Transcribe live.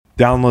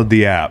Download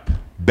the app.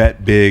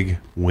 Bet big,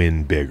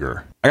 win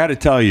bigger. I got to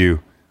tell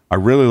you, I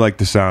really like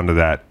the sound of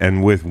that.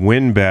 And with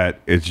WynnBET,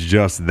 it's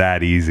just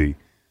that easy.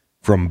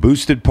 From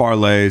boosted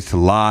parlays to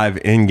live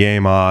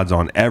in-game odds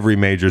on every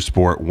major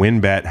sport,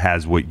 WynnBET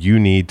has what you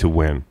need to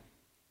win.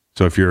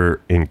 So if you're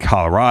in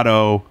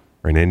Colorado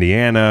or in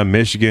Indiana,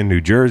 Michigan,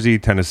 New Jersey,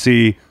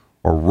 Tennessee,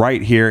 or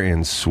right here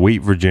in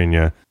sweet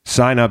Virginia,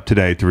 sign up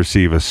today to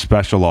receive a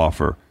special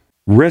offer.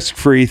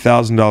 Risk-free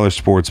 $1,000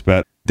 sports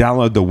bet.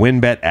 Download the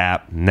WynnBET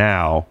app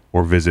now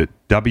or visit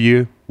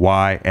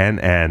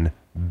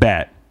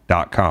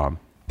WYNNBet.com.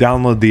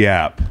 Download the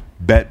app.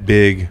 Bet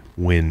big,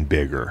 win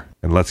bigger.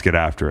 And let's get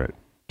after it.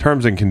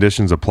 Terms and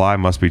conditions apply.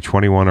 Must be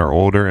 21 or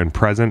older and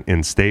present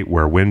in state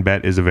where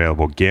WynnBET is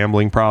available.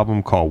 Gambling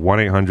problem? Call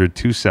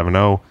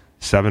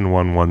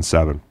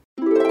 1-800-270-7117.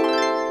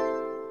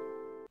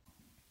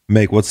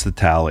 Make, what's the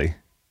tally?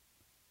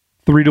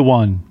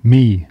 3-1.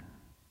 Me.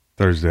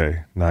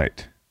 Thursday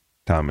night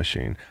time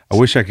machine. I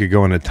wish I could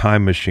go in a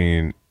time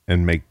machine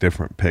and make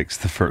different picks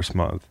the first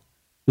month.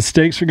 The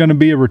stakes are going to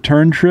be a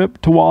return trip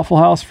to Waffle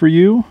House for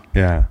you?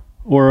 Yeah.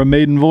 Or a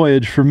maiden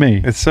voyage for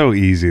me? It's so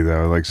easy,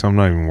 though. Like, so I'm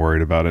not even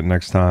worried about it.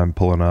 Next time,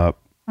 pulling up.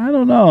 I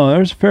don't know.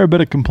 There's a fair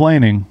bit of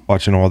complaining.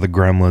 Watching all the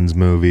Gremlins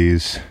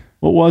movies.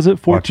 What was it?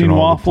 14 watching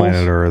waffles? All the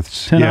Planet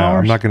Earths. 10 yeah,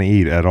 hours? I'm not going to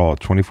eat at all.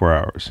 24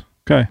 hours.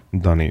 Okay. I'm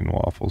done eating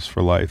waffles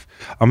for life.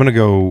 I'm going to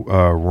go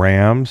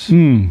Rams.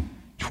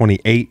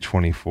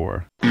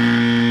 28-24.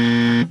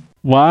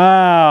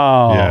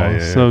 Wow.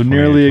 Yeah, so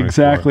nearly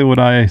exactly what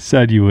I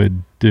said you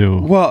would do.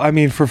 Well, I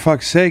mean, for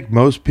fuck's sake,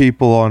 most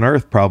people on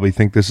Earth probably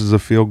think this is a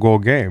field goal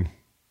game.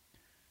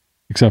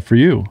 Except for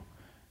you.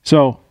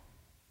 So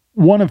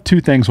one of two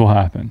things will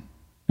happen.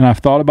 And I've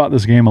thought about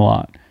this game a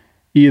lot.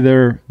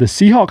 Either the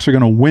Seahawks are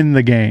going to win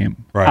the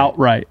game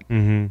outright.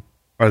 Mm-hmm.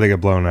 Or they get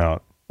blown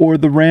out. Or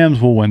the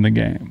Rams will win the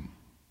game.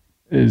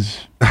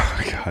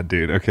 Oh, God,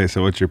 dude. Okay,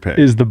 so what's your pick?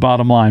 Is the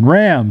bottom line.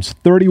 Rams,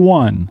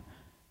 31.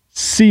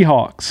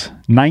 Seahawks,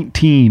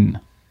 19.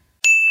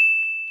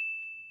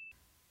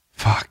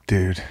 Fuck,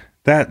 dude.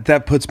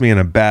 That puts me in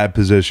a bad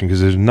position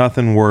because there's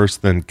nothing worse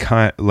than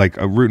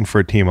rooting for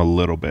a team a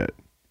little bit.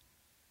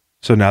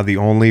 So now the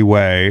only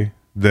way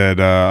that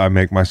I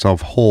make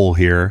myself whole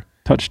here...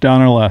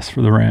 Touchdown or less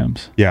for the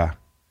Rams. Yeah.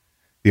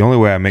 The only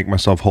way I make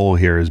myself whole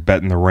here is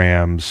betting the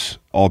Rams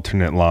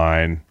alternate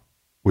line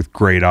with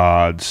great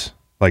odds,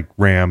 like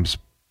Rams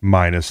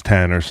minus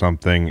 10 or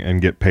something,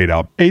 and get paid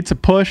out. 8's a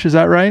push, is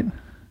that right?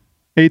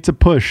 8's a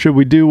push. Should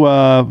we do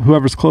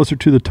whoever's closer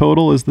to the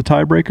total is the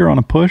tiebreaker on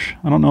a push?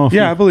 I don't know if...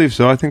 Yeah, I believe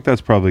so. I think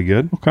that's probably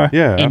good. Okay.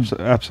 Yeah,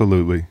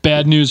 absolutely.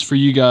 Bad news for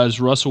you guys.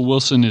 Russell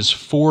Wilson is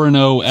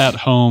 4-0 at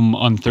home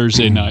on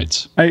Thursday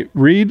nights. Hey,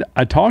 Reed,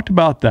 I talked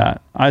about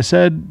that. I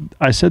said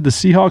the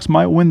Seahawks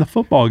might win the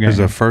football game. There's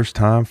a first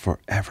time for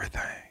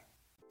everything.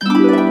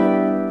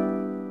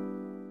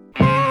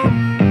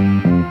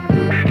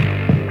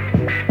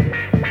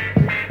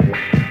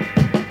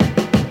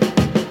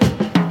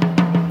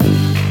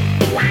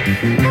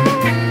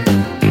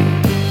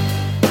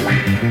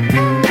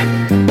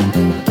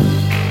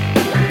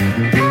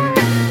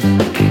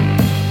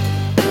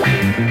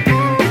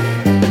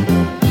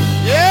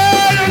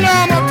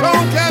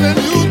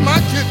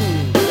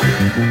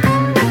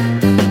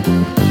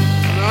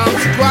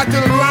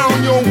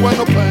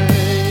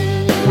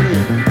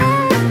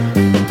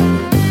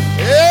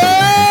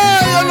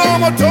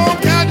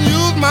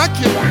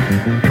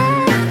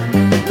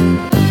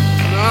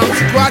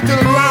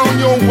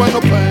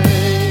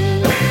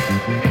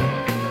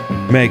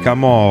 Make,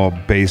 I'm all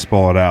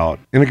baseballed out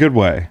in a good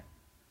way.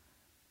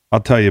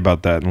 I'll tell you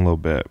about that in a little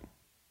bit.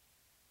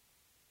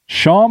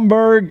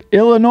 Schaumburg,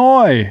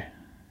 Illinois.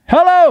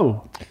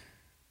 Hello.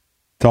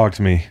 Talk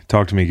to me,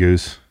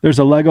 Goose. There's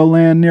a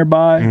Legoland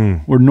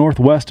nearby. We're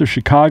northwest of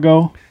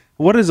Chicago.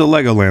 What is a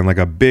Legoland? Like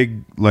a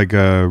big,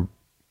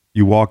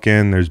 you walk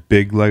in, there's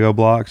big Lego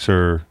blocks,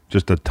 or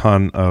just a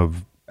ton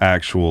of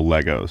actual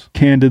Legos?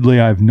 Candidly,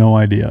 I have no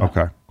idea.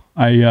 Okay.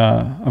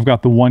 I've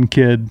got the one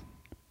kid,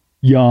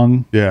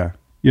 young. Yeah.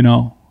 You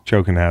know.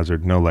 Choking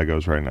hazard. No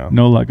Legos right now.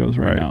 No Legos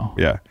right now.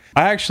 Yeah.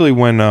 I actually,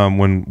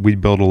 when we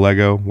build a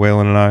Lego,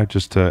 Waylon and I,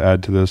 just to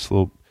add to this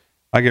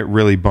I get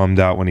really bummed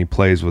out when he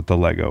plays with the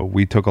Lego.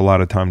 We took a lot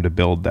of time to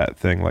build that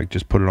thing. Like,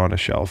 just put it on a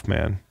shelf,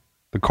 man.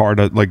 The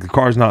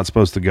car's not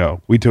supposed to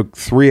go. We took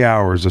 3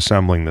 hours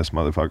assembling this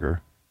motherfucker.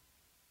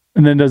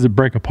 And then does it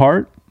break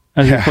apart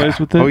as he plays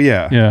with it? Oh,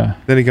 yeah. Yeah.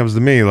 Then he comes to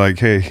me like,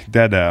 hey,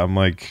 Dada. I'm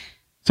like...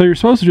 So you're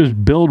supposed to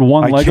just build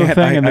one Lego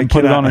thing and then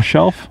put it on a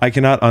shelf? I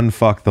cannot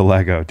unfuck the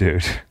Lego,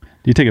 dude. Do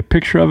you take a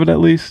picture of it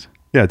at least?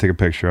 Yeah, take a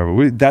picture of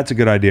it. That's a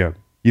good idea.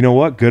 You know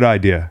what? Good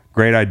idea.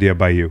 Great idea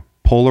by you.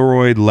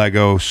 Polaroid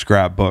Lego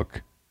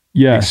scrapbook.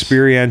 Yes.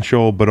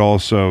 Experiential, but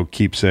also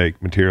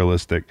keepsake,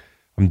 materialistic.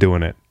 I'm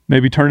doing it.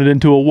 Maybe turn it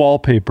into a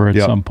wallpaper at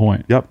some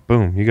point. Yep.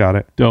 Boom. You got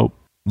it. Dope.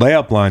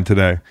 Layup line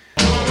today.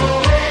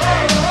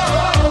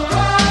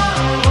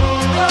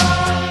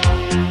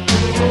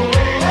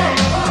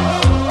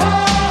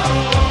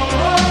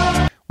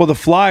 Well, the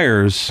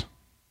Flyers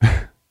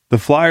are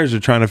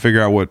trying to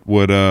figure out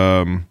what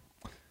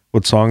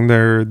what song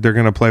they're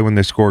going to play when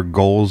they score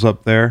goals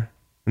up there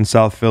in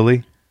South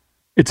Philly?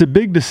 It's a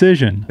big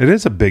decision. It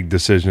is a big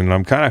decision.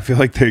 I feel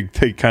like they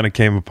kind of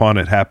came upon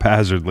it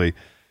haphazardly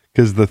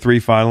because the 3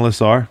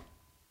 finalists are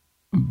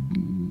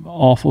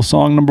Awful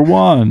song number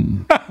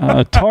 1,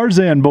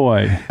 Tarzan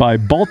Boy by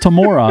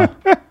Baltimora.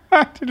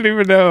 I didn't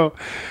even know.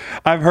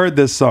 I've heard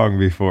this song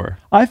before.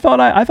 I thought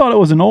it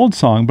was an old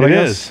song, but It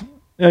I is.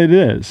 guess it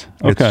is.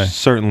 Okay. It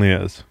certainly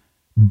is.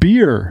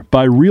 Beer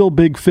by Real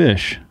Big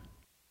Fish.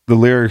 The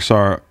lyrics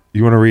are,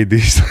 you want to read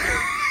these?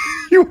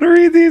 You want to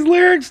read these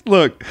lyrics?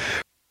 Look.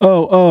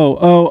 Oh, oh,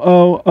 oh,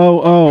 oh,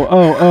 oh, oh,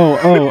 oh, oh,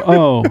 oh,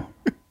 oh.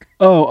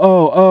 Oh,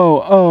 oh,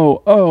 oh,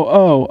 oh, oh,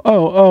 oh,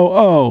 oh, oh,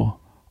 oh.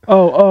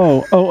 Oh,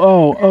 oh, oh,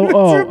 oh,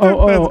 oh, oh,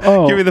 oh,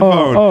 oh. Give me the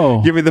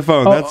phone. Give me the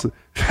phone.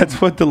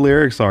 That's what the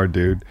lyrics are,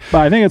 dude.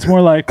 But I think it's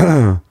more like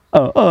oh.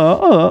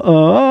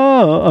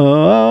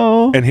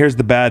 And here's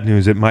the bad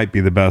news. It might be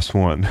the best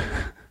one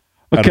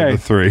out of the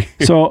 3.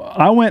 So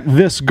I went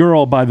This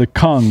Girl by the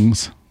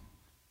Kungs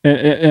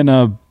in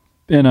a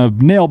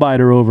nail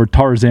biter over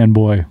Tarzan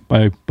Boy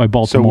by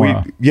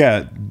Baltimore.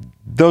 So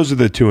those are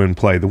the 2 in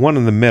play. The one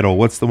in the middle,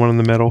 what's the one in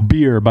the middle?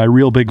 Beer by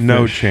Real Big Fish.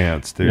 No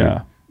chance, dude.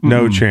 Yeah.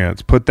 No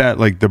chance. Put that,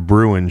 like the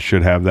Bruins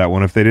should have that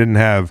one. If they didn't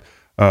have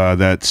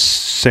that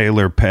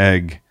Sailor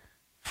Peg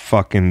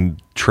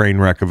fucking train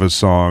wreck of a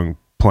song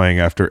playing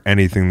after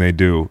anything they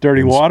do.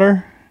 Dirty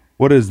Water?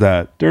 What is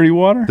that? Dirty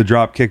Water? The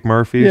Dropkick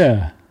Murphys?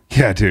 Yeah.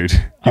 Yeah, dude. You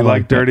I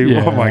like Dirty?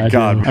 Yeah, oh my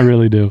God. I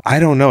really do. I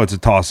don't know. It's a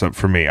toss-up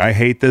for me. I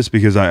hate this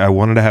because I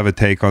wanted to have a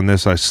take on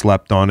this. I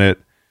slept on it.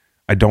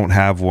 I don't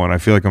have one. I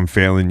feel like I'm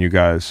failing you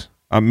guys.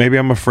 Maybe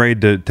I'm afraid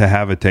to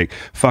have a take.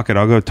 Fuck it.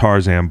 I'll go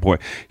Tarzan Boy.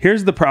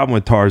 Here's the problem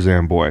with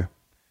Tarzan Boy.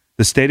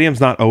 The stadium's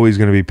not always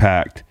going to be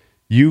packed.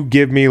 You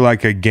give me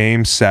like a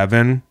game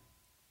 7,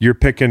 you're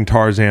picking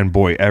Tarzan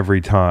Boy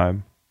every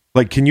time.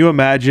 Like, can you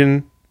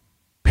imagine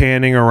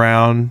panning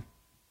around,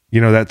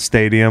 that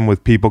stadium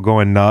with people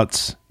going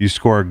nuts? You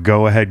score a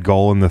go-ahead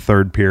goal in the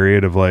 3rd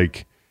period of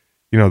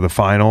the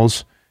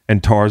finals,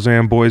 and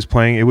Tarzan Boy's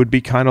playing. It would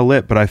be kind of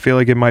lit, but I feel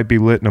like it might be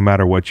lit no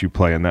matter what you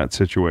play in that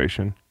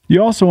situation.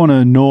 You also want to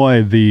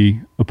annoy the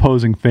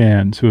opposing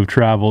fans who have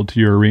traveled to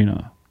your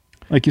arena.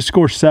 Like you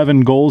score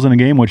 7 goals in a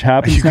game, which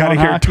happens you now in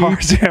gotta hear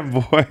hockey. Tarzan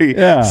Boy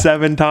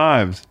 7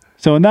 times.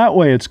 So in that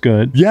way, it's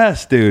good.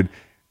 Yes, dude.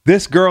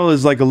 This girl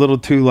is like a little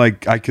too I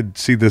could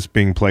see this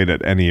being played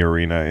at any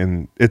arena,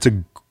 and it's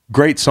a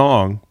great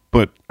song,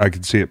 but I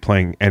could see it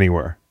playing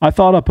anywhere. I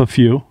thought up a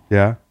few.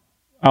 Yeah.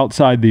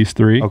 Outside these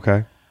 3.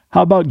 Okay.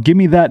 How about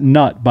Gimme That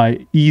Nut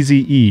by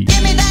Eazy-E?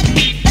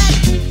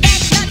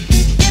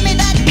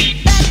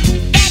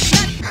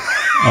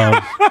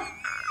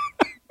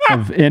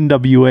 Of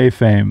NWA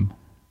fame.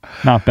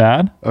 Not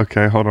bad.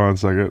 Okay, hold on a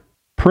second.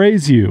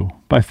 Praise You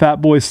by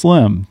Fatboy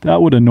Slim.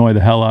 That would annoy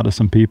the hell out of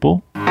some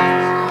people. We've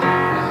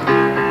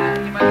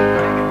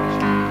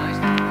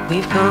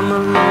come a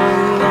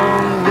long,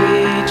 long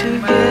way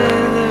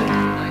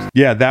together.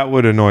 Yeah, that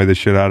would annoy the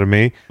shit out of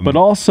me. But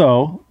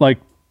also, like,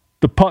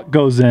 the puck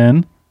goes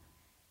in,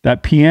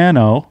 that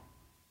piano.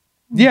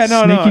 Yeah,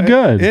 Sneaky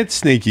good. It's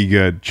sneaky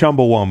good.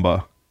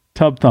 Chumbawamba.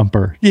 Tub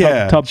Thumper.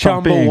 Yeah, Tub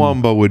thumping.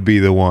 Chumbawamba would be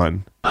the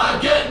one.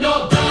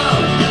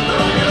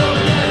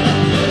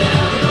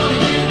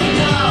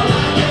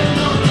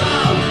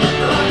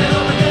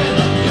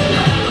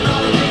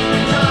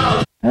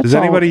 Does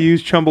anybody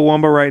use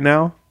Chumbawamba right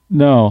now?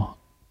 No.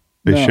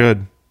 They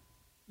should.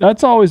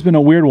 That's always been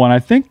a weird one. I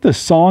think the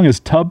song is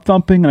Tub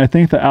Thumping, and I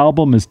think the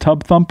album is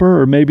Tub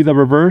Thumper, or maybe the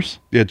reverse.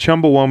 Yeah,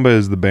 Chumbawamba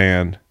is the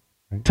band.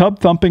 Tub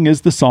Thumping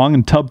is the song,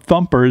 and Tub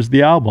Thumper is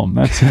the album.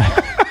 That's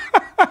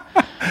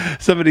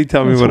Somebody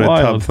tell me That's what wild.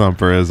 a tub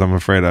thumper is. I'm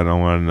afraid I don't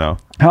want to know.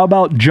 How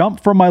about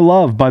Jump for My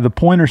Love by the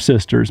Pointer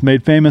Sisters,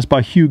 made famous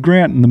by Hugh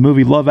Grant in the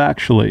movie Love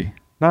Actually?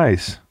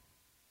 Nice.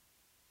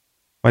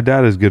 My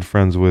dad is good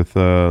friends with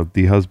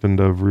the husband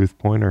of Ruth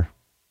Pointer.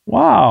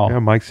 Wow. Yeah,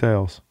 Mike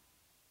Sales.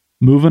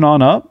 Moving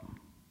on up.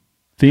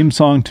 Theme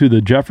song to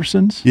the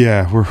Jeffersons.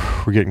 Yeah,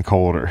 we're getting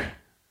colder.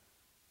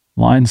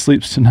 Lion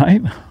Sleeps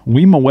Tonight.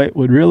 Weema Wait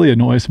would really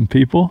annoy some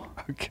people.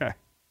 Okay.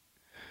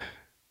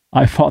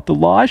 I Fought the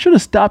Law. I should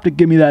have stopped at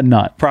Give Me That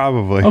Nut.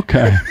 Probably.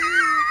 Okay.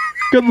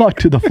 Good luck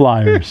to the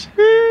Flyers.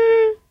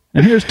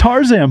 And here's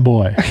Tarzan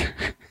Boy.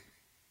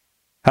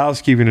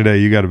 Housekeeping today.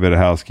 You got a bit of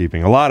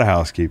housekeeping. A lot of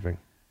housekeeping.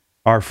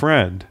 Our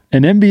friend.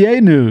 And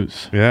NBA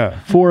news.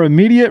 Yeah. For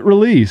immediate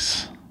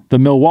release, the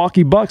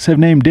Milwaukee Bucks have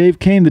named Dave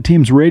Kane the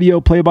team's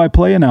radio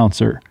play-by-play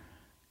announcer.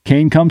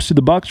 Kane comes to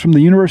the Bucks from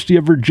the University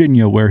of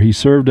Virginia, where he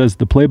served as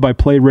the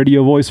play-by-play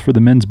radio voice for the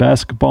men's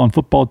basketball and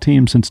football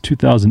team since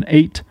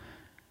 2008,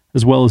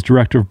 as well as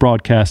director of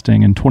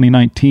broadcasting. In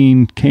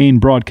 2019, Kane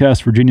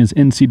broadcast Virginia's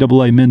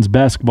NCAA men's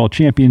basketball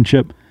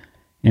championship,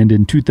 and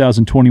in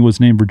 2020 was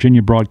named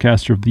Virginia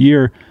Broadcaster of the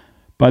Year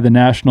by the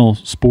National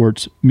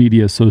Sports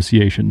Media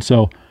Association.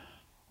 So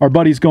our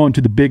buddy's going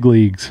to the big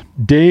leagues.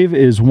 Dave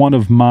is one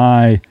of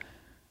my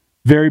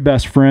very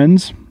best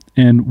friends,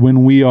 and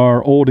when we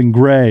are old and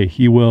gray,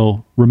 he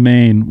will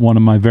remain one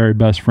of my very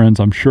best friends.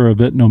 I'm sure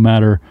of it, no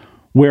matter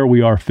where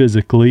we are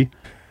physically.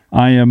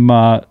 I am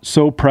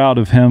so proud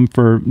of him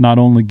for not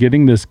only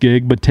getting this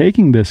gig, but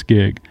taking this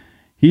gig.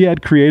 He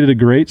had created a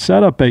great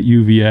setup at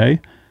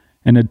UVA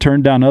and had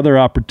turned down other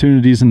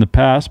opportunities in the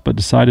past, but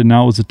decided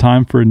now was the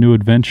time for a new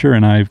adventure,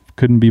 and I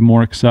couldn't be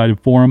more excited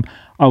for him.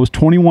 I was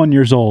 21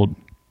 years old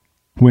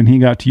when he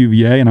got to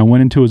UVA, and I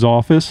went into his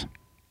office,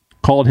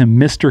 called him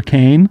Mr.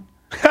 Kane,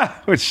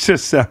 Which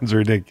just sounds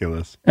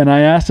ridiculous. and I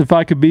asked if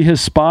I could be his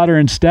spotter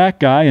and stat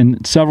guy,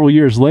 and several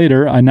years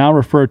later, I now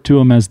refer to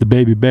him as the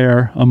Baby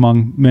Bear,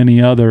 among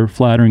many other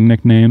flattering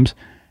nicknames.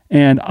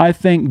 And I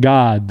thank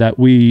God that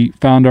we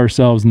found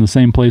ourselves in the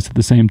same place at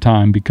the same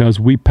time, because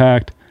we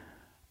packed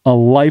a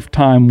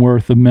lifetime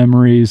worth of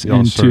memories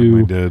Y'all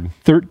certainly into did.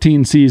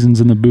 13 seasons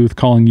in the booth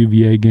calling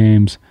UVA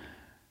games.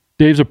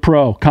 Dave's a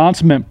pro,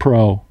 consummate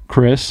pro,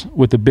 Chris,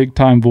 with a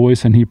big-time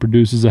voice, and he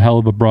produces a hell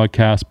of a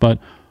broadcast. But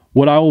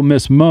what I will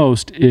miss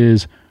most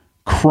is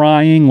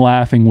crying,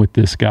 laughing with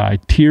this guy,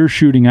 tears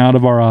shooting out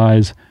of our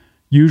eyes,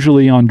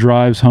 usually on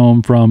drives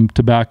home from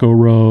Tobacco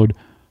Road,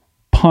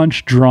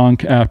 punch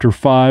drunk after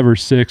 5 or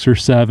 6 or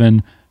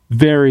 7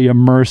 very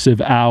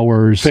immersive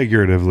hours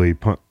Figuratively.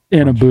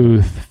 in a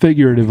booth,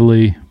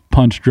 figuratively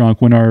punch drunk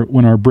when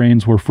our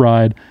brains were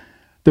fried.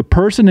 The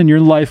person in your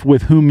life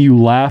with whom you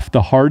laugh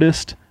the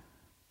hardest,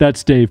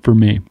 that's Dave for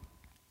me.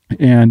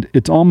 And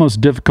it's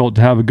almost difficult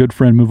to have a good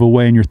friend move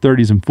away in your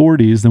 30s and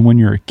 40s than when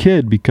you're a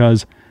kid,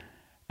 because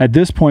at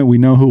this point we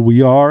know who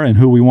we are and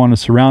who we want to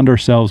surround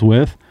ourselves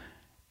with.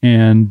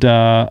 And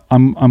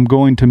I'm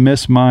going to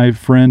miss my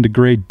friend a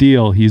great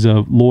deal. He's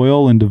a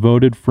loyal and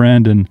devoted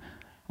friend, and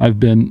I've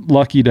been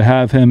lucky to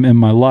have him in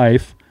my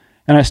life,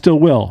 and I still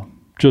will,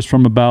 just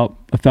from about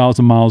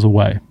 1,000 miles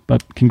away.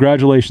 But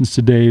congratulations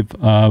to Dave.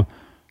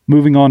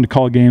 Moving on to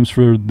call games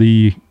for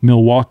the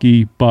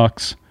Milwaukee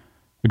Bucks,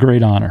 a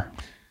great honor.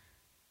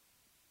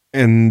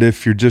 And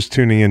if you're just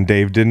tuning in,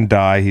 Dave didn't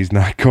die. He's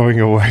not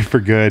going away for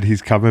good.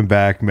 He's coming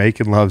back.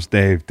 Macon loves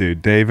Dave,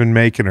 dude. Dave and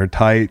Macon are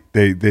tight.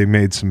 They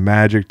made some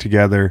magic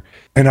together.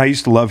 And I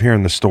used to love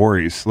hearing the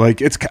stories.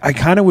 Like, I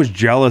kind of was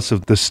jealous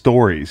of the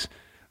stories.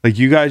 Like,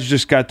 you guys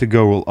just got to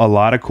go a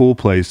lot of cool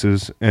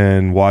places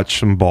and watch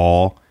some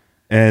ball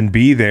and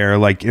be there,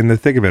 like, in the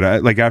thick of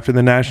it. Like, after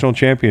the national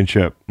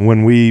championship,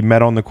 when we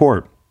met on the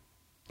court,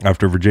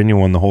 after Virginia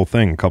won the whole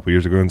thing a couple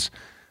years ago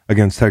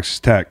against Texas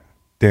Tech,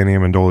 Danny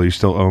Amendola, you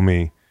still owe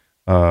me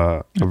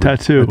a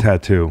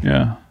tattoo.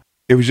 Yeah.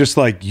 It was just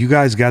like, you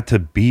guys got to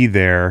be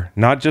there,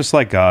 not just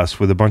like us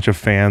with a bunch of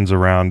fans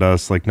around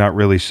us, like not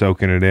really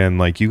soaking it in.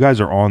 Like, you guys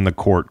are on the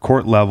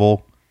court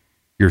level.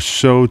 You're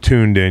so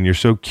tuned in. You're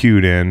so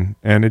cued in.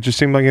 And it just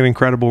seemed like an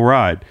incredible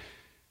ride.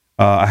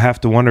 I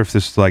have to wonder if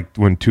this is like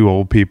when two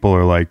old people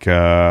are like,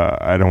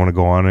 I don't want to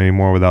go on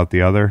anymore without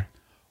the other.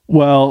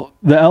 Well,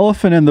 the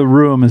elephant in the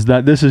room is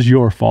that this is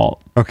your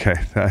fault. Okay.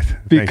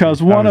 Because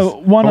I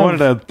wanted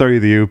to throw you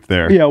the oop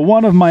there. Yeah,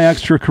 one of my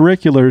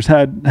extracurriculars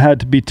had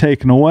to be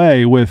taken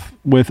away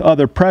with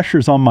other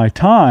pressures on my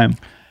time.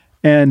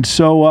 And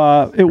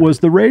so it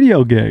was the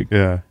radio gig.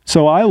 Yeah.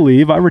 So I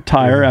leave, I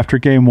retire after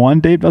game 1.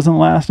 Dave doesn't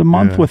last a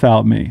month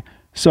without me.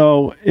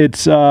 So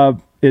it's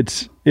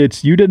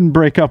you didn't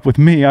break up with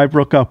me, I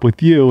broke up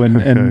with you,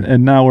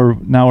 and now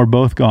we're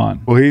both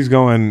gone. Well, he's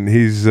moving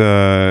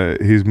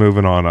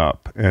on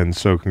up, and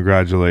so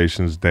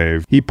congratulations,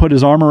 Dave. He put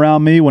his arm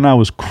around me when I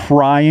was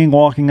crying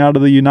walking out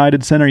of the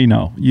United Center. You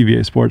know,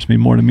 UVA sports mean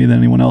more to me than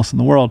anyone else in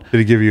the world. Did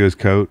he give you his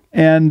coat?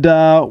 And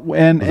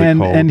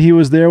he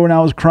was there when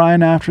I was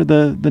crying after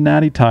the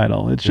Natty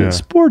title. It's just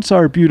sports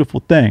are a beautiful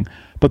thing.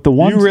 But the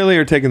one you really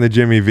are taking the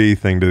Jimmy V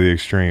thing to the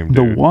extreme, dude.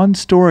 The one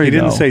story, he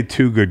didn't say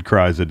 2 good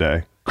cries a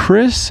day.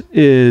 Chris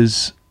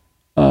is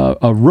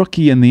a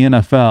rookie in the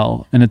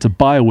NFL, and it's a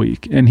bye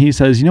week, and he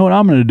says, "You know what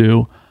I'm going to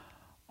do?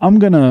 I'm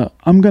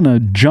gonna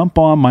jump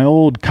on my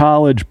old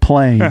college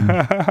plane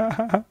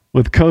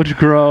with Coach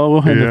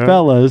Groh and the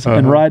fellas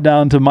and ride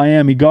down to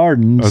Miami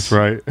Gardens. That's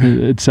right,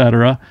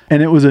 etc."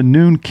 And it was a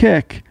noon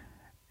kick,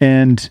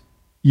 and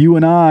you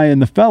and I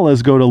and the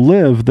fellas go to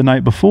live the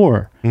night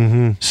before.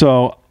 Mm-hmm.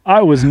 So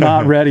I was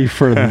not ready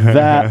for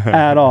that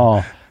at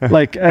all.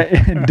 Like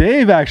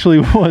Dave actually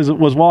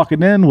was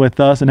walking in with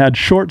us and had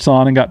shorts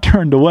on and got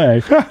turned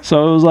away.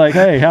 So it was like,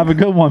 "Hey, have a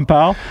good one,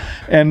 pal."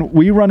 And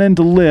we run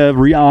into Liv.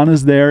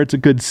 Rihanna's there. It's a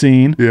good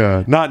scene.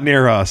 Yeah, not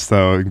near us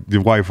though.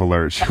 The wife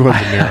alert. She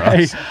wasn't near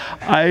us.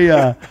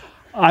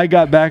 I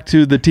got back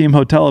to the team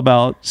hotel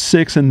about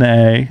 6 in the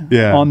A.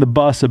 Yeah. On the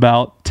bus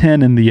about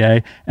 10 in the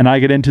A. And I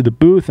get into the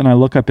booth and I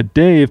look up at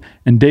Dave,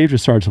 and Dave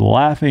just starts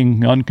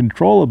laughing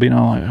uncontrollably. And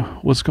I'm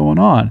like, "What's going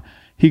on?"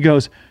 He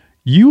goes,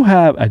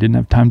 I didn't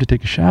have time to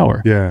take a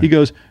shower. Yeah. He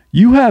goes,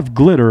 "You have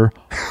glitter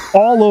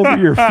all over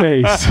your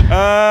face."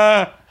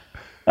 I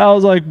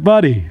was like,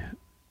 "Buddy,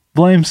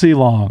 blame C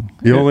Long.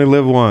 You only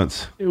live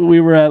once."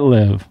 We were at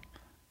Live.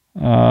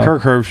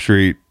 Kirk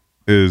Herbstreit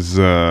is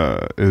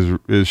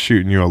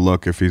shooting you a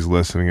look if he's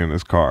listening in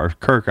his car.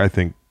 Kirk, I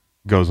think,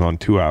 goes on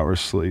 2 hours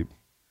sleep.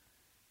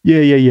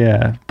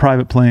 Yeah.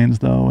 Private planes,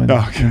 though,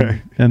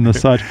 and the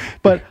such.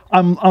 But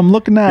I'm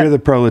looking at, You're the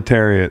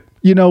proletariat.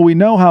 we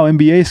know how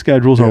NBA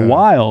schedules are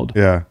wild.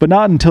 Yeah. But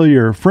not until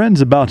your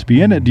friend's about to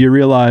be in it do you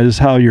realize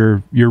how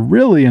you're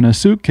really in a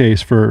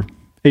suitcase for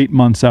 8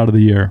 months out of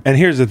the year. And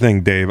here's the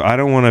thing, Dave. I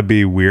don't want to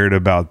be weird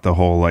about the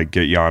whole like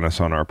get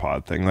Giannis on our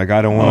pod thing. Like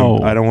I don't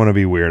want to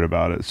be weird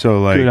about it. So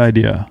like, good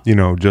idea.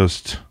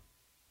 Just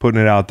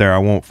putting it out there. I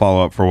won't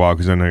follow up for a while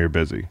because I know you're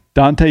busy.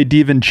 Dante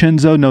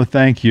DiVincenzo, no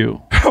thank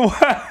you.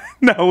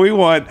 No, we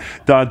want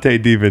Dante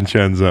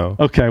DiVincenzo.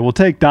 Okay, we'll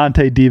take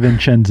Dante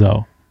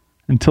DiVincenzo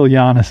until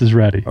Giannis is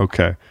ready.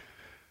 Okay.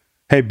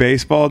 Hey,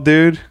 baseball,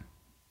 dude.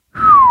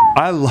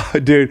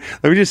 Dude,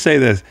 let me just say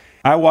this.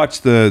 I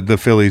watched the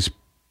Phillies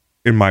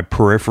in my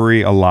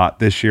periphery a lot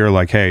this year.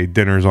 Like, hey,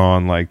 dinner's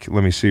on. Like,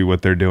 let me see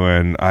what they're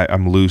doing.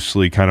 I'm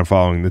loosely kind of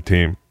following the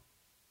team.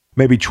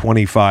 Maybe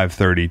 25,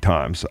 30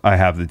 times I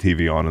have the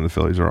TV on and the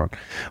Phillies are on.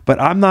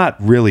 But I'm not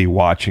really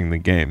watching the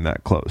game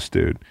that close,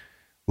 dude.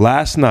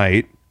 Last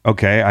night,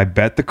 okay, I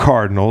bet the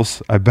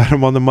Cardinals. I bet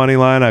them on the money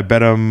line. I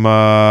bet them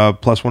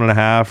plus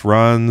 1.5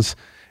 runs.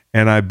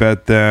 And I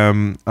bet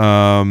them,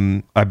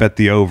 I bet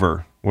the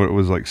over. What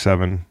was like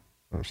 7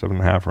 or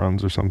 7.5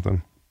 runs or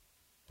something.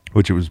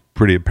 Which it was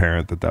pretty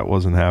apparent that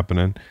wasn't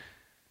happening.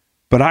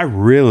 But I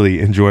really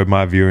enjoyed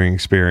my viewing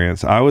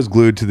experience. I was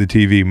glued to the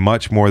TV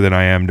much more than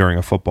I am during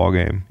a football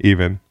game,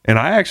 even. And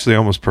I actually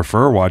almost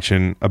prefer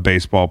watching a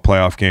baseball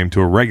playoff game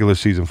to a regular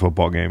season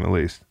football game, at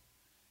least.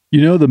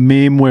 You know the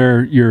meme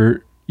where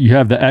you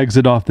have the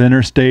exit off the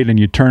interstate and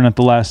you turn at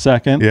the last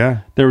second?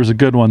 Yeah. There was a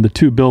good one. The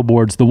two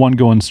billboards, the one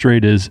going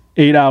straight is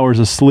 8 hours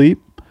of sleep,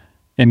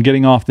 and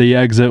getting off the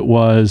exit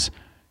was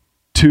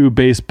 2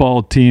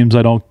 baseball teams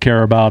I don't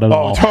care about at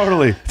all. Oh,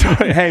 totally.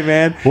 Hey,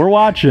 man. We're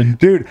watching.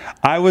 Dude,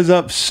 I was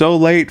up so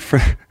late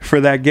for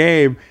that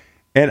game,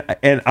 and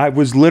I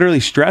was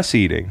literally stress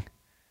eating.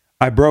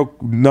 I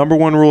broke number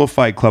 1 rule of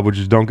Fight Club, which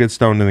is don't get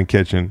stoned in the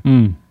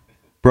kitchen.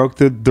 Broke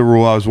the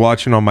rule. I was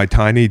watching on my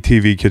tiny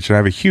TV kitchen. I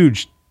have a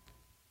huge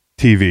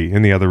TV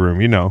in the other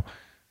room,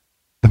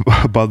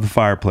 above the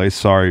fireplace.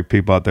 Sorry,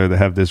 people out there that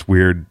have this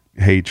weird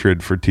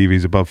hatred for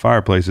TVs above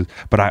fireplaces,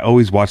 but I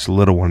always watch the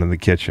little one in the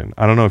kitchen.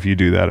 I don't know if you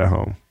do that at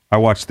home. I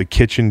watch the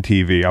kitchen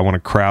TV. I want to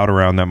crowd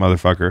around that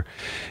motherfucker.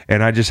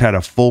 And I just had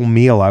a full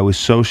meal. I was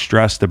so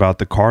stressed about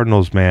the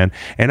Cardinals, man.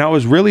 And I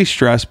was really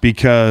stressed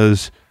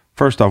because,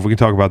 first off, we can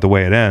talk about the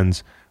way it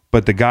ends,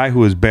 but the guy who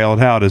was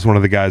bailed out is one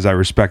of the guys I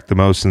respect the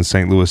most in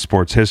St. Louis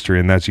sports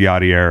history, and that's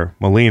Yadier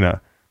Molina.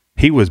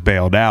 He was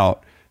bailed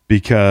out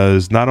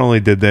because not only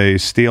did they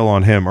steal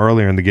on him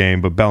earlier in the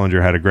game, but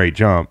Bellinger had a great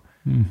jump.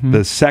 Mm-hmm.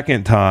 The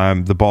second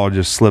time, the ball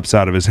just slips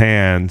out of his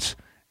hands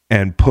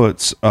and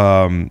puts,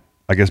 I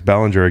guess,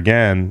 Bellinger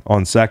again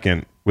on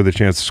second with a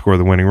chance to score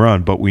the winning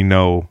run. But we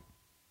know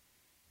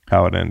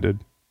how it ended.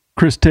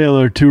 Chris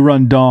Taylor,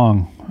 2-run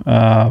dong,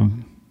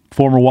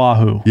 former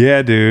Wahoo.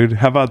 Yeah, dude.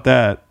 How about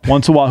that?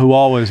 Once a Wahoo,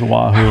 always a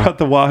Wahoo. How about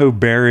the Wahoo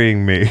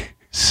burying me?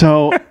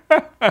 So,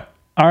 all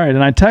right,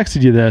 and I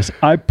texted you this.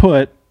 I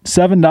put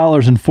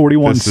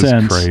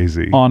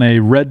 $7.41 on a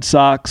Red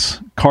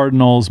Sox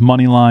Cardinals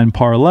money line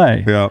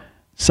parlay. Yeah.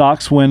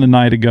 Sox win a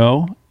night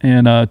ago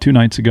and 2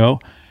 nights ago,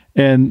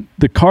 and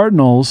the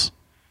Cardinals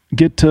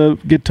get to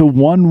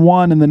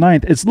 1-1 in the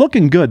ninth. It's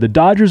looking good. The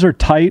Dodgers are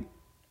tight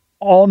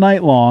all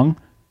night long.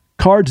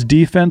 Cards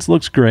defense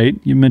looks great.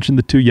 You mentioned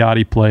the 2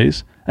 Yachty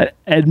plays.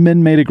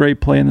 Edman made a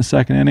great play in the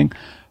second inning,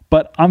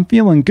 but I'm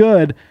feeling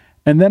good.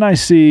 And then I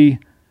see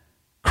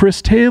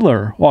Chris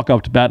Taylor walk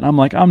up to bat, and I'm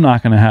like, I'm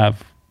not going to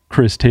have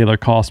Chris Taylor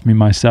cost me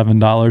my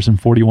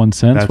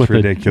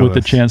 $7.41 with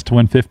the chance to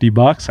win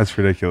 $50. That's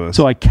ridiculous.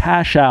 So I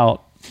cash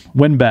out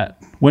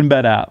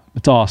WinBet app.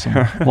 It's awesome.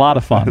 A lot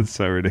of fun. That's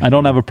so ridiculous. I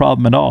don't have a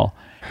problem at all.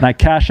 And I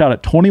cash out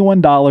at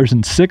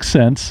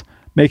 $21.06,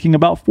 making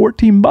about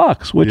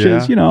 $14, which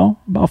is,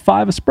 about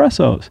 5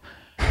 espressos.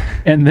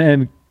 And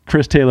then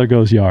Chris Taylor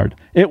goes yard.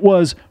 It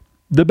was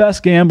the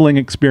best gambling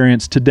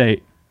experience to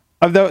date.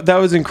 That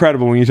was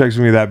incredible when you texted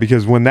me that,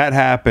 because when that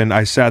happened,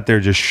 I sat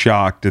there just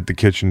shocked at the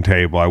kitchen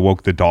table. I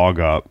woke the dog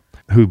up,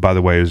 who, by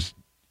the way, is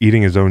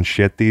eating his own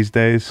shit these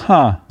days.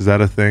 Huh. Is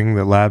that a thing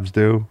that labs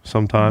do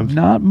sometimes?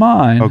 Not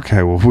mine.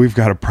 Okay, well, we've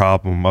got a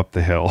problem up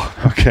the hill.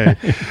 Okay.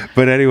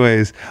 But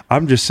anyways,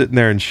 I'm just sitting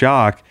there in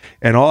shock,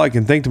 and all I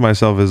can think to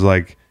myself is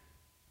like,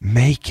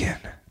 Macon,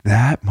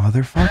 that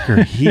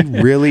motherfucker, he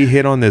really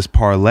hit on this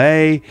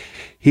parlay.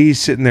 He's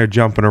sitting there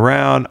jumping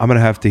around. I'm going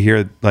to have to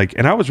hear,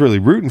 and I was really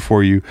rooting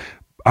for you.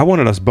 I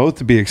wanted us both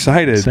to be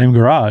excited. Same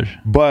garage.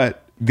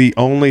 But the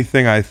only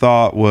thing I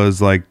thought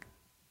was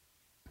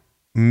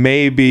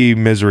maybe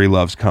misery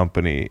loves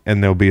company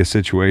and there'll be a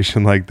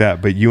situation like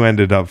that. But you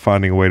ended up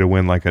finding a way to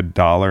win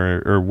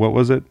 $1 or what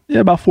was it?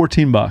 Yeah, about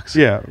 $14.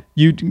 Yeah.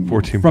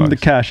 $14 from the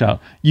cash out.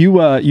 You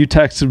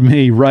texted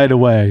me right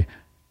away.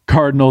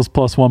 Cardinals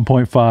plus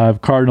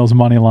 1.5, Cardinals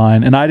money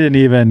line, and I didn't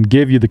even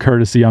give you the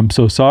courtesy "I'm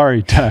so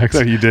sorry" text.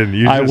 No, you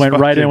didn't. I went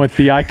right in with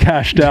the "I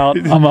cashed out.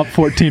 I'm up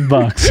 $14."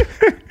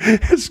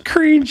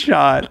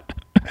 Screenshot.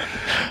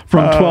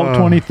 from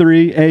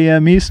 12:23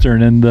 a.m.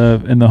 Eastern, and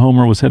the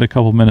homer was hit a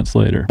couple minutes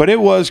later. But it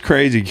was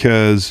crazy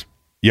because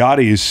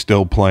Yachty is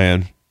still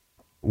playing.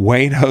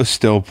 Waino's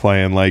still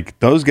playing. Like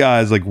those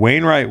guys, like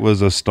Wainwright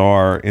was a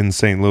star in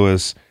St.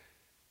 Louis.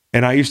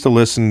 And I used to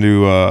listen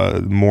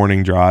to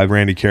Morning Drive,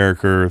 Randy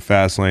Carricker,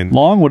 Fastlane.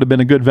 Long would have been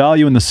a good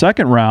value in the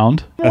second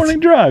round. Morning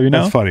Drive, you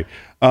know? That's funny.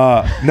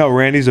 No,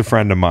 Randy's a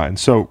friend of mine.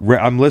 So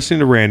I'm listening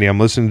to Randy. I'm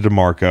listening to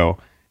DeMarco.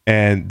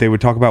 And they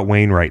would talk about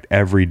Wainwright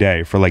every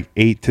day for like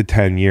 8 to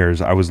 10 years.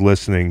 I was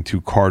listening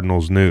to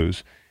Cardinals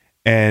news.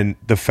 And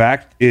the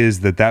fact is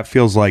that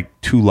feels like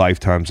 2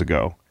 lifetimes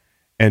ago.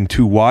 And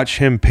to watch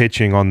him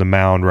pitching on the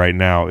mound right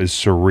now is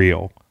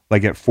surreal.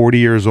 Like at 40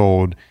 years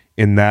old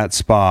in that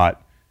spot,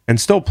 and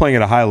still playing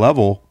at a high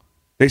level.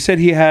 They said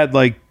he had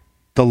like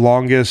the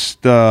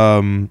longest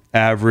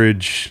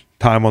average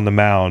time on the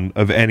mound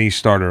of any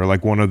starter,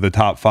 like one of the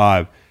top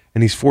 5,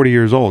 and he's 40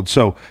 years old.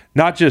 So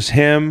not just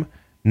him,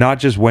 not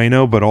just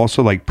Waino, but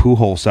also like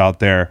Pujols out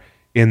there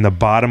in the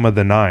bottom of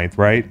the 9th,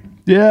 right?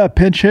 Yeah,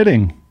 pinch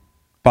hitting.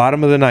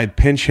 Bottom of the 9th,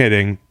 pinch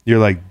hitting. You're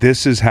like,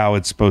 this is how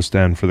it's supposed to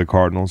end for the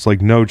Cardinals.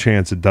 Like, no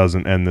chance it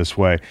doesn't end this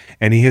way.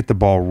 And he hit the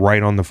ball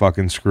right on the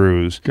fucking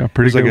screws. Got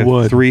pretty good good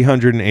wood.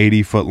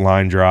 380-foot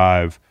line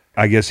drive.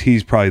 I guess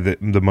he's probably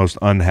the most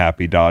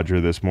unhappy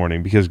Dodger this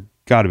morning because,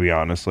 got to be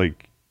honest,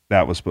 like,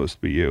 that was supposed to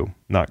be you,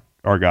 not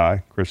our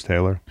guy, Chris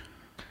Taylor.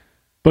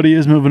 But he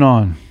is moving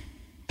on.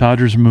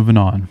 Dodgers are moving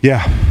on.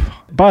 Yeah.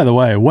 By the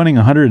way, winning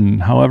 100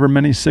 and however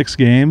many 6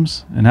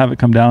 games and have it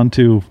come down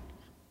to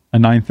a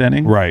 9th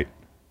inning. Right.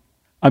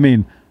 I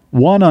mean,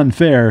 1,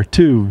 unfair,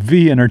 2,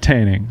 V,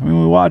 entertaining. I mean,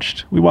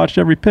 we watched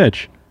every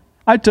pitch.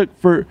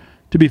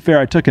 To be fair,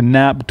 I took a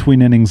nap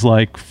between innings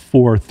like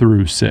 4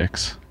 through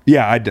 6.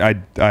 Yeah,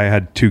 I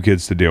had 2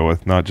 kids to deal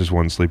with, not just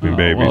one sleeping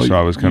baby, well, so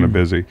I was kind of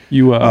busy.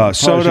 You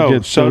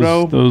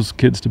Soto, those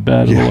kids to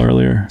bed a little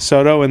earlier.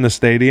 Soto in the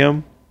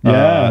stadium.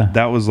 Yeah.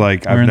 That was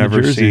like, Wearing I've the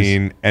never jerseys.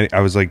 seen. And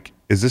I was like,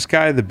 is this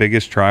guy the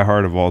biggest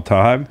tryhard of all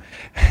time?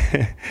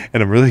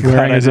 And I'm really glad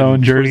Wearing I his didn't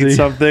own jersey. tweet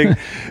something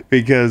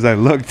because I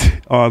looked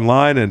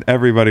online and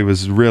everybody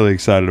was really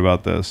excited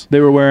about this.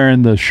 They were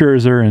wearing the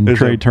Scherzer and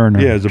Trey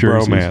Turner. Yeah, it's a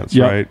jerseys. bromance,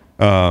 Yep.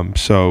 right?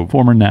 So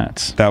Former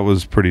Nats. that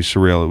was pretty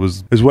surreal. It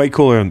was way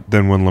cooler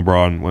than when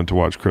LeBron went to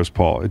watch Chris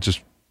Paul. It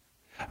just,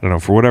 I don't know,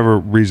 for whatever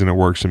reason it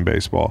works in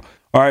baseball.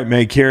 All right,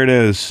 Meg, here it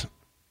is.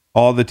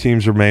 All the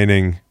teams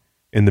remaining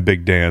in the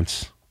big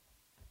dance.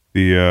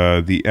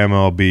 The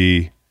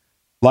MLB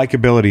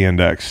likability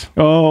index.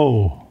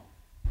 Oh,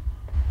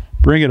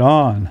 bring it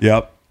on.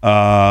 Yep.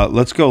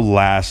 Let's go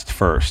last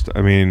first.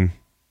 I mean,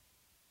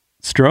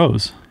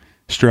 Stros.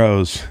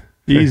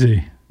 Yeah,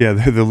 Easy. they're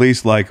the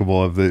least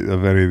likable of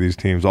any of these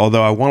teams.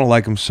 Although I want to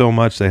like them so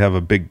much, they have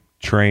a big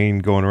train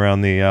going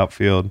around the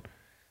outfield.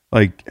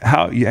 Like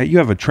how you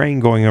have a train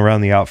going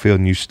around the outfield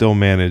and you still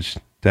manage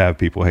to have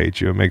people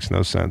hate you. It makes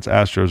no sense.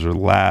 Astros are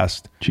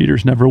last.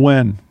 Cheaters never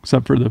win,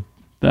 except for the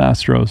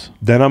Astros.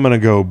 Then I'm going to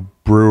go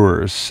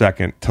Brewers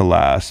second to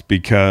last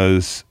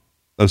because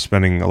of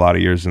spending a lot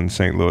of years in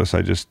St. Louis.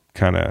 I just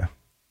kind of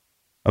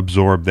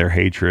absorbed their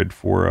hatred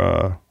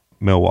for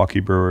Milwaukee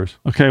Brewers.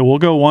 Okay, we'll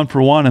go 1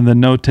 for 1 and then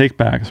no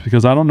takebacks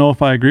because I don't know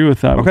if I agree with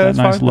that. Okay, with that that's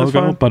nice fine, that's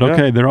logo. fine. But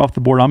okay, Yeah. they're off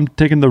the board. I'm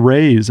taking the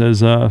Rays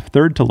as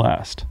third to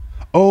last.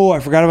 Oh, I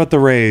forgot about the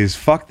Rays.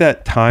 Fuck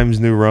that Times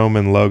New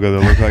Roman logo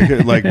that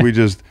looked like we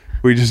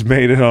just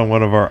made it on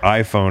one of our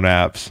iPhone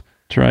apps.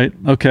 That's right.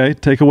 Okay,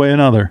 take away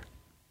another.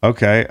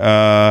 Okay.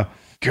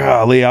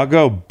 Golly, I'll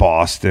go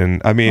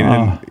Boston. I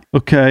mean,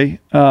 Okay.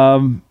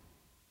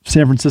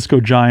 San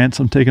Francisco Giants,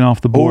 I'm taking off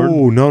the board.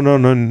 oh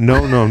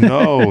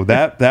no.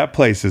 that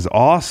place is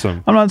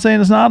awesome. I'm not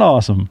saying it's not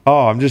awesome.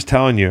 Oh, I'm just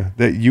telling you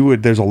that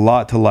there's a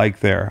lot to like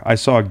there. I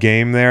saw a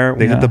game there.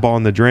 They Yeah. hit the ball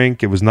in the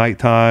drink. It was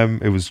nighttime.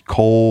 It was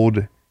cold.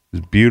 It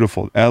was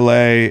beautiful.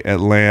 LA,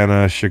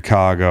 Atlanta,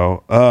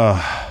 Chicago.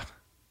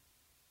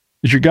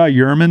 Is your guy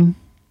Yerman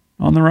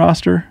on the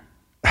roster?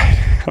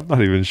 I'm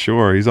not even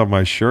sure. He's on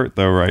my shirt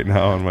though right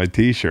now, on my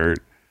t-shirt.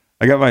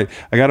 I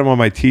got him on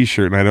my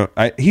t-shirt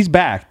and he's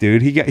back,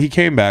 dude. He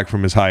came back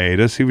from his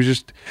hiatus. He was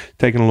just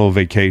taking a little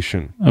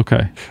vacation.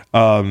 Okay.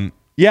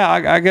 Yeah,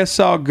 I guess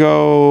I'll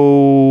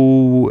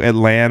go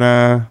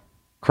Atlanta,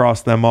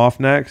 cross them off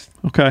next.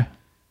 Okay.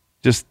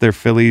 Just they're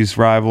Phillies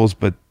rivals,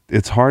 but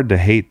it's hard to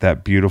hate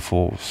that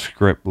beautiful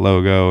script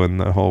logo and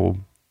the whole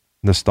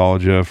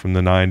nostalgia from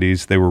the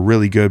 90s. They were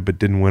really good, but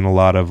didn't win a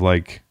lot of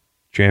like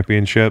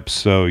championships,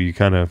 so you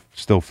kind of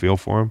still feel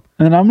for them.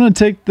 And I'm going to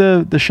take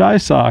the Shy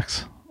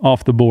Sox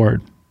off the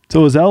board.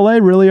 So is LA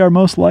really our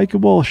most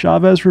likable?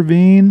 Chavez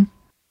Ravine?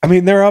 I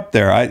mean, they're up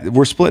there.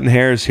 We're splitting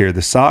hairs here.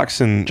 The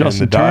Sox and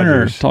Justin the Turner,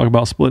 Dodgers. talk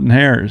about splitting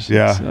hairs.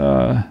 Yeah. It's,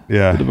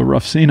 Yeah. bit of a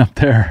rough scene up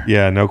there.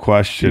 Yeah, no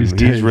question. These He's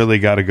days. really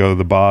got to go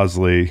the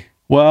Bosley.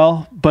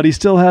 Well, but he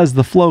still has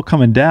the flow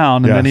coming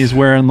down, and then Yes. he's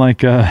wearing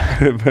like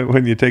a... But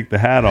when you take the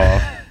hat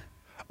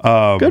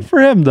off. Good for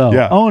him, though.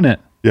 Yeah. Own it.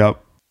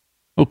 Yep.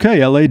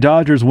 Okay, LA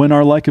Dodgers win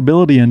our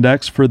likability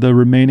index for the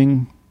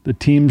remaining the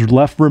teams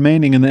left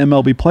remaining in the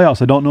MLB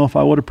playoffs. I don't know if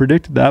I would have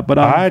predicted that, but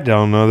I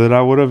don't know that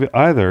I would have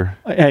either.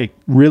 hey,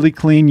 really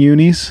clean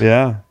unis,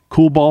 Yeah.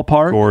 cool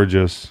ballpark.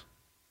 Gorgeous.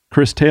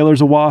 Chris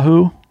Taylor's a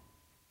Wahoo.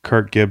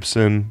 Kirk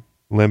Gibson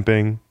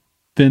limping.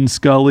 Vin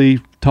Scully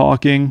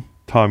talking.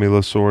 Tommy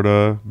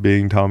Lasorda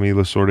being Tommy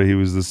Lasorda. He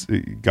was this,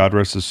 God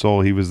rest his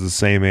soul, he was the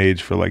same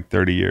age for like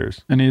 30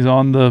 years. And he's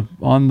on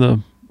the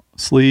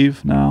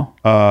sleeve now.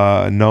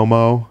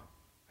 Nomo.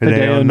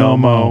 Hideo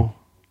Nomo.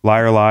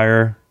 Liar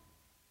Liar.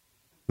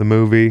 The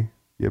movie.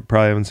 You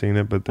probably haven't seen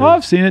it, but Oh,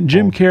 I've seen it.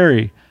 Jim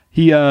Carrey.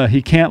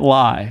 He can't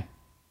lie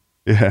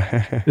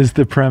yeah. is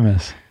the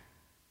premise.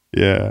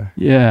 Yeah.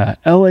 Yeah.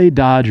 LA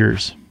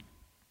Dodgers.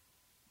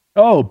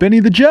 Oh, Benny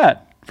the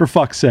Jet, for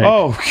fuck's sake.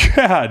 Oh,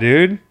 yeah,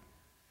 dude.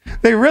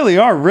 They really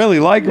are really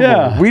likable.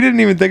 Yeah. We didn't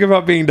even think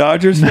about being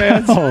Dodgers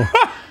fans. Oh,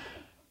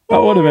 that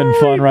would have been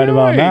fun right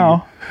about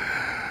now.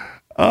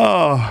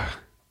 Oh.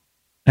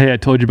 Hey, I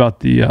told you about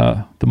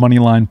the money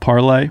line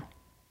parlay.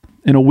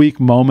 In a weak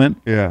moment,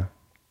 Yeah.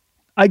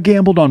 I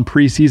gambled on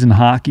preseason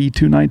hockey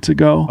 2 nights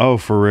ago, Oh,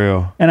 for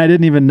real. and I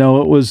didn't even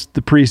know it was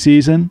the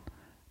preseason.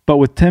 But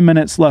with 10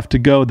 minutes left to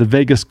go, the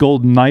Vegas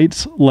Golden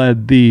Knights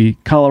led the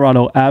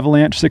Colorado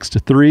Avalanche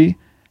 6-3,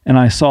 and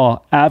I saw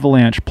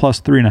Avalanche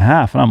plus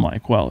 3.5, and I'm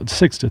like, well, it's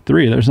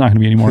 6-3. There's not going to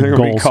be any more They're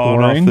going to goal be calling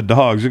scoring. off the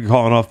Dogs. You're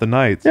calling off the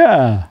Knights.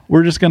 Yeah,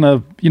 we're just going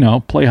to,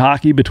 play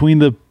hockey between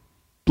the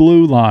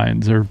blue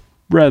lines or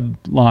red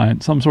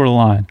line, some sort of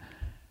line.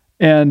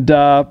 And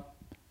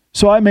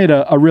so I made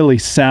a really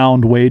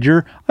sound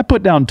wager. I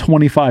put down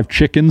 25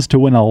 chickens to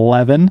win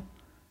 11.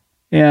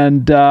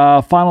 And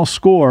final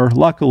score,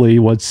 luckily,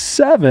 was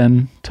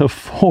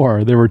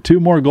 7-4. There were 2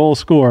 more goals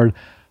scored,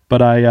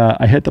 but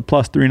I hit the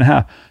plus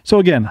 3.5. So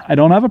again, I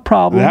don't have a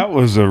problem. That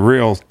was a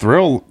real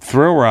thrill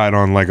ride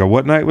on like a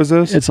what night was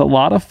this? It's a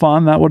lot of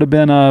fun. That would have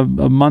been a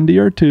Monday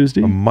or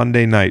Tuesday. A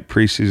Monday night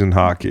preseason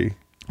hockey.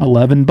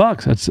 $11.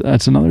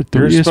 That's another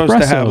 30 You're supposed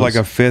to have espressos. like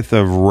a fifth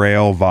of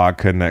rail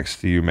vodka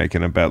next to you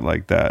making a bet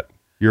like that.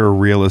 You're a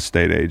real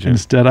estate agent.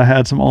 Instead, I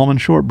had some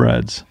almond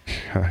shortbreads.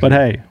 But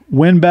hey,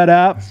 WinBet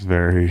app, It's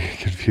very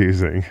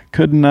confusing.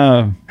 couldn't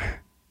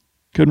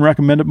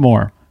recommend it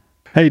more.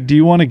 Hey, do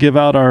you want to give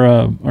out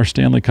our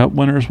Stanley Cup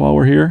winners while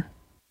we're here?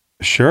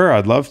 Sure,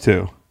 I'd love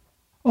to.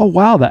 Oh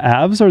wow, the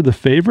Avs are the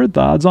favorite, the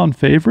odds-on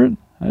favorite.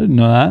 I didn't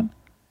know that.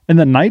 And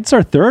the Knights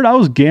are third. I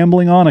was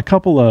gambling on a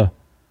couple of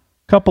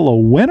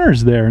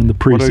winners there in the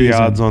preseason. What are the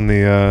odds on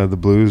the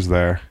Blues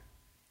there?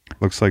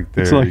 Looks like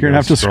they're. Looks like you're gonna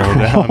have to scroll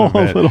down a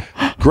bit. little.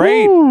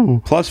 Great,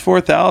 Woo! plus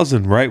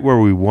 4,000, right where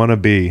we want to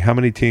be. How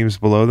many teams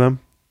below them?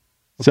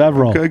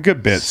 Several. A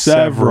good bit.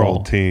 Several.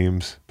 Several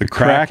teams. The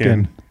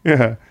Kraken.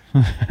 Yeah.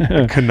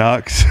 The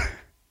Canucks.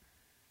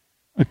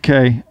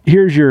 Okay,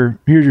 here's your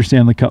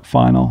Stanley Cup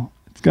final.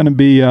 It's going to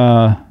be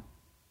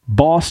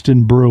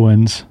Boston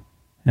Bruins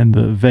and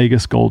the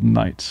Vegas Golden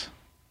Knights.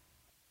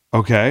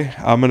 Okay,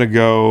 I'm gonna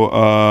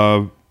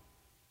go.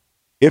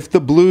 If the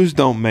Blues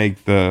don't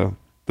make the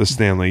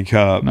Stanley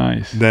Cup,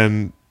 Nice.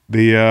 then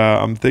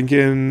I'm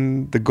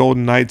thinking the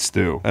Golden Knights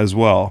do as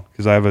well,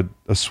 because I have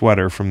a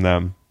sweater from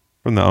them,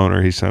 from the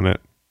owner. He sent it,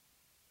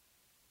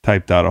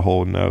 typed out a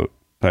whole note,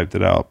 typed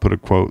it out, put a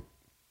quote,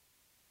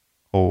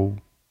 whole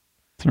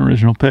It's an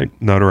original pick.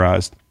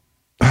 notarized.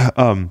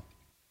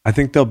 I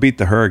think they'll beat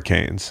the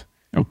Hurricanes.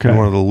 Okay.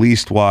 One of the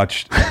least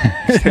watched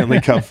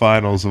Stanley Cup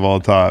finals of all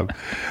time.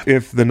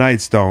 If the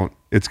Knights don't,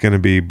 it's going to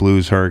be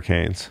Blues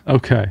Hurricanes.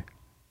 Okay.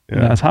 Yeah.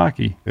 That's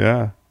hockey.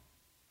 Yeah.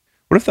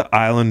 What if the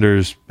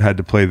Islanders had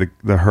to play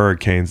the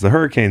Hurricanes? The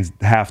Hurricanes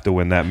have to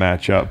win that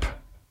matchup.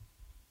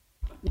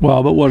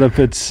 Well, but what if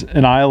it's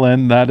an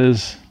island that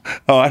is...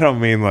 Oh, I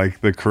don't mean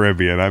like the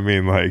Caribbean. I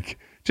mean like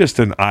just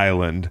an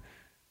island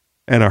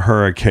and a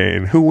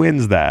hurricane. Who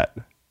wins that?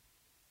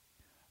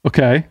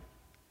 Okay.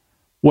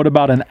 What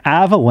about an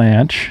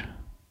avalanche?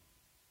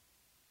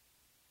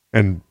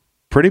 And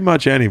pretty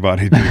much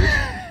anybody,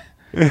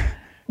 dude.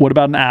 What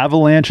about an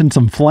avalanche and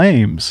some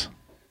flames?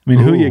 I mean,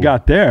 who you Ooh.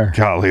 got there?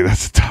 Golly,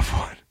 that's a tough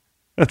one.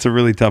 That's a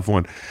really tough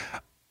one.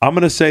 I'm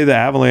going to say the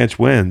Avalanche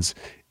wins.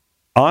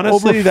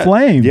 Honestly, Over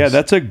flames? Yeah,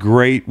 that's a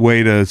great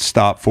way to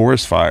stop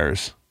forest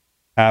fires.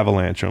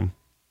 Avalanche them.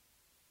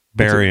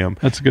 Bury them.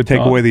 That's a good Take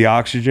thought. away the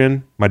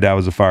oxygen. My dad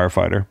was a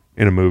firefighter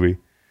in a movie.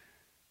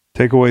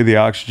 Take away the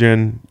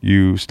oxygen,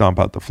 you stomp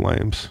out the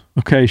flames.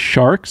 Okay,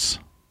 sharks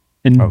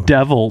and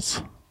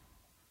devils.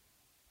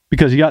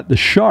 Because you got the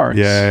sharks.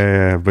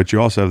 Yeah, but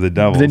you also have the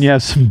devils. Then you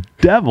have some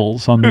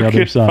devils on the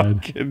other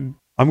side.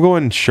 I'm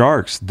going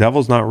sharks.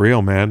 Devil's not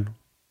real, man.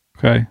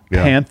 Okay.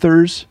 Yeah.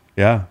 Panthers,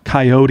 Yeah.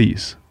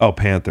 coyotes. Oh,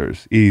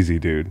 Panthers. Easy,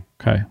 dude.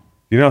 Okay.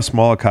 You know how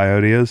small a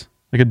coyote is?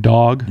 Like a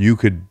dog. You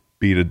could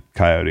beat a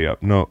coyote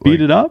up. No,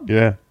 Beat it up?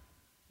 Yeah.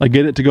 Like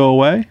get it to go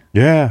away?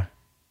 Yeah.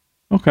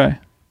 Okay.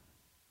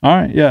 All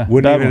right. Yeah.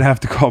 Wouldn't that even one. have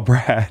to call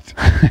Brad.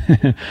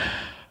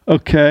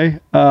 Okay.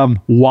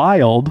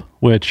 Wild,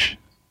 which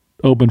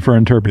open for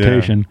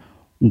interpretation.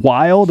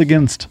 Wild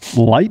against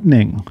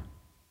lightning.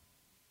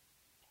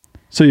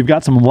 So you've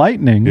got some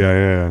lightning.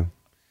 Yeah.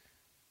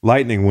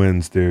 Lightning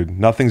wins, dude.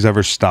 Nothing's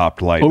ever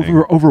stopped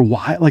lightning. Over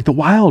wild, like the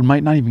Wild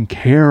might not even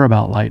care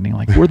about lightning.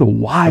 Like we're the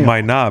Wild. It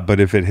might not, but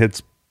if it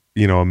hits,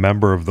 a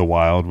member of the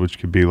Wild, which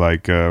could be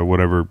like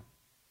whatever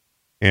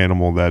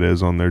animal that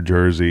is on their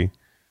jersey,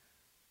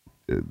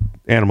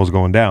 animal's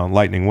going down.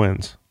 Lightning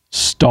wins.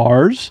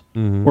 Stars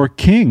or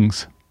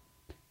Kings?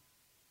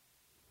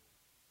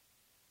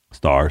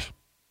 Stars.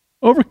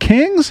 Over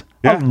Kings?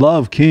 Yeah. I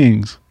love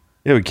Kings.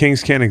 Yeah, but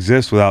Kings can't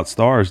exist without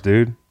stars,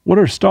 dude. What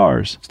are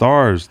stars?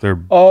 Stars,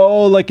 they're...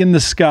 Oh, like in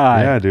the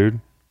sky. Yeah, dude.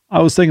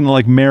 I was thinking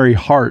like Mary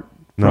Hart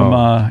from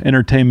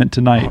Entertainment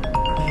Tonight.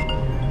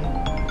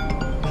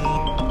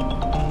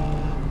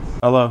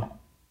 Hello.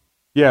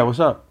 Yeah,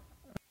 what's up?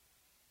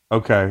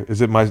 Okay,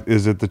 is it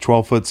the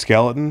 12-foot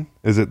skeleton?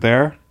 Is it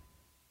there?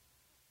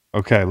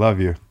 Okay, love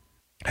you.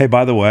 Hey,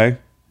 by the way,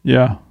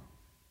 Yeah.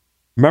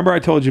 remember I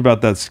told you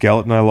about that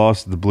skeleton I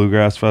lost at the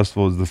Bluegrass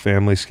Festival? It was the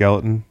family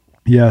skeleton.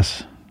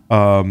 Yes.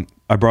 I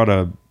brought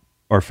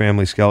our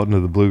family skeleton to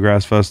the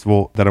Bluegrass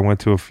Festival that I went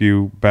to a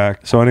few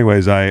back. So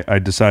anyways, I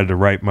decided to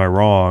right my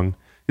wrong.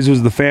 This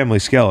was the family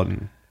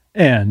skeleton.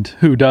 And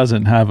who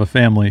doesn't have a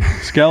family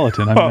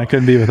skeleton? I mean, I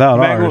couldn't be without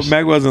ours.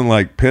 Meg wasn't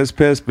like pissed,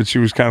 but she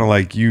was kind of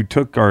like, you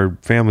took our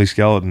family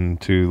skeleton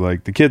to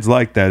like, the kids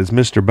like that. It's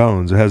Mr.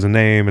 Bones. It has a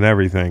name and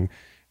everything.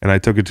 And I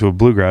took it to a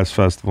Bluegrass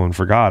Festival and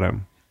forgot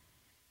him.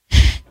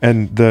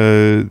 And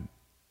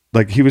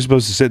he was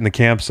supposed to sit in the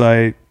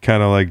campsite,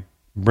 kind of like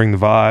bring the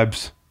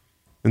vibes.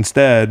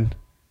 Instead,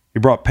 he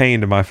brought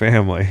pain to my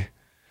family.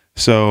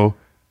 So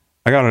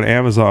I got on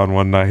Amazon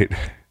one night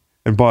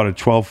and bought a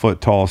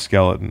 12-foot tall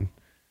skeleton.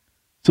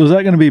 So is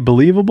that going to be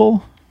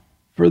believable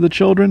for the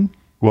children?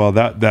 Well,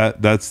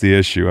 that's the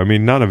issue. I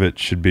mean, none of it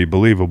should be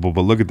believable,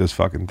 but look at this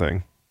fucking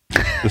thing.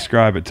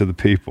 Describe it to the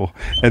people.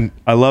 And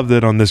I love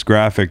that on this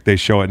graphic, they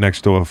show it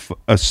next to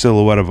a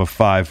silhouette of a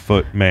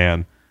 5-foot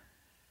man.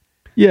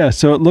 Yeah,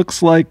 so it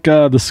looks like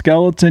the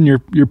skeleton you're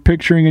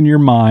picturing in your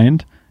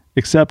mind,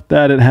 except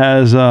that it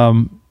has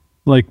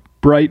like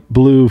bright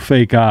blue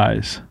fake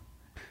eyes,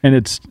 and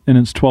it's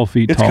 12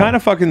 feet tall. It's kind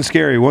of fucking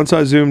scary. Once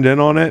I zoomed in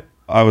on it,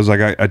 I was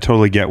like, I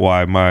totally get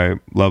why my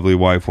lovely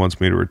wife wants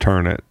me to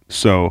return it.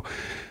 So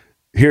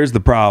here's the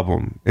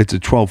problem. It's a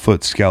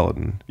 12-foot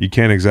skeleton. You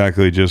can't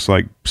exactly just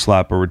like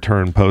slap a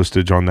return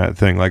postage on that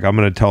thing. Like I'm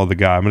going to give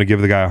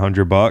the guy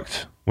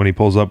 $100 when he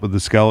pulls up with the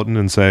skeleton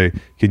and say,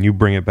 can you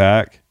bring it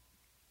back?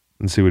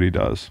 And see what he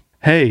does.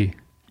 Hey,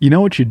 you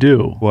know what you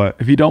do? What?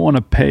 If you don't want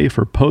to pay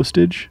for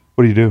postage,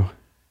 What do you do?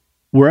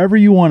 wherever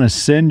you want to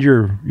send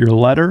your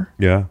letter,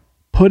 Yeah.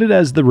 put it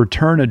as the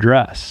return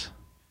address.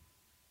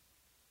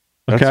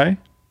 Okay?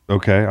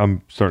 Okay.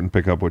 I'm starting to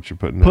pick up what you're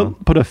putting down.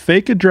 Put a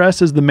fake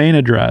address as the main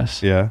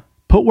address. Yeah.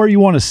 Put where you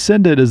want to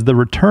send it as the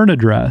return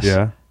address.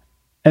 Yeah.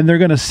 And they're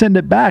going to send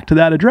it back to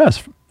that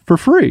address for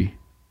free.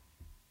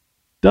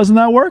 Doesn't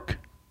that work?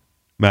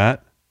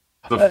 Matt?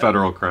 The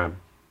federal crime.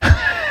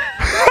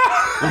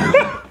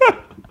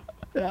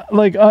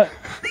 Like,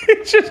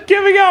 Just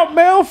giving out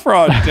mail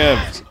fraud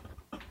tips.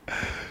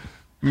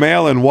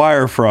 Mail and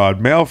wire fraud.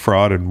 Mail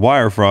fraud and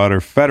wire fraud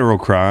are federal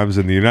crimes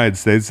in the United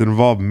States that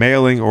involve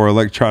mailing or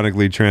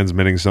electronically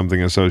transmitting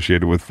something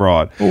associated with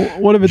fraud.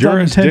 what if it's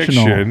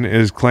unintentional? Jurisdiction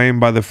is claimed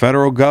by the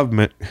federal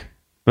government.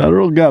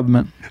 Federal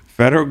government.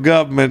 Federal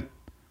government.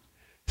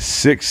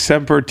 Sic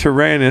semper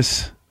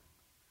tyrannis.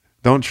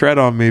 Don't tread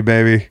on me,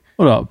 baby.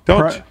 What up?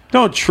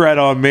 Don't tread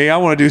on me. I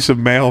want to do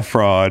some mail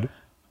fraud.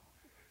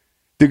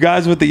 Do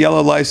guys with the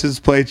yellow license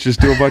plates just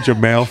do a bunch of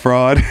mail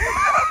fraud?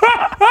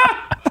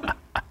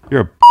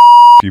 You're a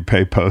if you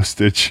pay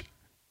postage.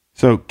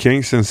 So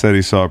Kingston said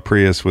he saw a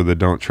Prius with a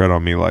 "Don't Tread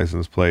on Me"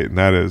 license plate, and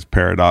that is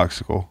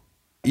paradoxical.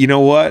 You know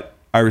what?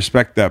 I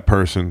respect that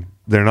person.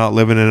 They're not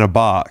living in a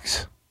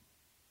box.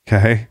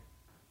 Okay?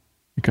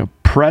 Like a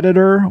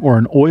Predator or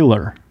an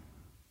Oiler.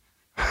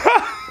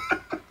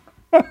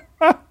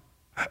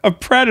 A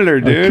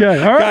Predator, dude.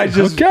 Okay, all right.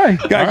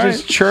 Guy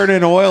just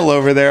churning oil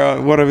over there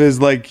on one of his,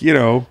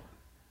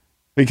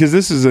 because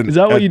this is Is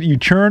that what you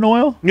churn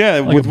oil? Yeah,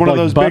 Like with one of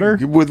those butter?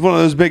 with one of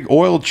those big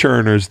oil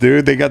churners,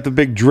 dude. They got the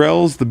big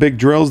drills,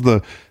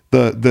 the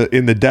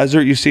in the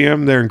desert. You see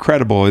them; they're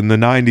incredible. In the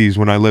 '90s,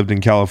 when I lived in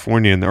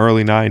California in the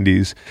early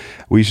 '90s,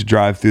 we used to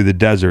drive through the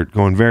desert,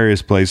 going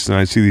various places, and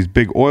I see these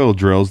big oil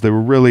drills. They were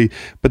really,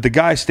 but the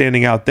guy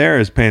standing out there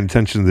is paying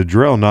attention to the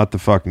drill, not the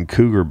fucking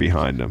cougar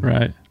behind him.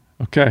 Right.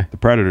 Okay. The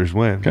Predators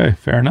win. Okay.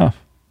 Fair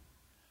enough.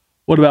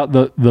 What about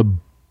the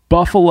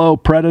Buffalo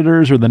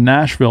Predators or the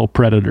Nashville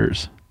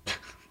Predators?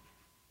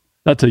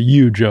 That's a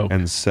you joke.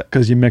 And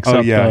because you mix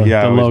up the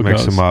I always logos.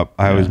 mix them up.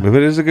 But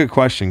it is a good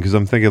question because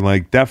I'm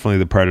thinking definitely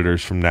the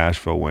Predators from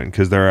Nashville win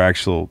because there are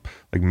actual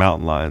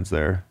mountain lions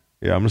there.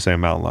 Yeah, I'm gonna say a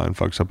mountain lion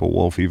fucks up a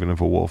wolf even if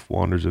a wolf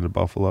wanders into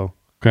Buffalo.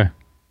 Okay,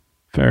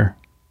 fair.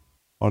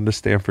 On to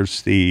Stanford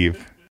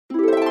Steve. All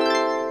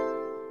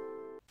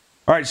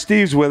right,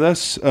 Steve's with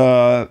us.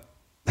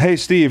 Hey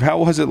Steve, how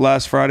was it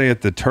last Friday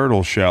at the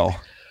Turtle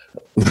Shell?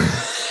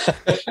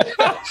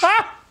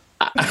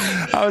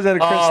 I was at a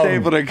Chris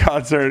Stapleton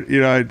concert.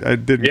 You know, I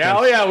didn't.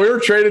 Yeah, we were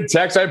trading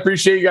texts. I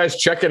appreciate you guys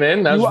checking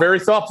in. That was very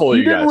thoughtful of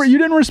you guys. You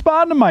didn't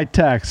respond to my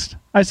text.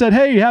 I said,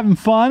 "Hey, you having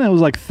fun?" It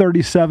was like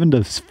 37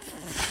 to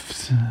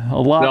a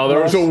lot. No,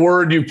 there was a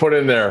word you put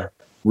in there.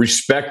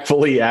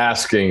 Respectfully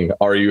asking,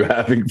 "Are you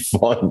having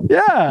fun?"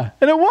 Yeah,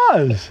 and it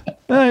was.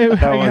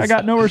 I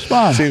got no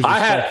response. I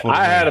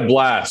had a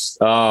blast.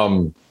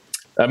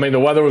 I mean, the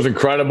weather was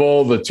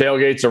incredible. The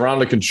tailgates around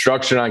the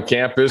construction on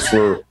campus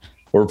were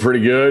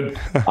pretty good.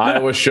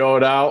 Iowa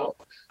showed out.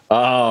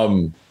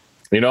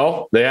 You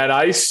know, they had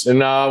ice, and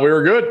we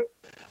were good.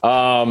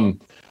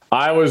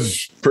 I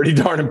was pretty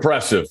darn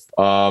impressive.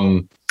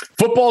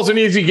 Football's an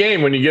easy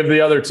game when you give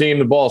the other team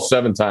the ball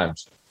 7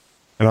 times.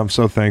 And I'm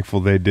so thankful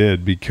they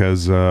did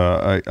because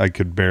I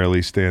could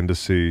barely stand to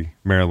see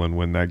Maryland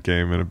win that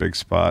game in a big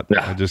spot.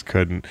 Yeah. I just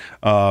couldn't.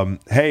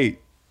 Hey,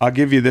 I'll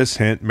give you this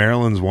hint.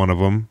 Maryland's one of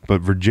them,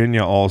 but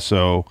Virginia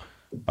also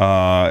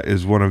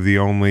is one of the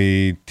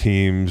only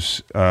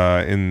teams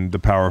in the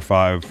Power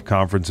 5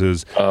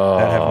 conferences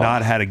that have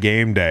not had a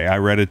game day. I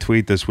read a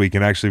tweet this week,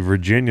 and actually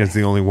Virginia is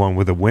the only one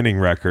with a winning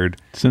record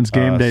since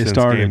game day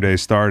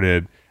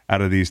started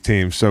out of these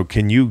teams. So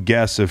can you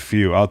guess a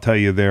few? I'll tell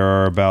you there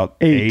are about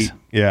 8.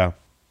 Yeah.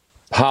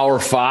 Power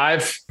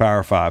 5?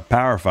 Power 5.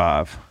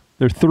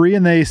 There are 3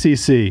 in the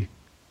ACC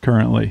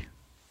currently.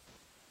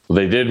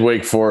 They did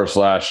Wake Forest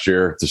last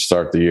year to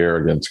start the year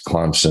against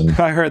Clemson.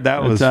 I heard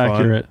that was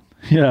accurate.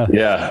 Fun.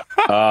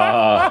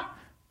 Yeah.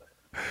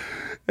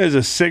 There's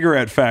a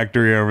cigarette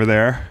factory over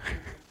there.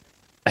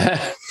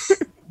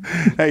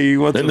 Hey,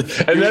 you want some?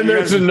 And then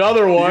there's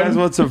another one. You guys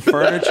want some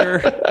furniture?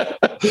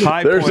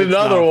 There's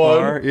another one.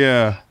 Far.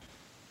 Yeah.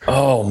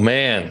 Oh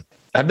man,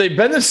 have they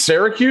been to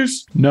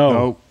Syracuse? No.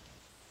 Nope.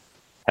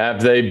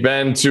 Have they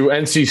been to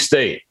NC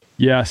State?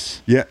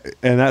 Yes. Yeah,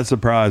 and that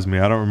surprised me.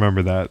 I don't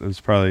remember that. It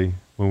was probably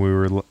when we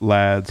were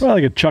lads.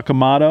 Probably like a Chuck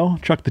Amato,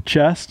 Chuck the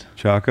Chest.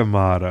 Chuck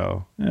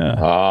Amato. Yeah.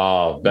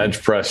 Oh,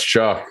 bench press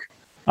Chuck.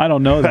 I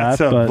don't know that.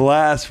 That's a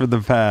blast from the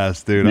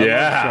past, dude.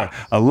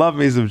 I love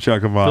me some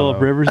Chuck Amato.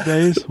 Phillip Rivers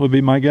days would be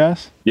my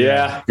guess.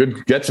 Yeah,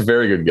 good. That's a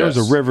very good guess.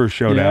 There was a Rivers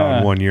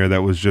showdown one year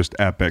that was just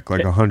epic,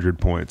 like 100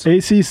 points.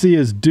 ACC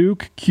is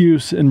Duke,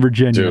 Cuse, and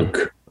Virginia.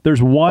 Duke.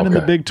 There's one in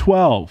the Big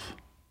 12.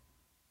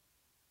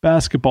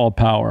 Basketball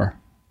power.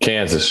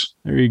 Kansas.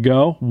 There you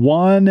go.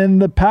 One in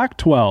the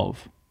Pac-12.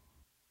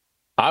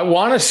 I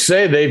want to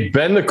say they've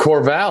been to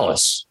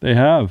Corvallis. They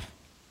have.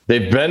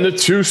 They've been to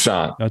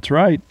Tucson. That's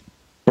right.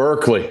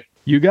 Berkeley.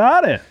 You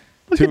got it.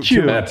 Look at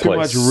you. Too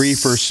much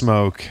reefer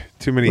smoke.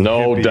 Too many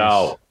No hippies.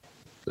 doubt.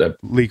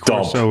 Lee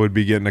Corso would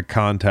be getting a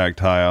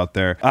contact high out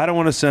there. I don't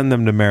want to send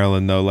them to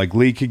Maryland, though. Like,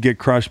 Lee could get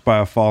crushed by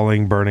a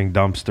falling, burning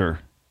dumpster.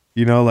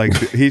 You know, like,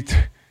 you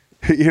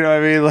know what I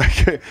mean?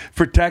 Like,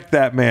 protect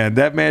that man.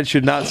 That man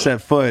should not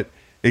set foot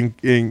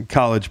in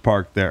College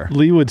Park there.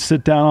 Lee would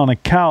sit down on a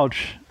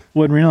couch,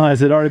 wouldn't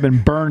realize it had already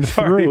been burned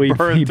through.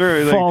 He'd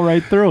fall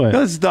right through it.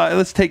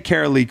 Let's take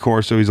care of Lee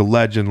Corso. He's a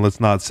legend. Let's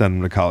not send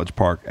him to College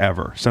Park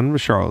ever. Send him to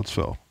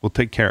Charlottesville. We'll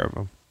take care of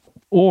him.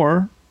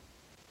 Or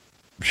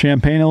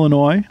Champaign,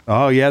 Illinois.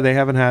 Oh, yeah, they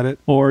haven't had it.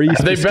 Or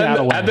East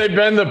Piscataway. Have they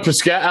been to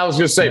Piscataway? I was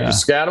going to say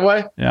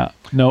Piscataway. Yeah.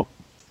 Nope.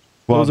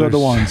 Well, those are the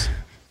ones.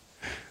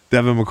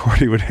 Devin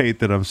McCourty would hate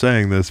that I'm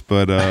saying this,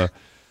 but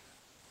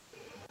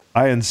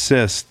I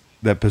insist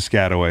that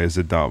Piscataway is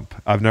a dump.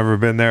 I've never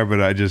been there, but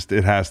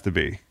it has to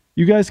be.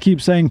 You guys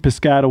keep saying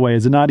Piscataway.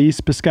 Is it not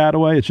East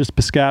Piscataway? It's just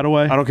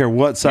Piscataway? I don't care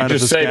what side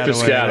of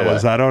Piscataway it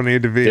is. I don't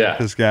need to be in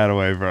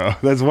Piscataway, bro.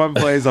 That's one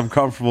place I'm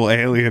comfortable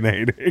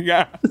alienating.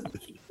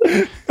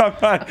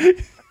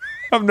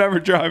 I'm never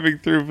driving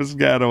through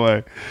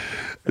Piscataway.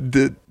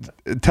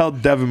 Tell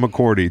Devin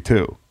McCourty,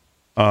 too.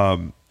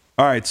 All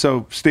right,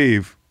 so,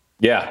 Steve.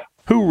 Yeah.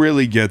 Who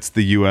really gets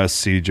the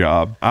USC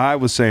job? I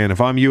was saying,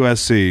 if I'm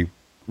USC,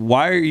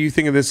 why are you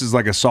thinking this is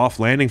like a soft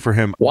landing for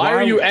him? Why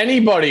are you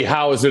anybody?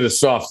 How is it a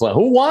soft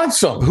landing? Who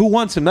wants him? Who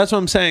wants him? That's what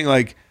I'm saying.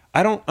 Like,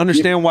 I don't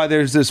understand why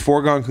there's this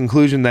foregone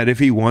conclusion that if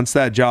he wants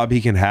that job,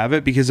 he can have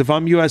it. Because if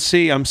I'm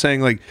USC, I'm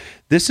saying, like,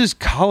 this is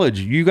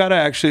college. You got to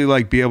actually,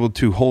 like, be able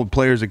to hold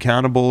players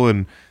accountable,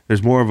 and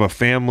there's more of a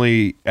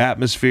family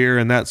atmosphere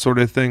and that sort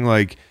of thing.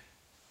 Like,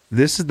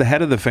 this is the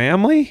head of the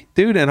family,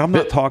 dude. And I'm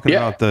not talking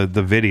about the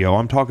video.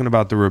 I'm talking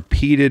about the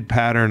repeated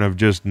pattern of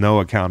just no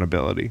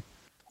accountability.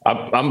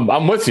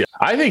 I'm with you.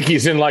 I think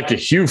he's in like a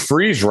Hugh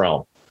Freeze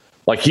realm.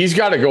 Like, he's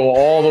got to go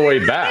all the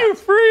way back. Hugh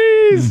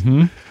Freeze.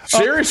 Mm-hmm.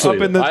 Seriously,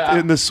 up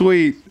in the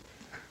suite.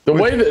 The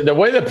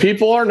way that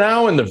people are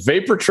now in the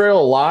vapor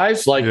trail of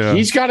lies, like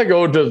he's got to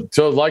go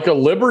to like a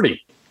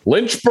Liberty,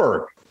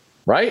 Lynchburg,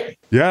 right?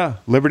 Yeah,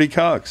 Liberty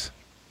Cox,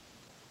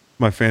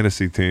 my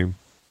fantasy team.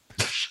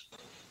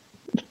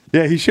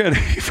 Yeah, he should.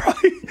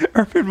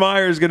 Urban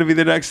Meyer is going to be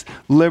the next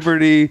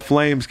Liberty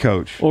Flames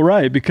coach. Well,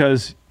 right,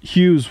 because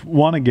Hughes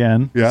won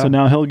again, so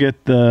now he'll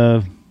get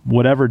the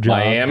whatever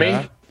job.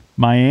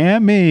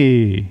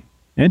 Miami.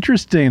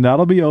 Interesting.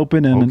 That'll be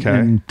open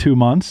in 2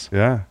 months.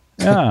 Yeah.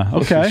 Yeah,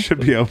 okay. It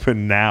should be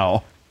open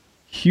now.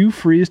 Hugh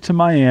Freeze to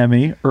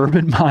Miami,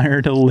 Urban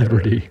Meyer to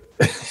Liberty.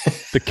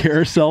 The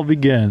carousel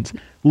begins.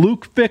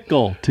 Luke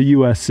Fickell to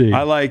USC.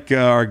 I like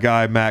our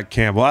guy Matt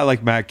Campbell. I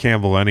like Matt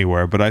Campbell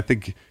anywhere, but I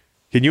think,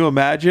 can you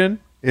imagine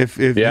if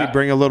you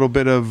bring a little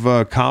bit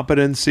of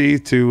competency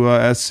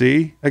to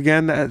SC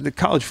again? The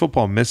college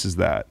football misses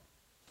that.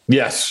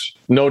 Yes,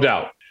 no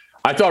doubt.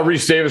 I thought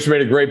Reese Davis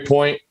made a great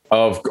point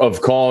of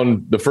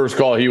calling the first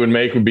call he would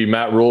make would be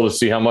Matt Rule to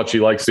see how much he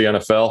likes the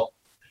NFL,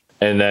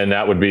 and then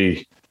that would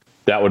be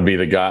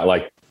the guy.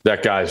 Like,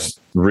 that guy's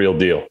real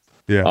deal.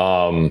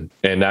 Yeah.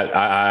 And that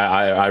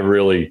I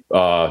really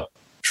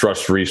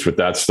trust Reese with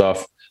that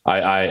stuff.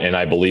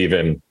 I believe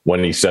him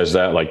when he says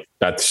that. Like,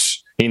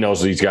 he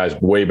knows these guys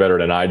way better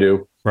than I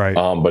do. Right.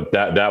 But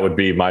that would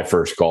be my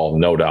first call,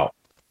 no doubt.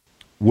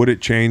 Would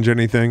it change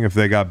anything if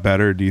they got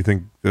better? Do you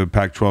think the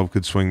Pac-12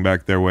 could swing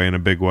back their way in a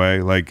big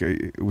way? Like,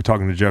 we're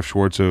talking to Jeff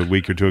Schwartz a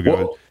week or two ago.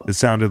 Well, it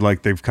sounded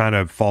like they've kind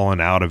of fallen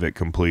out of it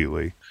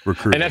completely.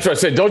 Recruiting. And that's what I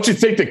said. Don't you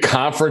think the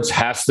conference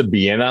has to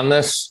be in on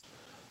this?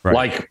 Right.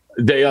 Like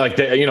they,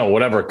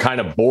 whatever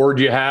kind of board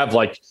you have,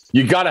 like,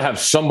 you got to have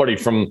somebody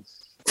from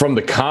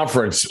the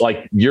conference.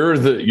 Like, you're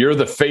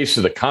the face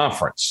of the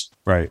conference,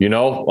 right?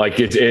 Like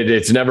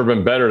it's never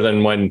been better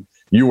than when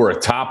you were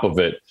atop of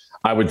it.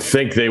 I would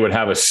think they would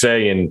have a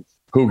say in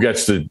who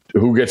gets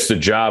the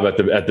job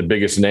at the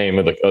biggest name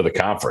of the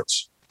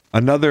conference.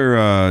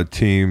 Another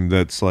team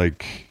that's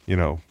like,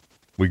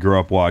 we grew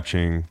up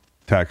watching,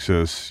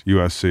 Texas,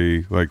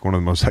 USC, like one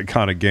of the most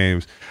iconic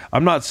games.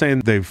 I'm not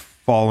saying they've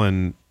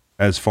fallen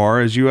as far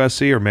as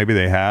USC, or maybe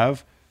they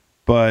have,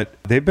 but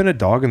they've been a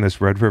dog in this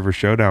Red River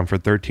Showdown for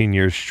 13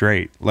 years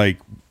straight. Like,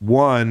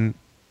 one,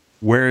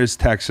 where is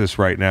Texas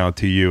right now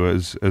to you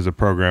as a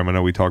program? I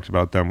know we talked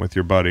about them with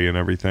your buddy and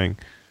everything.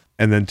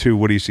 And then two,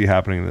 what do you see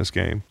happening in this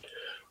game?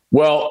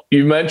 Well,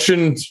 you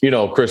mentioned,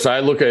 Chris, I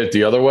look at it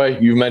the other way.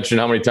 You mentioned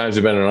how many times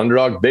they've been an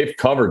underdog. They've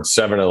covered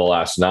 7 of the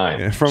last 9.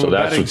 Yeah, from a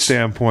betting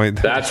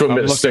standpoint, that's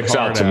what sticks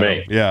out to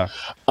me. Yeah.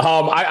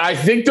 I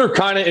think they're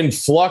kind of in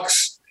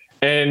flux,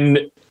 and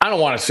I don't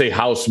want to say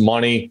house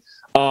money,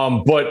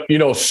 but,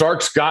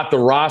 Sark's got the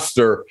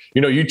roster.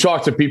 You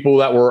talk to people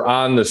that were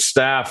on the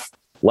staff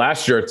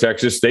last year at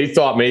Texas, they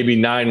thought maybe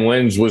 9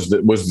 wins was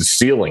the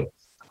ceiling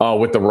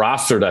with the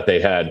roster that they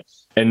had.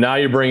 And now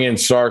you bring in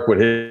Sark with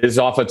his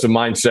offensive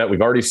mindset.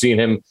 We've already seen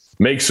him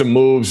make some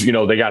moves.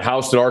 They got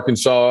housed at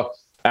Arkansas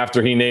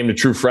after he named a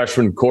true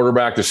freshman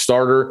quarterback the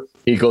starter.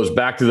 He goes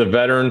back to the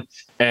veteran,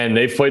 and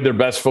they've played their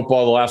best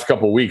football the last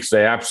couple of weeks.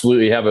 They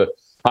absolutely have a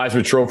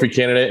Heisman Trophy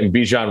candidate in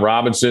Bijan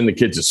Robinson. The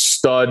kid's a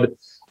stud.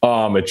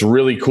 It's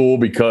really cool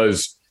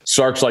because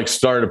Sark's like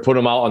starting to put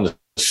him out on the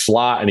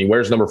slot, and he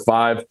wears number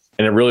 5,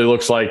 and it really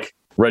looks like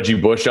Reggie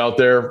Bush out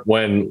there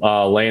when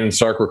Lane and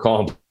Sark were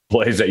calling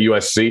plays at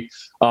USC.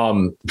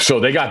 So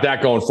they got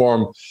that going for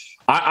him.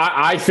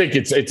 I think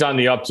it's on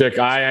the uptick.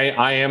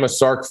 I am a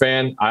Sark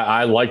fan.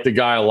 I like the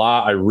guy a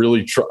lot. I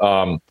really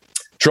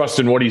trust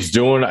in what he's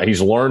doing.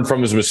 He's learned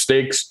from his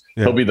mistakes.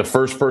 Yeah. He'll be the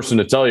first person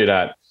to tell you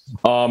that.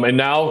 And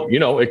now,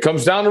 it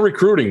comes down to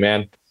recruiting,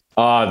 man.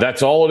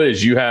 That's all it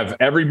is. You have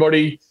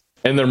everybody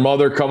and their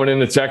mother coming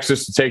into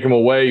Texas to take him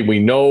away. We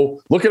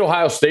know. Look at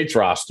Ohio State's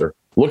roster.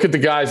 Look at the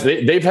guys.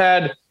 They've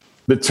had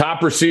the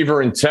top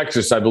receiver in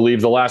Texas, I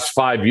believe, the last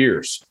 5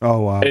 years.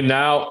 Oh, wow. And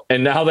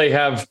now they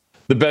have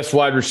the best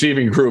wide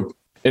receiving group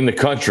in the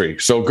country.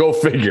 So go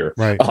figure.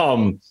 Right.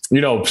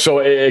 So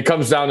it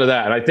comes down to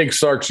that. And I think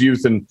Sark's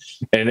youth and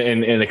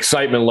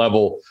excitement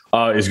level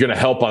is going to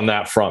help on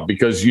that front,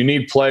 because you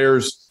need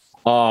players.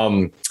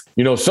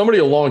 Somebody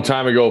a long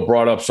time ago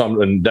brought up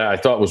something that I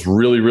thought was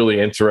really, really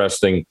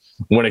interesting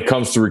when it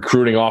comes to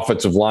recruiting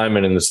offensive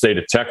linemen in the state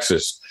of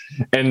Texas.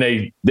 And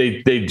they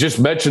just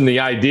mentioned the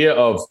idea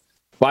of,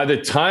 by the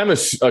time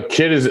a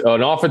kid is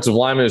an offensive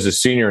lineman is a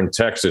senior in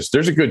Texas,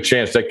 there's a good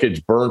chance that kid's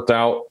burnt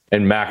out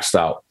and maxed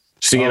out,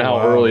 seeing how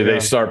early they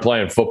start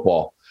playing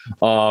football.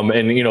 And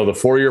the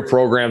 4-year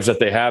programs that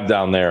they have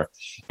down there.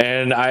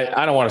 And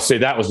I don't want to say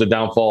that was the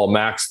downfall of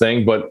Mac's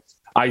thing, but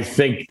I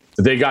think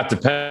they got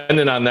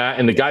dependent on that.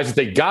 And the guys that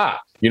they got,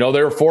 they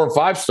were 4 and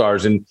 5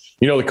 stars. And,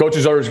 the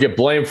coaches always get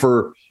blamed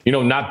for,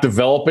 not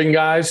developing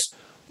guys.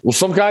 Well,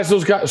 sometimes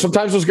those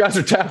guys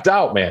are tapped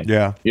out, man.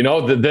 Yeah.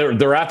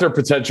 They're at their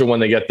potential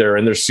when they get there,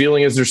 and their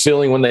ceiling is their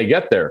ceiling when they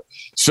get there.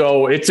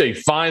 So it's a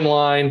fine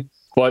line,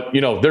 but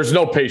there's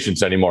no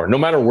patience anymore. No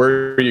matter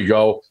where you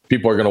go,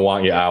 people are going to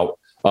want you out.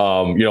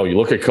 You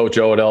look at Coach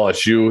O at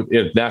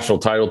LSU, national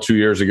title 2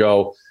 years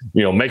ago,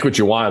 make what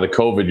you want of the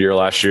COVID year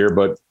last year,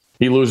 but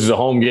he loses a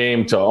home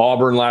game to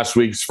Auburn last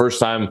week. It's the first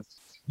time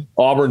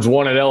Auburn's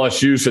won at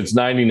LSU since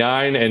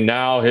 '99, and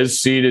now his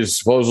seat is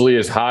supposedly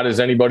as hot as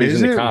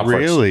anybody's in the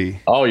conference.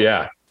 Really? Oh,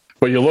 yeah.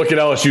 But you look at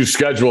LSU's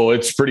schedule,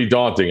 it's pretty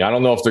daunting. I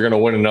don't know if they're going to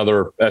win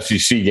another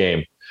SEC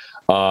game.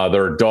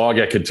 They're a dog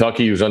at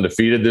Kentucky, who's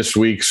undefeated this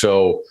week.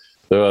 So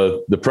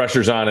the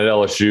pressure's on at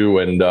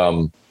LSU,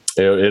 and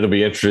it'll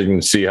be interesting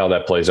to see how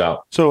that plays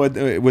out. So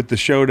with the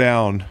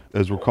showdown,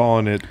 as we're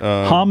calling it,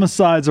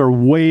 homicides are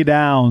way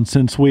down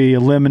since we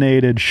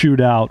eliminated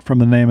shootout from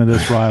the name of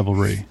this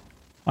rivalry.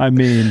 I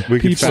mean,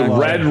 it's the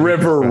Red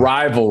River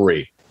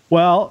rivalry.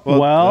 Well,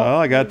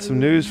 I got some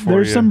news for you.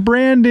 there's some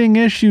branding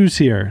issues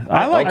here.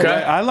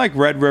 I like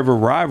Red River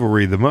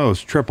Rivalry the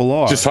most. Triple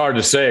R. Just hard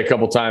to say a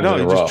couple times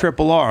in a row. Just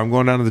Triple R. I'm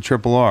going down to the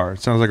Triple R. It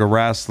sounds like a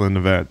wrestling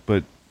event,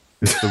 but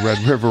it's the Red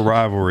River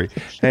Rivalry.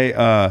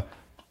 Hey,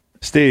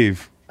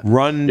 Steve,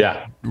 run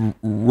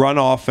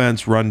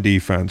offense, run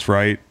defense,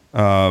 right?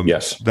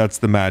 Yes. That's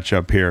the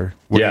matchup here.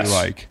 What do you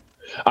like?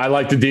 I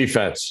like the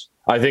defense.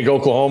 I think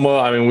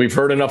Oklahoma, we've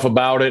heard enough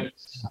about it.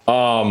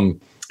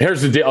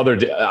 Here's the other.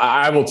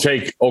 I will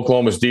take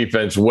Oklahoma's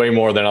defense way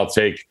more than I'll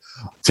take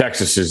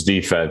Texas's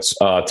defense.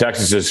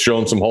 Texas has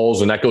shown some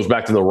holes, and that goes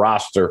back to the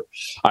roster.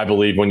 I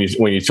believe when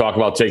you talk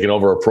about taking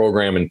over a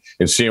program and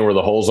seeing where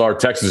the holes are,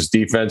 Texas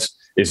defense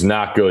is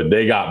not good.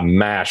 They got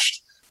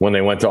mashed when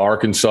they went to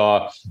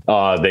Arkansas.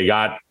 They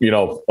got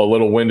a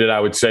little winded, I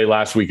would say,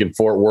 last week in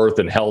Fort Worth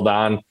and held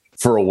on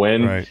for a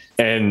win. Right.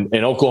 And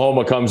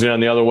Oklahoma comes in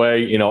on the other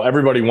way.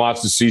 Everybody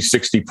wants to see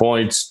 60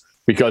 points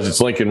because it's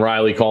Lincoln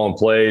Riley calling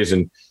plays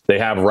and they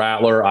have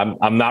Rattler.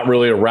 I'm not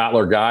really a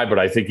Rattler guy, but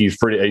I think he's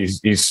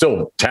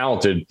still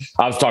talented.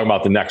 I was talking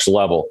about the next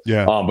level.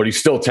 Yeah. But he's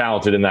still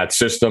talented in that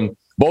system.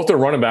 Both their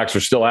running backs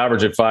are still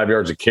average at 5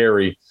 yards a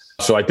carry.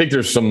 So I think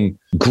there's some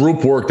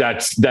group work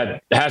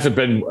that hasn't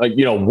been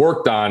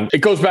worked on. It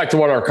goes back to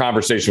what our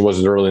conversation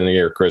was early in the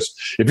year, Chris.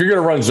 If you're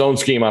going to run zone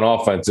scheme on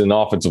offense in the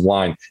offensive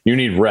line, you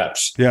need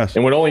reps. Yes.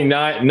 And with only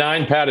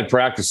nine padded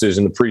practices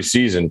in the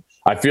preseason,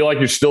 I feel like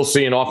you're still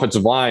seeing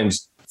offensive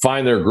lines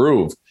find their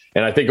groove.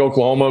 And I think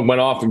Oklahoma went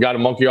off and got a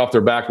monkey off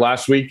their back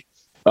last week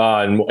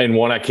and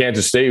won at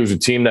Kansas State. It was a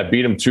team that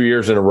beat them 2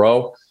 years in a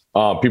row.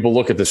 People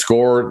look at the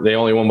score. They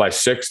only won by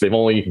 6. They've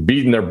only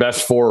beaten their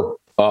best 4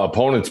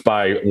 opponents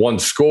by 1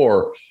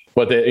 score.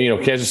 But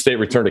Kansas State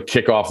returned a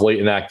kickoff late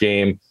in that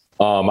game.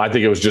 I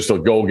think it was just a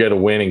go get a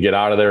win and get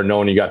out of there,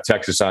 knowing you got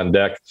Texas on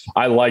deck.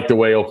 I like the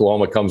way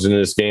Oklahoma comes into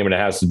this game, and it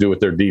has to do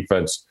with their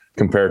defense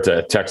compared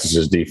to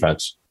Texas's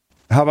defense.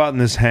 How about in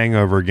this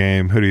hangover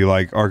game? Who do you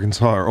like,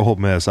 Arkansas or Ole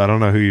Miss? I don't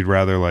know who you'd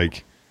rather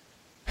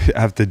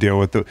have to deal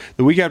with.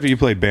 The week after you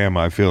played Bama,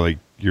 I feel like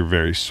you're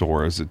very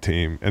sore as a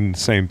team, and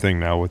same thing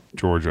now with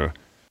Georgia.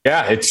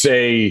 Yeah, it's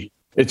a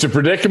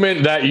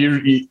predicament that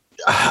you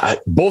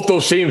both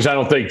those teams, I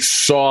don't think,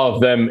 saw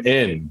them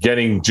in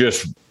getting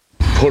just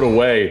put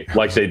away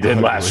like they did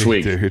last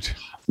week. Dude.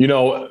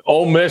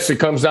 Ole Miss, it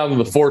comes down to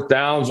the 4th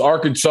downs.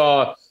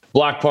 Arkansas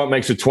block punt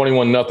makes it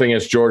 21-0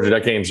 against Georgia.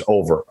 That game's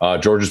over.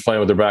 Georgia's playing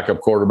with their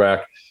backup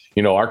quarterback.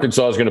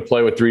 Arkansas is going to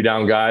play with 3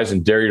 down guys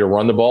and dare you to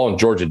run the ball, and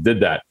Georgia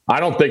did that. I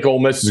don't think Ole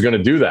Miss is going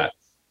to do that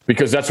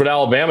because that's what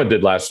Alabama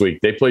did last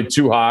week. They played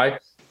too high.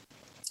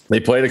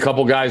 They played a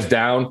couple guys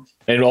down,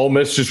 and Ole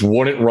Miss just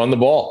wouldn't run the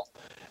ball.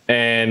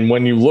 And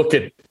when you look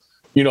at,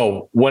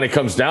 when it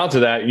comes down to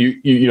that,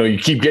 you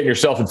keep getting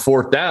yourself in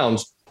 4th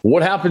downs.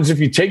 What happens if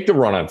you take the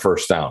run on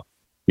 1st down?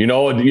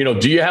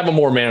 Do you have a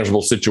more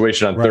manageable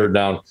situation on 3rd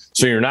down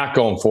so you're not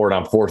going for it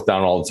on 4th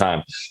down all the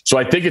time? So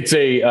I think it's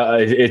a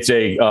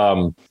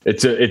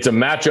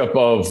matchup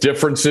of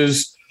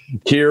differences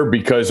here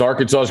because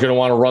Arkansas is going to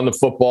want to run the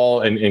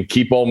football and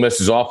keep Ole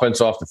Miss's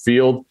offense off the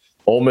field.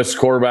 Ole Miss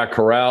quarterback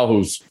Corral,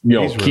 who's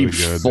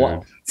keeps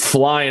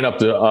flying up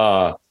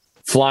the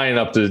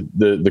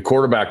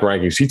quarterback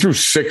rankings. He threw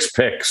 6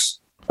 picks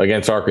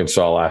against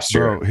Arkansas last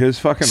year. Bro, his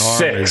fucking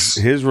arm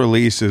his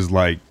release is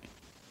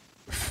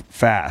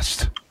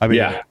fast.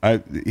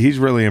 He's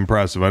really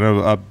impressive. I know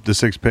up the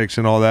 6 picks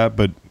and all that,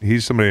 but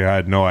he's somebody I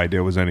had no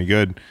idea was any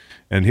good.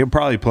 And he'll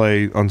probably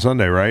play on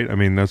Sunday, right? I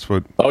mean, that's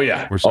what. Oh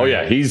yeah, we're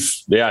saying.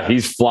 He's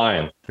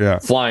flying. Yeah,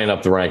 flying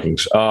up the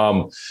rankings.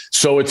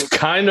 So it's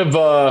kind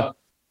of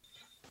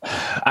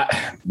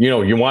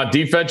you want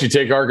defense, you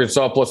take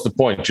Arkansas plus the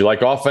points. You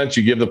like offense,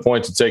 you give the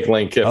points and take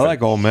Lane Kiffin. I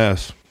like Ole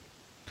Miss.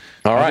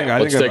 All right,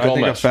 I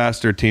think a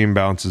faster team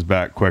bounces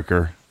back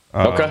quicker.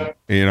 Okay.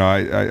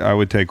 I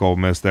would take Ole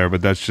Miss there,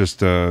 but that's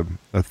just a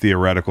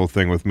theoretical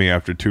thing with me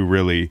after 2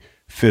 really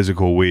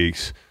physical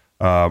weeks.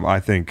 I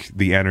think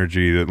the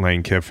energy that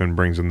Lane Kiffin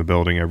brings in the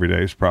building every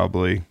day is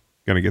probably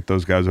going to get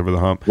those guys over the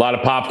hump. A lot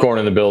of popcorn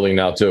in the building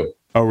now, too.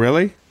 Oh,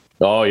 really?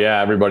 Oh, yeah.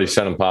 Everybody's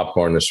sending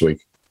popcorn this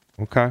week.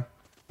 Okay.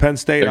 Penn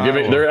State.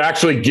 They're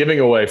actually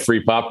giving away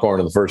free popcorn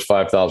to the first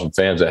 5,000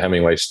 fans at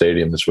Hemingway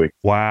Stadium this week.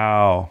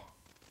 Wow.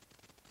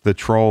 The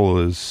troll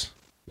is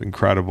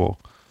incredible.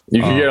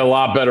 You can get a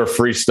lot better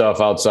free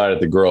stuff outside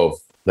at the Grove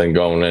than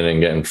going in and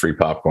getting free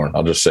popcorn.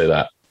 I'll just say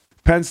that.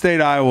 Penn State,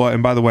 Iowa,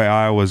 and by the way,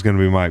 Iowa is going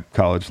to be my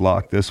college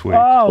lock this week.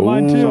 Oh,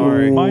 mine too.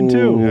 Sorry. Mine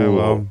too. Yeah,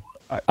 well,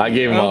 I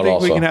gave him out also. I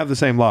don't think we can have the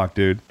same lock,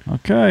 dude.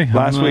 Okay.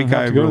 Last week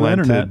I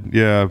relented.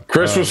 Yeah.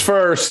 Chris was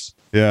first.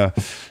 Yeah.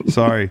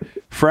 Sorry.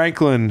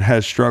 Franklin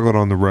has struggled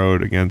on the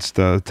road against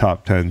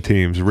top 10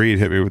 teams. Reed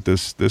hit me with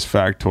this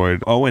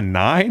factoid.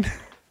 0-9?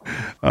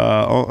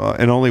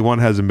 And only one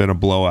hasn't been a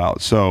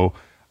blowout. So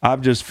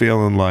I'm just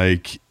feeling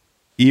like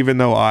even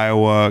though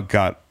Iowa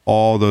got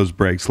all those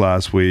breaks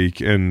last week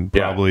and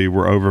probably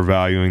were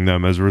overvaluing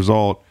them as a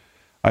result,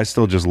 I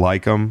still just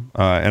like them.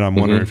 And I'm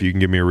wondering if you can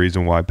give me a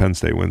reason why Penn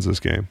State wins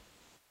this game.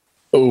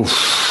 Oof.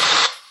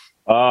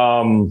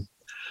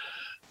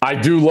 I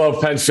do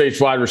love Penn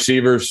State's wide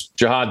receivers.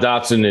 Jahan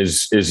Dotson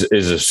is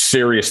a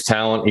serious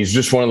talent. He's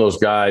just one of those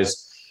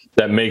guys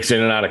that makes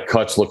in and out of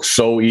cuts look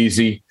so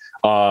easy.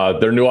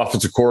 Their new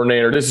offensive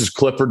coordinator, this is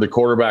Clifford, the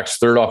quarterback's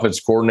third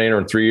offensive coordinator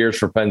in 3 years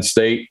for Penn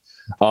State.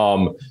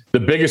 The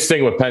biggest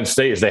thing with Penn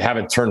State is they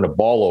haven't turned the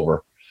ball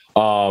over.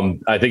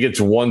 I think it's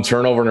 1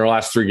 turnover in their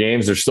last 3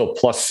 games. They're still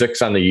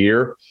 +6 on the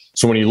year.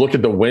 So when you look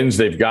at the wins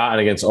they've gotten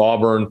against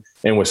Auburn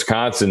and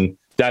Wisconsin,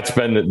 that's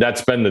been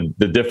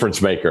the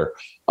difference maker.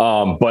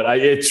 But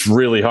it's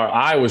really hard.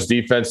 Iowa's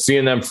defense,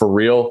 seeing them for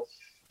real.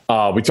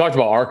 We talked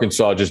about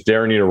Arkansas just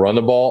daring you to run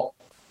the ball.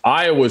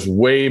 Iowa's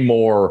way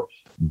more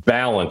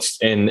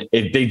balanced, and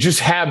they just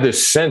have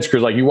this sense,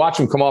 because like you watch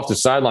them come off the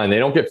sideline, they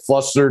don't get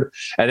flustered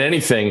at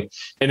anything,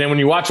 and then when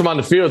you watch them on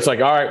the field, it's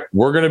like, all right,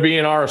 we're going to be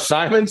in our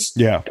assignments,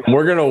 and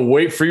we're going to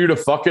wait for you to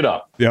fuck it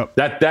up.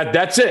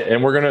 That's it,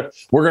 and we're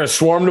gonna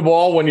swarm the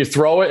ball when you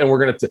throw it,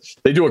 and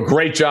they do a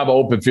great job of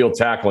open field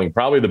tackling,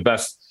 probably the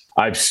best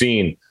I've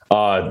seen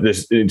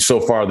so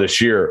far this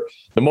year.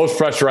 The most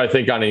pressure I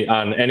think on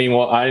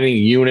any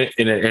unit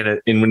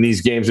in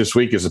these games this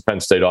week is the Penn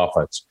State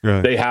offense.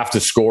 Right. They have to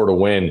score to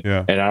win,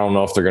 and I don't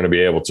know if they're going to be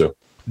able to.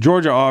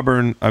 Georgia,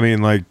 Auburn. I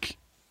mean, like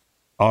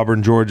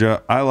Auburn,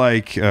 Georgia. I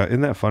like.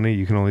 Isn't that funny?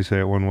 You can only say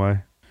it one way.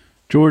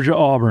 Georgia,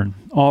 Auburn,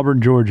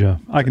 Georgia.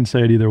 I can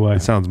say it either way.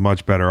 It sounds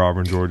much better,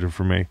 Auburn, Georgia,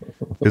 for me,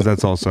 because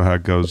that's also how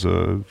it goes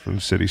from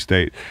City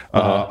State.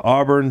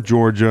 Auburn,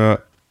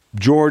 Georgia.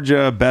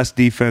 Georgia, best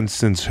defense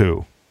since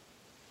who?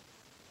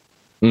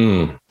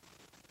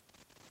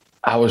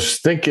 I was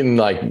thinking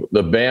like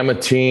the Bama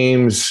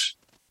teams,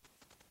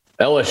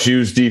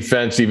 LSU's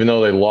defense, even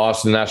though they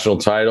lost the national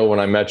title when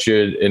I met you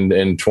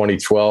in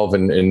 2012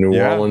 in New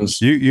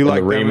Orleans. You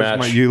like the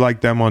rematch. You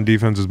like them on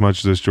defense as much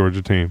as this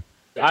Georgia team.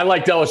 I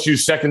liked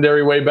LSU's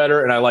secondary way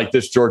better, and I like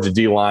this Georgia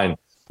D-line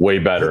way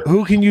better.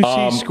 Who can you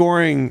see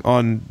scoring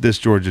on this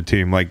Georgia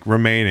team, like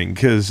remaining?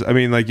 Because, I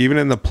mean, like even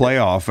in the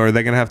playoff, are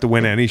they going to have to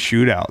win any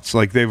shootouts?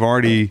 Like they've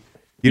already...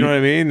 You know what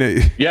I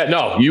mean? Yeah,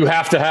 no, you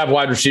have to have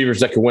wide receivers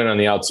that can win on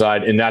the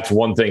outside, and that's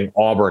one thing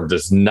Auburn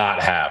does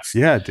not have.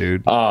 Yeah,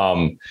 dude.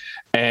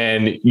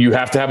 And you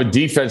have to have a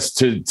defense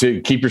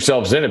to keep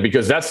yourselves in it,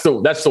 because that's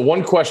the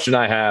one question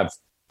I have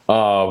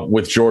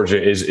with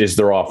Georgia is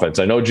their offense.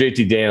 I know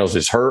JT Daniels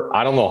is hurt.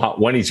 I don't know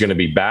when he's going to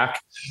be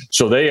back.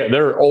 So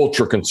they're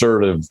ultra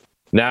conservative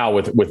now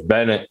with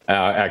Bennett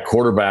at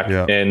quarterback,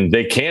 and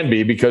they can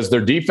be because their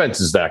defense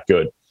is that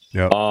good.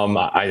 Yep.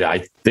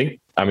 I think.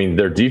 I mean,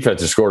 their defense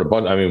has scored a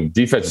bunch. I mean,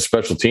 defense and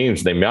special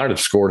teams, they might have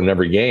scored in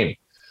every game.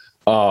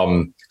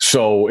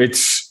 So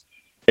it's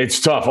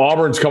tough.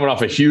 Auburn's coming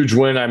off a huge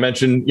win. I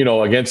mentioned,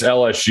 against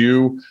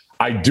LSU.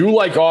 I do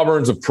like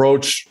Auburn's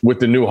approach with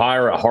the new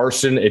hire at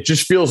Harsin. It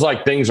just feels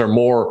like things are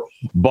more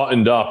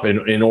buttoned up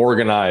and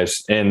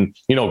organized. And,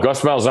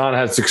 Gus Malzahn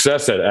had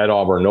success at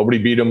Auburn. Nobody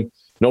beat him.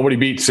 Nobody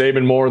beat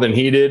Saban more than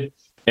he did.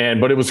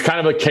 But it was kind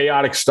of a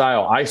chaotic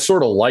style. I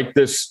sort of like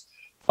this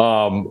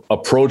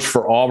approach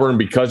for Auburn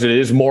because it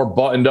is more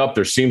buttoned up.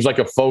 There seems like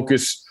a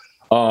focus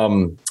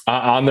on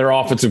their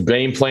offensive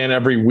game plan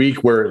every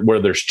week where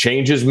there's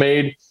changes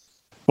made.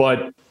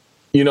 But,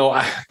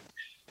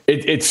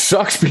 it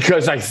sucks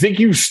because I think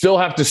you still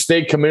have to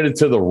stay committed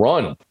to the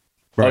run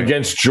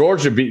against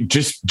Georgia.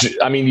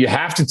 You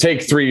have to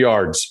take 3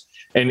 yards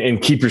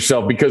and keep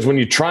yourself, because when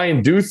you try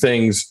and do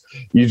things,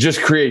 you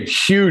just create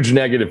huge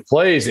negative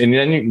plays, and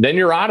then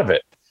you're out of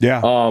it.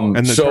 Yeah. And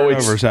the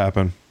turnovers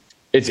happen.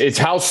 It's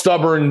how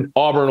stubborn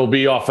Auburn will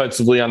be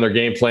offensively on their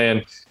game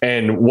plan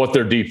and what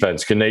their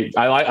defense can.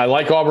 I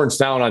like Auburn's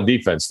talent on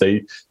defense.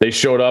 They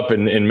showed up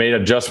and made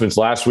adjustments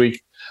last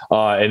week in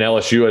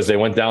LSU as they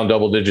went down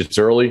double digits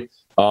early.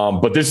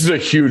 But this is a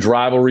huge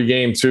rivalry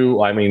game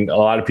too. I mean, a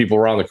lot of people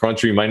around the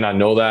country might not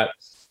know that,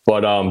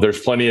 but there's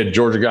plenty of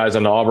Georgia guys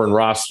on the Auburn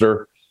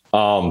roster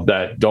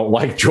that don't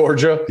like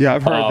Georgia. Yeah,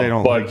 I've heard they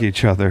don't like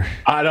each other.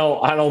 I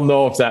don't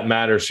know if that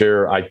matters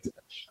here.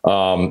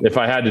 If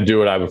I had to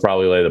do it, I would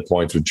probably lay the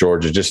points with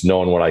Georgia, just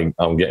knowing what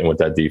I'm getting with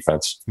that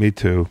defense. Me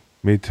too.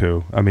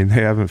 I mean,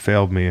 they haven't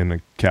failed me in a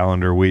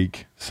calendar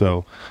week.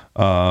 So,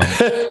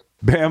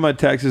 Bama,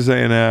 Texas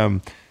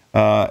A&M.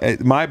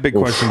 My big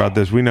question about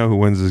this, we know who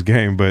wins this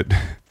game, but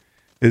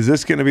is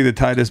this going to be the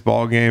tightest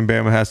ball game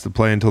Bama has to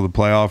play until the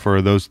playoff, or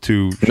are those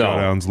two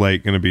showdowns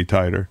late going to be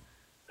tighter?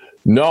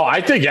 No,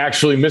 I think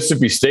actually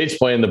Mississippi State's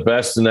playing the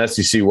best in the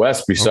SEC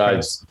West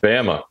besides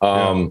Bama.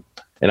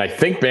 And I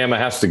think Bama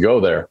has to go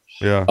there.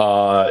 Yeah.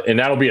 And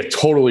that'll be a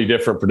totally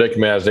different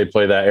predicament as they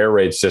play that air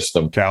raid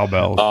system.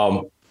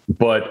 Cowbells.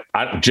 But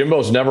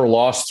Jimbo's never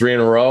lost 3 in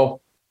a row.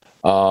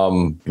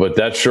 But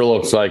that sure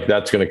looks like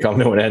that's going to come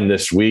to an end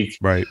this week.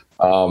 Right.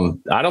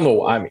 I don't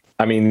know.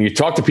 I mean, you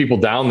talk to people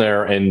down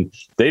there and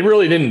they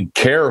really didn't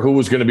care who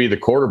was going to be the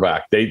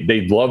quarterback.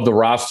 They loved the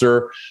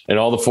roster and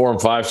all the 4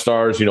 and 5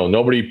 stars.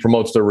 Nobody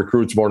promotes their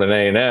recruits more than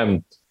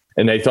A&M.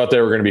 And they thought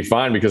they were going to be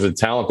fine because of the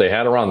talent they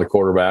had around the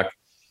quarterback.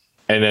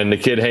 And then the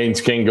kid Haynes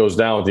King goes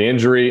down with the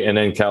injury, and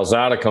then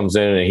Calzada comes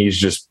in, and he's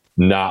just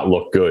not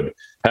looked good.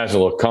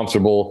 Hasn't looked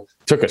comfortable.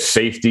 took a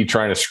safety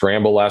trying to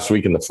scramble last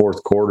week in the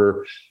fourth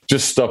quarter.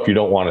 Just stuff you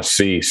don't want to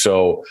see.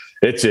 So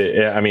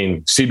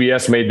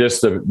CBS made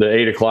this the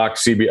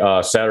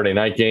 8:00 Saturday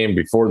night game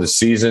before the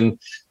season.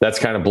 That's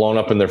kind of blown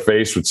up in their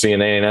face with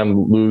seeing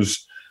A&M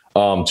lose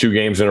 2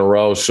 games in a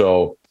row.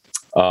 So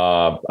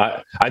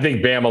I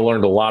think Bama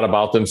learned a lot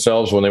about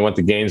themselves when they went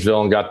to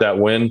Gainesville and got that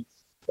win.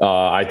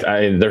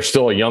 They're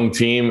still a young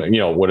team,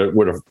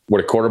 with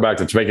a quarterback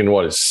that's making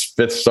his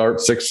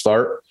 6th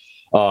start.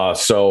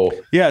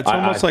 Yeah, it's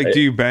almost like,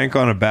 do you bank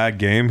on a bad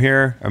game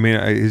here? I mean,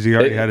 has he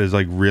already had his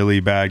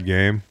really bad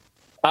game?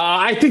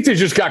 I think they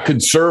just got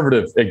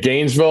conservative at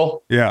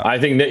Gainesville. Yeah, I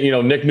think that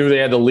Nick knew they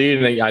had the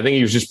lead, and I think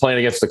he was just playing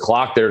against the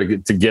clock there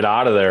to get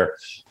out of there.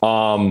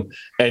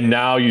 And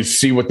now you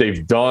see what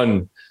they've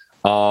done.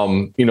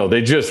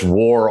 They just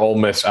wore Ole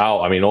Miss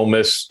out. I mean, Ole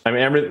Miss. I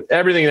mean,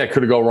 everything that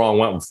could go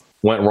wrong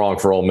went wrong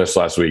for Ole Miss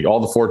last week. All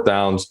the 4th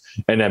downs,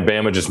 and then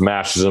Bama just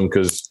mashes them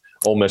because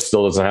Ole Miss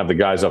still doesn't have the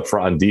guys up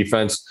front on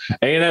defense.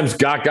 A&M's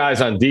got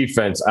guys on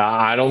defense.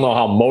 I don't know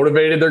how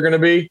motivated they're going to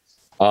be.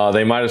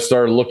 They might have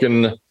started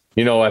looking,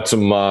 at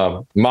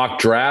some mock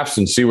drafts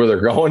and see where they're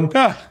going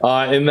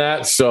in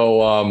that.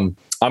 So I'm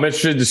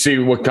interested to see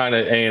what kind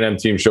of A&M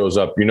team shows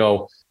up.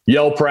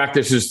 Yell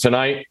practices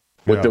tonight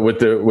with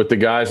the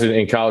guys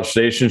in College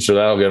Station, so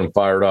that'll get them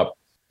fired up.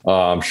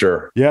 I'm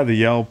sure. Yeah, the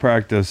Yell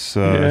practice.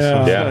 Really,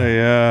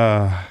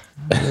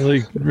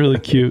 really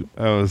cute.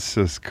 That was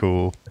just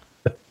cool.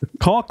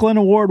 Conklin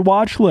Award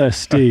watch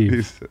list,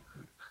 Steve.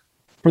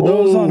 For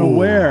those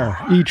unaware,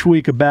 each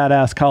week a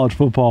badass college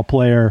football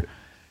player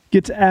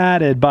gets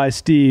added by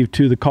Steve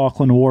to the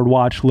Conklin Award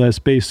watch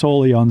list based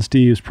solely on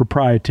Steve's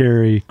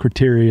proprietary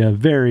criteria.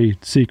 Very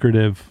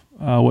secretive,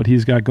 what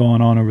he's got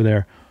going on over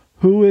there.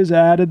 Who is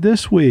added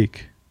this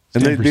week?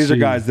 And these are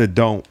guys that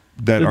are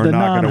not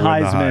going to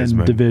win the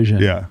Heisman division.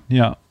 Yeah.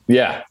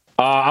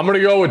 I'm going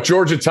to go with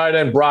Georgia tight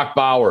end Brock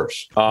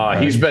Bowers.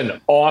 He's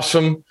been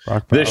awesome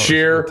this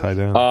year.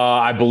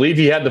 I believe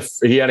he had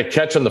a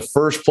catch on the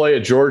first play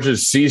of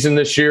Georgia's season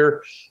this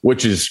year,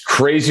 which is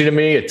crazy to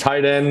me. A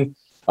tight end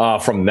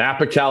from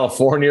Napa,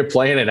 California,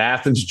 playing in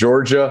Athens,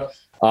 Georgia.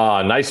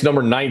 Nice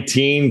number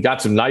 19.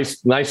 Got some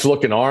nice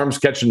looking arms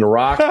catching the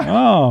rock.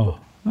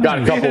 Got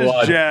a couple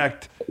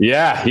jacked.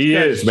 Yeah, he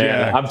is, man.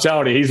 Jacked. I'm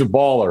telling you, he's a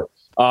baller.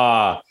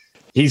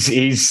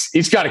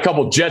 He's got a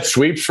couple jet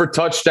sweeps for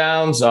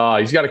touchdowns.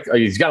 He's got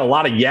a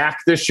lot of yak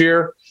this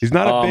year. He's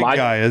not a big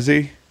guy, is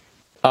he?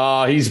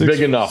 He's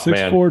big enough, 6'4",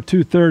 man.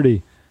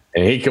 230,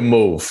 and he can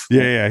move.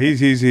 Yeah.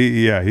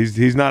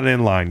 He's not an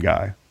inline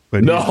guy.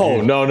 But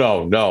no.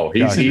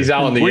 He's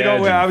out on the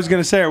edge. I was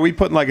going to say, are we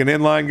putting like an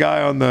inline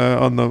guy on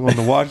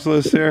the watch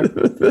list here?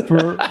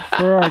 for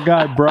our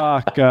guy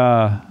Brock,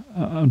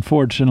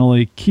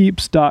 unfortunately,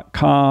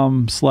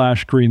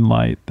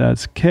 keeps.com/greenlight.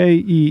 That's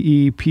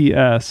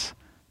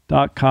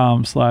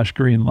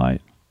KEEPS.com/greenlight.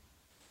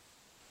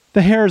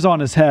 The hairs on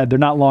his head, they're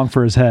not long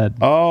for his head.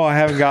 Oh, I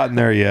haven't gotten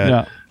there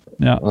yet.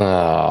 Yeah.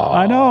 Oh.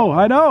 I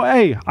know.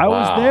 Hey, I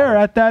was there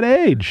at that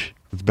age.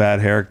 It's bad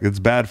hair. It's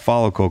bad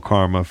follicle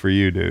karma for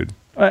you, dude.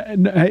 No, I'm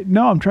trying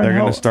to help. They're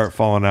going to start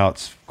falling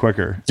out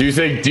quicker. Do you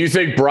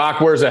think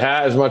Brock wears a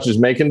hat as much as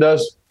Macon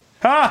does?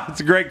 It's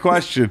a great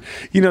question.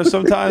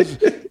 Sometimes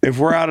if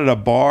we're out at a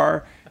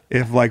bar,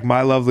 if like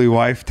my lovely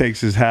wife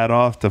takes his hat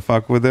off to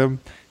fuck with him,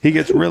 he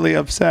gets really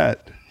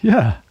upset.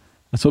 Yeah.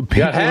 That's what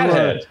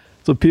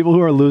people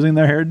who are losing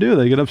their hair do.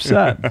 They get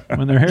upset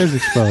when their hair's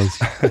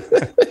exposed.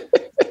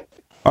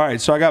 All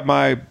right, so I got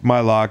my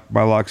lock.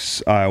 My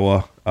lock's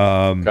Iowa.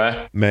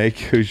 Okay. Make,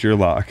 who's your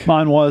lock?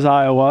 Mine was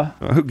Iowa.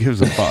 Who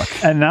gives a fuck?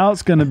 And now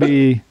it's going to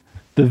be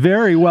the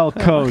very well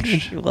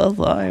coached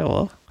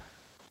Iowa.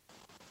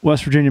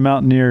 West Virginia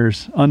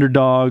Mountaineers,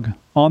 underdog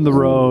on the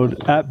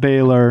road at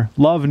Baylor.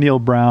 Love Neil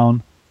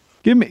Brown.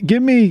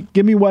 Give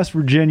me West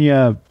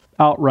Virginia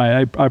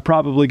outright. I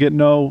probably get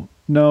no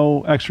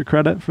extra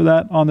credit for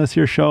that on this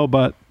here show,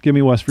 but give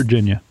me West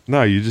Virginia.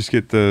 No, you just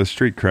get the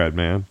street cred,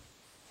 man.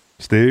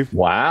 Steve?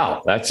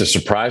 Wow, that's a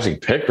surprising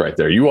pick right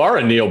there. You are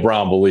a Neil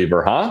Brown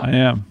believer, huh? I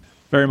am.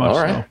 Very much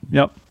so.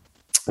 Yep.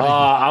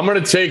 I'm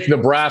going to take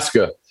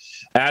Nebraska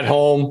at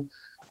home,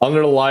 under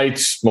the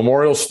lights,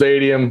 Memorial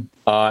Stadium,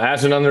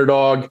 as an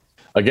underdog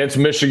against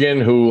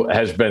Michigan, who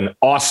has been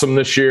awesome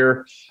this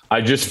year.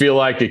 I just feel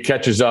like it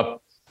catches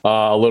up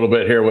a little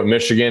bit here with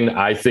Michigan.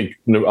 I think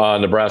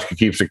Nebraska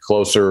keeps it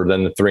closer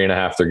than the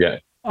 3.5 they're getting.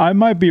 I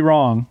might be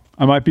wrong.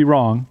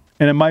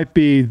 And it might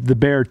be the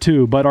Bear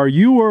too, but are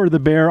you or the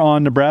Bear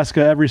on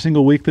Nebraska every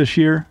single week this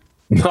year?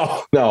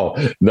 No.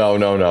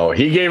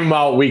 He gave him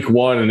out week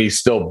 1 and he's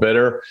still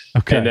bitter.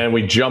 Okay. And then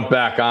we jump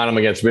back on him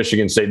against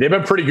Michigan State. They've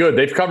been pretty good.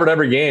 They've covered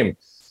every game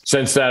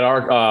since that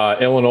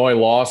Illinois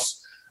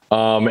loss.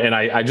 And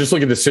I just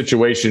look at the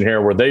situation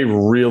here where they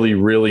really,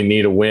 really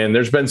need a win.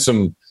 There's been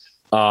some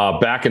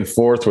back and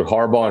forth with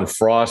Harbaugh and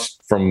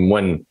Frost from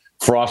when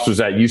Frost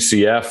was at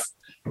UCF.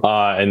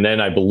 And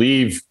then I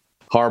believe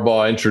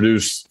Harbaugh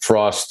introduced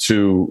Frost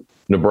to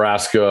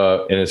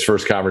Nebraska in his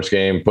first conference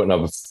game, putting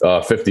up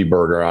a 50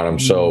 burger on him.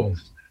 So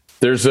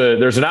there's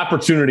an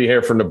opportunity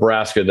here for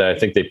Nebraska that I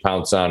think they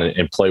pounce on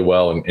and play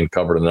well and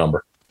cover the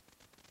number.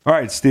 All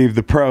right, Steve,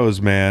 the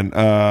pros, man.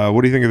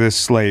 What do you think of this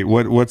slate?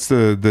 What's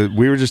the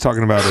we were just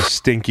talking about a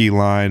stinky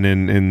line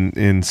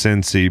in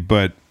Cincy,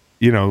 but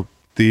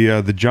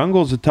the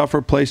jungle's a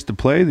tougher place to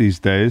play these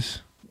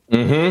days.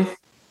 Mm-hmm.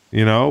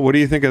 What do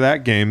you think of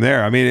that game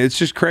there? I mean, it's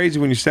just crazy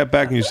when you step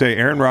back and you say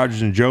Aaron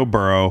Rodgers and Joe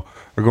Burrow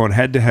are going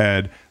head to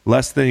head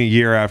less than a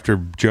year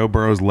after Joe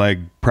Burrow's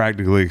leg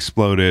practically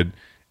exploded,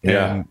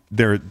 and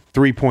they're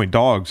 3-point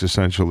dogs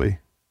essentially.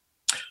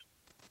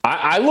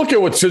 I look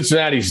at what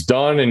Cincinnati's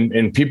done,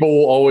 and people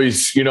will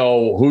always,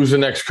 who's the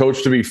next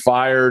coach to be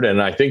fired?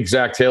 And I think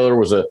Zach Taylor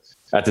was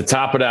at the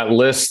top of that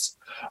list,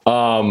 at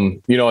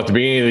the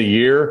beginning of the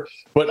year.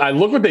 But I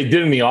look what they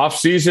did in the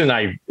offseason.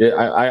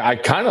 I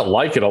kind of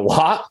like it a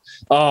lot.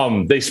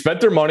 They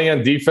spent their money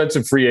on defense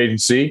and free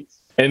agency,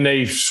 and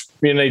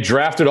they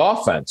drafted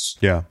offense.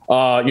 Yeah.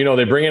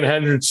 They bring in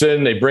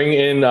Hendrickson. They bring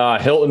in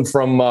Hilton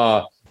from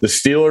the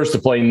Steelers to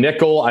play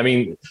nickel. I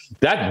mean,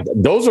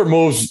 those are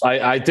moves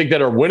I think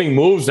that are winning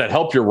moves that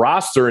help your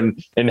roster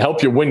and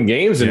help you win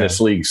games in this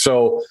league.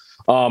 So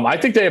I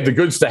think they have the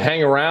goods to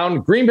hang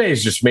around. Green Bay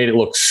has just made it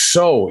look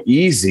so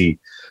easy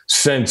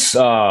since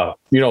that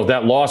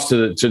loss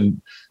to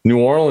New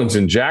Orleans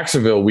and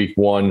Jacksonville week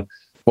 1.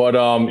 But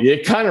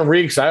it kind of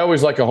reeks. I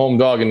always like a home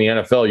dog in the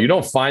NFL. You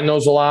don't find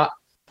those a lot,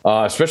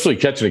 especially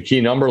catching a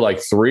key number like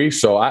 3.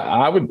 So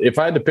I would, if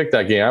I had to pick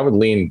that game, I would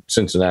lean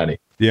Cincinnati.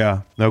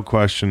 Yeah, no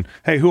question.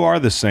 Hey, who are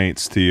the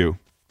Saints to you?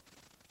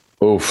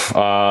 Oof.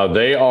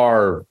 They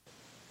are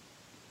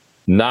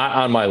not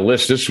on my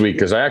list this week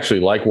because I actually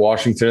like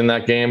Washington in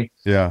that game.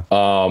 Yeah.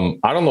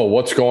 I don't know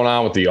what's going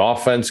on with the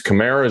offense.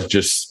 Kamara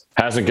just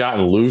hasn't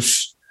gotten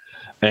loose,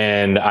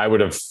 and I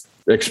would have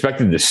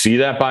expected to see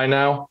that by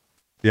now.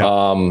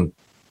 Yeah.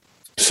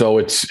 So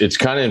it's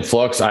kind of in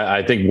flux.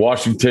 I think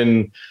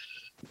Washington,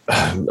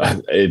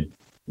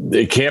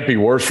 it can't be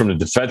worse from the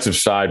defensive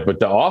side, but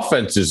the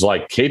offense is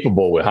like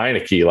capable with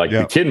Heineke. Like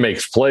the kid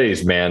makes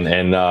plays, man.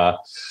 And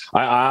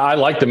I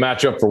like the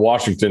matchup for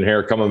Washington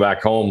here coming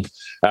back home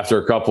after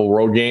a couple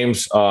road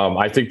games.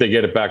 I think they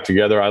get it back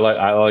together. I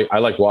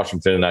like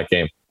Washington in that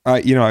game.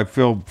 I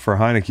feel for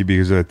Heineke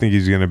because I think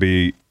he's going to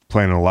be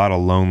playing a lot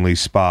of lonely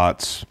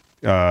spots,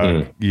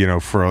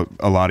 for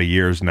a lot of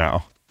years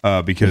now,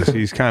 because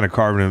he's kind of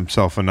carving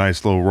himself a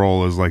nice little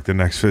role as like the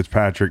next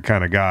Fitzpatrick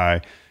kind of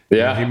guy.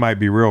 Yeah, he might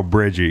be real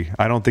bridgy.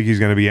 I don't think he's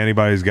going to be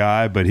anybody's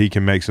guy, but he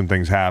can make some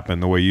things happen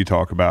the way you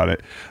talk about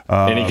it.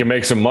 And he can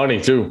make some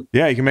money too.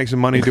 Yeah, he can make some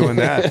money doing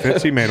that.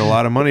 Fitzy made a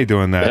lot of money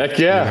doing that. Heck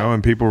yeah.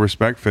 And people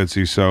respect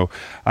Fitzy. So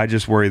I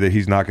just worry that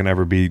he's not going to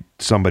ever be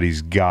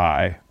somebody's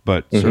guy,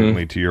 but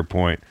certainly to your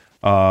point.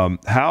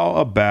 How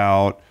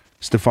about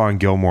Stephon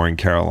Gilmore in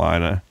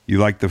Carolina? You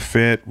like the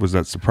fit? Was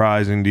that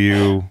surprising to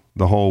you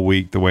the whole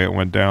week, the way it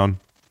went down?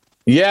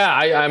 Yeah,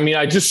 I mean,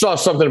 I just saw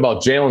something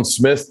about Jalen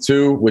Smith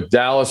too with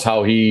Dallas,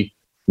 how he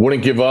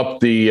wouldn't give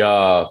up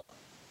the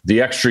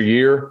extra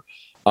year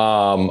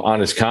on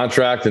his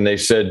contract, and they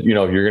said,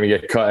 you're going to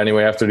get cut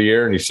anyway after the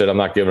year, and he said, I'm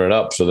not giving it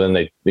up. So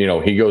then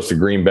he goes to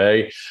Green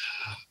Bay.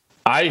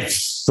 I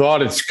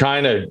thought it's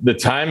kind of the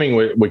timing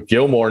with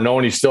Gilmore,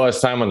 knowing he still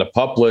has time on the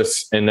PUP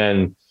list, and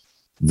then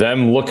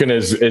them looking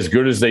as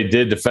good as they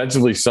did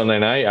defensively Sunday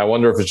night. I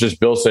wonder if it's just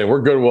Bill saying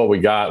we're good with what we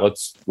got.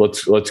 Let's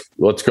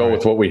go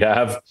with what we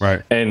have,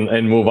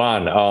 and move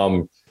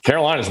on.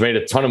 Carolina's made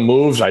a ton of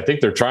moves. I think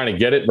they're trying to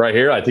get it right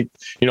here. I think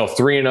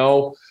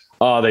 3-0.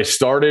 They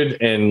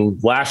started,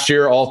 and last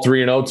year all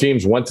 3-0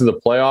 teams went to the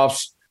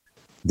playoffs.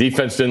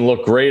 Defense didn't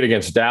look great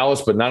against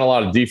Dallas, but not a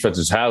lot of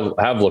defenses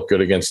have looked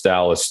good against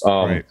Dallas.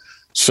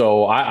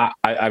 So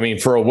I mean,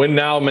 for a win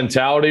now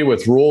mentality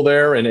with Rule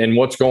there and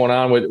what's going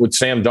on with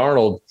Sam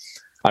Darnold,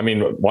 I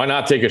mean, why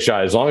not take a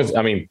shot? As long as,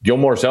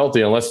 Gilmore's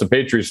healthy, unless the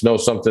Patriots know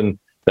something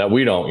that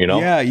we don't,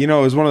 Yeah, it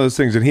was one of those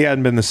things, and he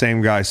hadn't been the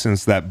same guy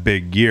since that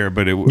big year,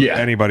 but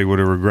anybody would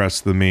have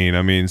regressed the mean.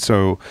 I mean,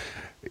 so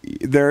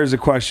there is a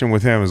question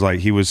with him, is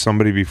like he was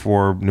somebody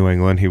before New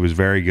England. He was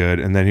very good,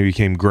 and then he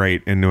became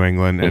great in New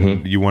England,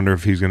 and you wonder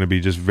if he's going to be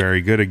just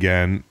very good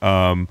again.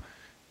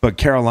 But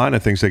Carolina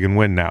thinks they can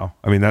win now.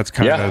 I mean, that's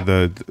kind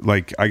of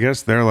I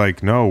guess they're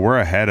like, no, we're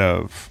ahead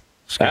of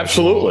schedule.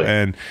 Absolutely.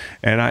 And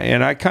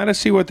I kind of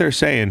see what they're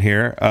saying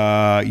here.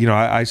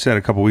 I said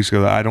a couple weeks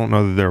ago that I don't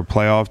know that they're a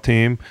playoff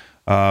team,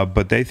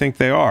 but they think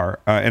they are.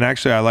 And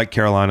actually, I like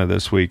Carolina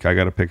this week. I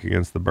got to pick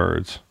against the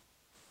Birds.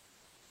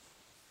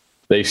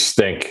 They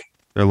stink.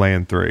 They're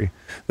laying 3.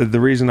 The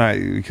reason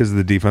because of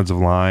the defensive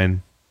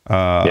line.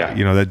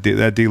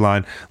 That D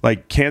line,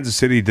 like Kansas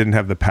City didn't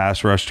have the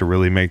pass rush to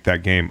really make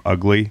that game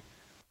ugly.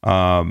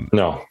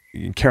 No,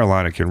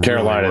 Carolina can.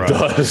 Carolina really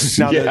does.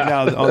 Now,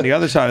 on the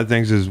other side of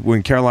things is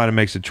when Carolina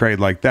makes a trade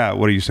like that,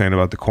 what are you saying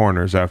about the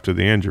corners after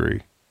the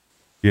injury?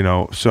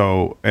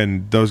 So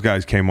and those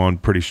guys came on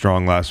pretty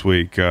strong last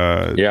week.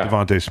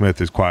 Devontae Smith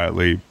has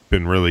quietly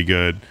been really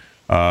good.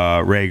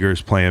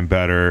 Rager's playing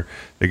better.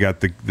 They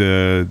got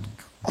the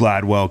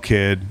Gladwell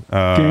kid.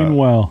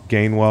 Gainwell.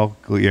 Gainwell.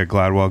 Yeah,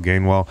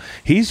 Gainwell.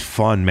 He's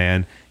fun,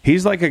 man.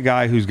 he's like a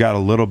guy who's got a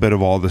little bit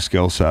of all the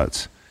skill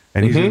sets,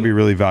 and he's going to be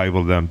really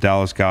valuable to them.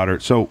 Dallas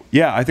Goedert. So,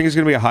 yeah, I think it's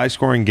going to be a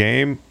high-scoring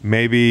game.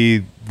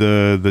 Maybe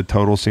the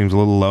total seems a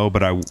little low,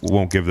 but I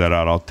won't give that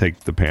out. I'll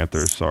take the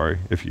Panthers. Sorry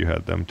if you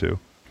had them too.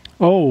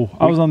 Oh,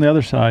 I was on the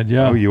other side.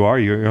 Yeah. Oh, you are?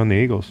 You're on the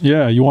Eagles.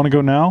 Yeah. You want to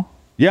go now?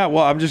 Yeah,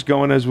 well, I'm just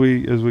going as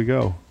we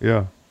go.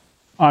 Yeah.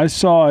 I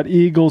saw it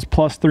Eagles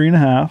plus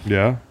 3.5.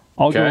 Yeah.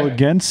 I'll go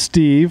against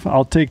Steve.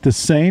 I'll take the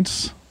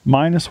Saints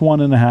minus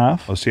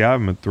 1.5. Oh, see, I have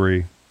them at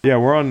 3. Yeah,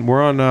 we're on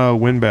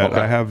WinBet. Okay.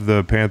 I have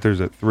the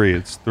Panthers at 3.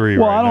 It's 3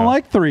 Well, right I don't now.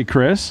 like 3,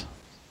 Chris.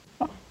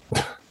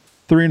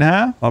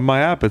 3.5? On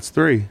my app, it's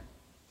 3.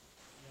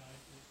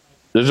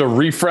 There's a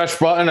refresh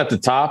button at the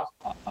top.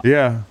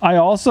 Yeah. I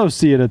also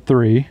see it at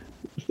 3.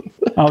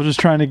 I was just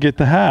trying to get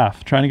the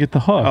half, trying to get the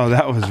hook. Oh,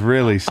 that was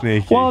really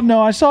sneaky. Well,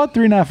 no, I saw it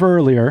 3.5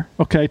 earlier.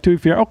 Okay, to be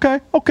fair. Okay.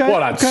 What,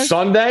 on okay.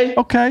 Sunday?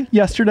 Okay,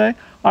 yesterday.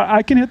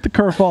 I can hit the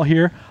curveball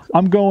here.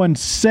 I'm going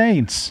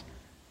Saints.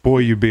 Boy,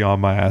 you'd be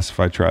on my ass if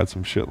I tried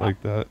some shit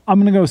like that.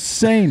 I'm going to go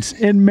Saints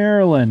in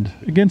Maryland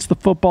against the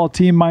football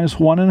team minus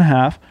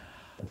 1.5.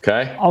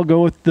 Okay. I'll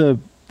go with the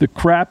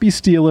crappy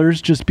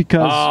Steelers just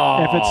because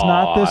if it's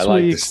not this I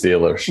like week, the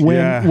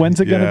Steelers. when's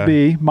it going to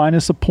be?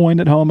 Minus a point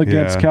at home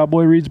against Yeah.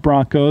 Cowboy Reeds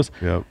Broncos.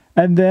 Yep.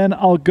 And then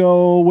I'll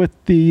go with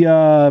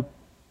the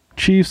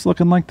Chiefs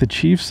looking like the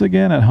Chiefs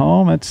again at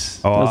home.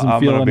 Doesn't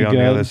I'm feel going to any be on good.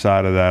 the other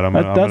side of that. I'm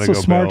That's gonna the go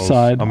smart Bills.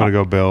 side. I'm going to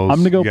go Bills. I'm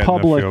going to go getting a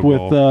public field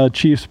with goal.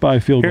 Chiefs by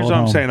field Here's goal. what at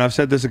I'm home. saying. I've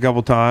said this a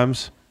couple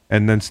times,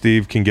 and then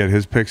Steve can get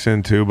his picks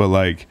in too. But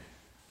like,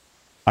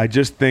 I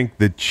just think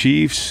the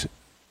Chiefs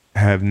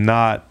have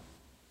not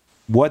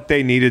what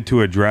they needed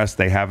to address.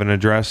 They haven't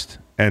addressed,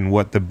 and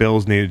what the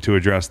Bills needed to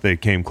address, they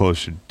came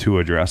close to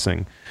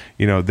addressing.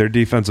 You know, their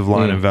defensive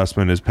line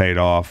investment has paid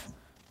off.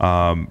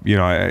 You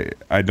know,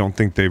 I don't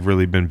think they've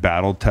really been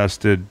battle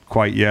tested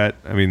quite yet.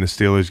 I mean, the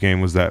Steelers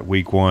game was that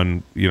week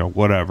 1. You know,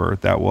 whatever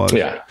that was.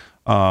 Yeah.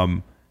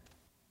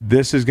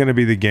 This is going to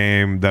be the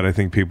game that I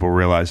think people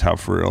realize how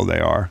for real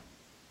they are.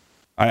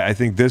 I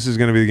think this is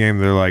going to be the game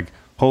they're like,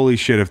 holy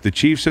shit, if the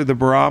Chiefs are the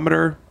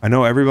barometer, I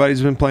know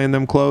everybody's been playing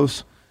them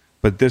close,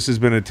 but this has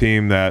been a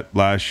team that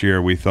last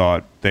year we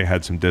thought they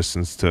had some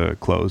distance to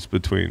close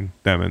between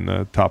them and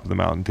the top of the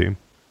mountain team.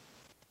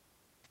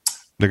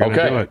 They're going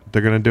to do it.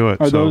 They're going to do it.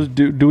 Are those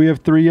do we have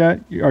 3 yet?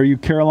 Are you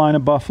Carolina,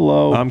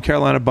 Buffalo? I'm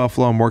Carolina,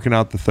 Buffalo. I'm working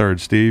out the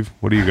third. Steve,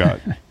 what do you got?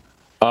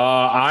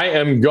 I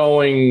am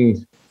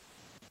going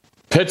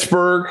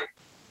Pittsburgh,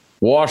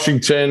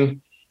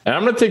 Washington, and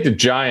I'm going to take the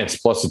Giants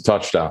plus a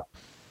touchdown.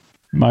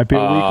 Might be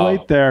a week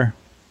late there.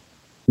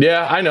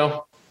 Yeah, I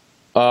know.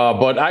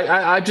 But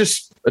I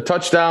just a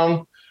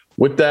touchdown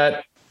with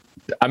that.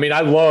 I mean,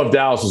 I love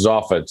Dallas's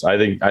offense. I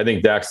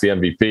think Dak's the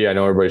MVP. I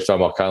know everybody's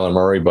talking about Kyler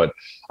Murray, but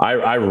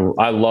I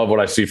love what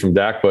I see from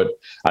Dak. But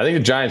I think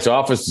the Giants'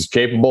 offense is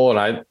capable, and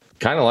I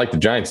kind of like the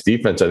Giants'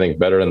 defense. I think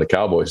better than the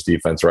Cowboys'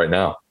 defense right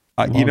now.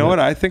 You know what?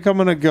 I think I'm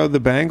going to go the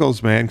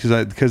Bengals, man,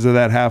 because of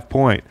that half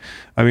point.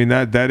 I mean,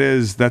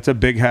 that's a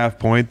big half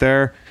point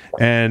there,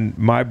 and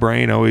my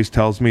brain always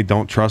tells me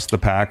don't trust the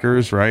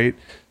Packers, right?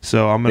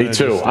 So I'm going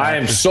to. Me too. I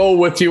am so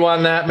with you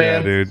on that,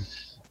 man. Yeah, dude.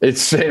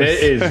 It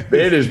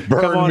is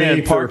burned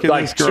me for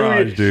like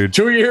garage, dude.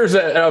 2 years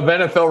of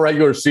NFL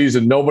regular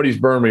season. Nobody's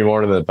burned me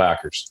more than the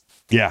Packers.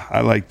 Yeah, I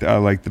like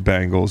the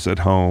Bengals at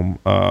home,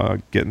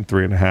 getting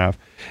 3.5,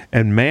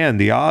 and man,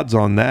 the odds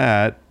on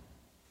that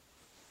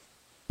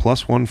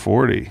plus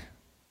 140.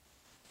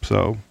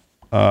 So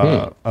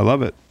I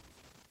love it.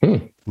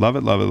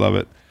 Love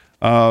it.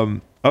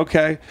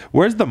 Okay,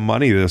 where's the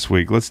money this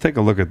week? Let's take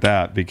a look at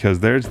that because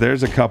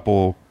there's a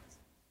couple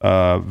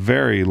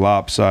very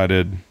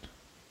lopsided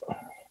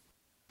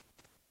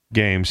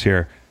games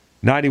here.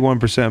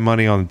 91%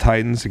 money on the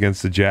Titans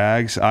against the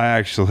Jags. I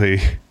actually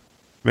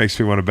makes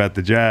me want to bet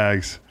the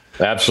Jags.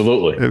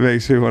 Absolutely. It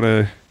makes me want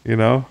to, you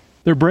know.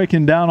 They're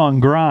breaking down on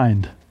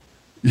grind.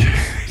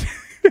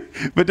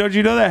 But don't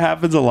you know that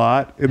happens a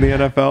lot in the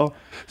NFL?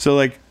 So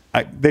like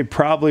they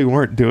probably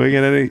weren't doing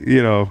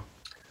it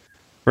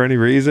for any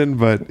reason,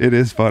 but it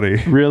is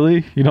funny.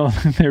 Really? You don't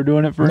think they were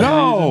doing it for any reason?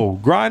 No,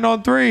 grind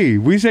on 3.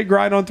 We say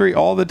grind on 3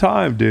 all the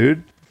time,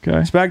 dude. Okay.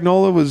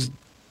 Spagnuolo was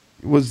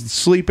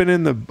sleeping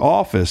in the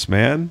office,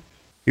 man.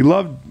 He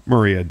loved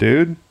Maria,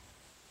 dude.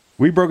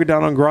 We broke it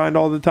down on grind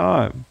all the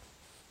time.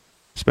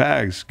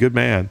 Spags, good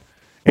man.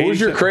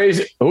 Who's your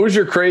crazy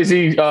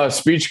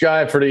speech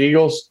guy for the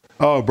Eagles?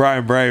 Oh,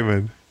 Brian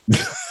Brayman.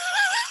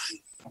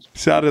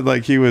 Sounded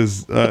like he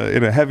was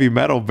in a heavy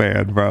metal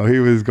band, bro. He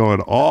was going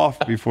off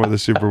before the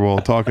Super Bowl,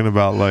 talking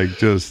about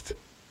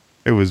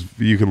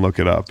you can look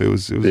it up. It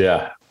was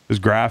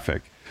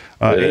graphic.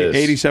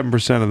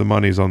 87% of the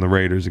money is on the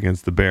Raiders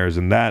against the Bears,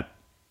 and that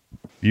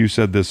you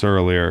said this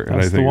earlier, and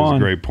I think it's a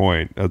great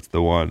point. That's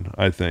the one.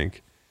 I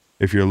think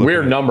if you're looking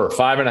weird number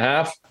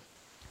 5.5.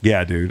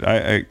 Yeah, dude.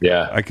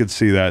 I could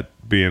see that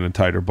being a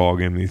tighter ball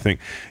game than you think.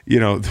 You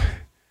know,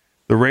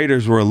 the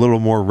Raiders were a little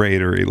more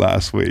Raidery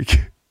last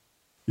week.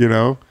 You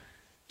know,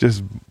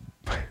 just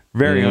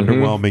very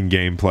underwhelming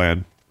game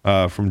plan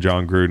from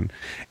John Gruden.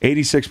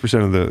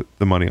 86% of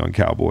the money on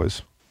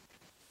Cowboys.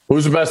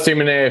 Who's the best team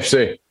in the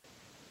AFC?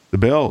 The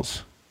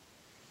Bills.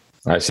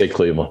 I say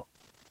Cleveland.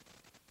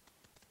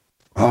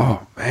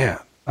 Oh, man.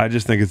 I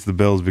just think it's the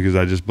Bills because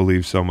I just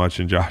believe so much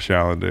in Josh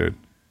Allen, dude.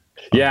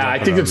 Yeah,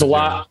 I think it's a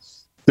lot.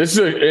 This is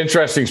an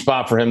interesting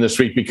spot for him this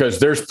week because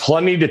there's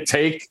plenty to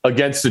take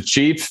against the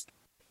Chiefs.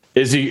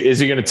 Is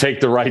he going to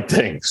take the right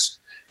things?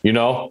 You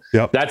know,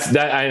 Yep. That's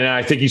that. And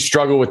I think he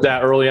struggled with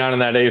that early on in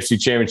that AFC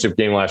Championship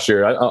game last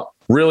year. I'm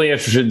really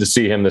interested to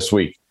see him this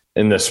week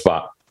in this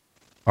spot.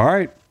 All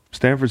right.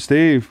 Stanford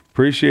Steve,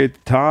 appreciate the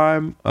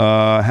time.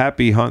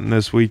 Happy hunting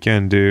this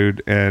weekend,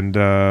 dude. And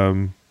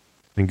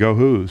go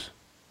Who's.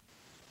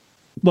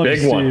 Love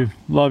Big you, one. Steve.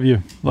 Love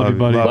you. Love you,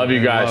 buddy. Love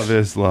you guys. Love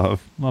is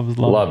love. Love is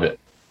love. Love it.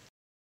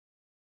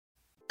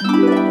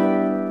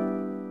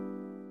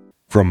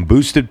 From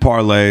boosted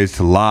parlays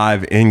to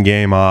live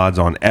in-game odds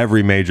on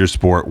every major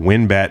sport,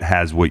 WynnBET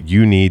has what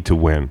you need to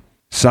win.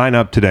 Sign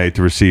up today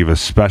to receive a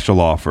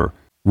special offer.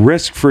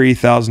 Risk-free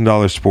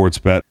 $1,000 sports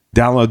bet.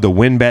 Download the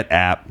WynnBET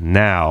app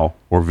now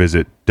or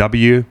visit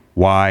wynnbet.com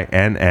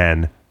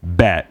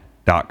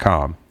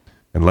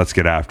and let's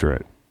get after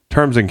it.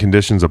 Terms and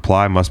conditions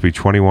apply. Must be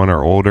 21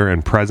 or older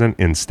and present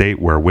in state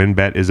where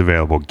WynnBET is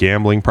available.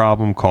 Gambling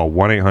problem? Call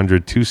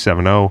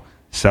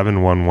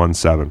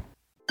 1-800-270-7117.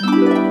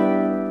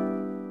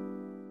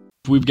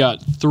 We've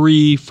got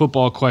 3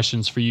 football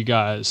questions for you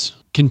guys.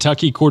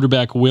 Kentucky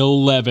quarterback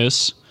Will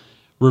Levis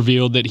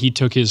revealed that he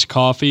took his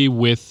coffee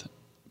with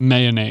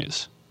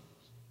mayonnaise.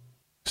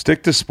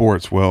 Stick to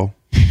sports, Will.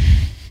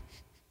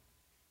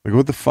 Like,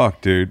 what the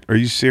fuck, dude? Are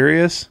you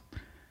serious?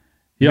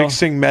 Yo,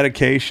 Mixing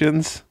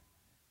medications?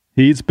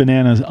 he eats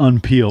bananas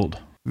unpeeled.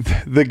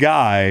 The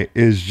guy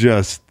is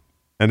just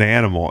an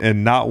animal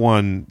and not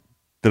one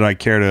that I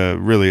care to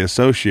really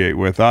associate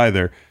with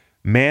either.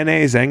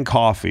 Mayonnaise and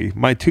coffee,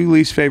 my 2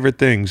 least favorite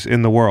things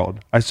in the world.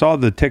 I saw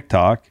the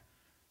TikTok.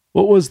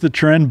 What was the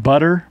trend?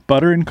 Butter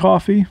and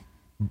coffee?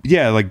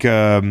 Yeah, like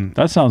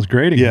That sounds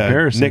great in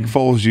comparison. Nick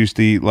Foles used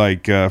to eat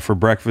like for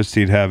breakfast.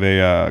 He'd have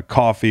a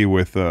coffee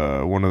with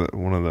one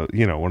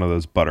of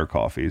those butter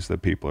coffees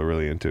that people are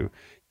really into.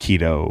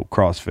 Keto,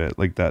 CrossFit,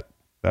 like that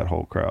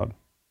whole crowd.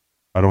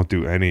 I don't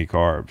do any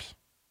carbs.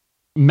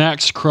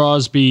 Max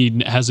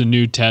Crosby has a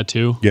new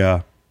tattoo.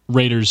 Yeah.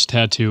 Raiders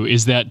tattoo.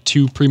 Is that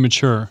too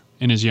premature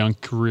in his young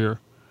career?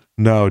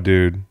 No,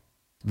 dude.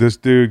 This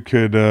dude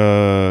could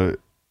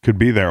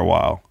be there a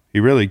while. He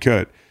really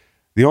could.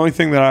 The only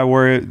thing that I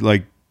worry,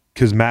 like,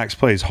 because Max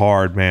plays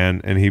hard, man,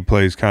 and he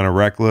plays kind of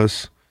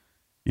reckless.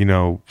 You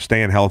know,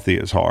 staying healthy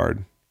is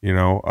hard. You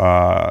know,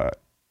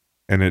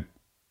 and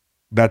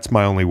that's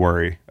my only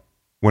worry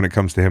when it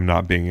comes to him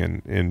not being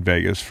in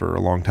Vegas for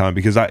a long time,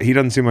 because he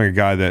doesn't seem like a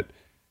guy that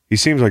he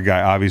seems like a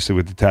guy, obviously,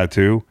 with the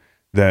tattoo,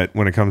 that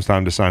when it comes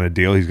time to sign a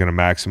deal, he's going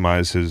to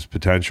maximize his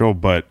potential,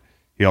 but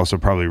he also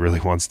probably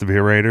really wants to be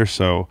a Raider.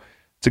 So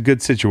it's a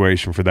good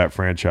situation for that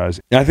franchise.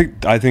 I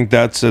think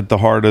that's at the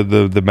heart of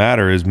the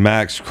matter is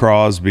Max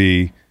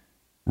Crosby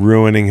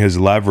ruining his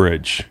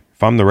leverage.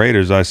 If I'm the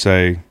Raiders, I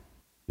say,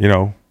 you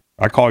know,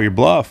 I call your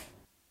bluff.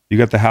 You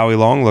got the Howie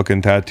Long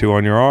looking tattoo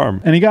on your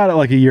arm. And he got it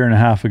like a year and a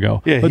half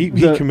ago. Yeah, But he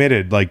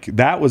committed. Like,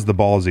 that was the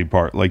ballsy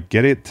part. Like,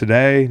 get it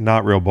today,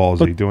 not real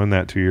ballsy. Doing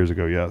that 2 years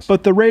ago, yes.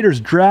 But the Raiders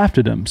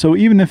drafted him. So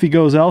even if he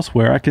goes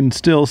elsewhere, I can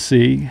still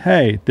see,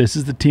 hey, this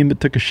is the team that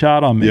took a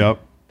shot on me. Yep.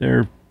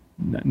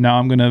 Now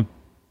I'm going to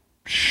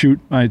shoot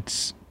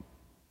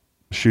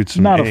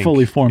some not ink. a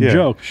fully formed Yeah,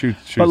 joke. shoot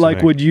but some like,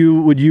 ink. would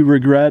you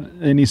regret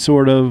any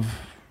sort of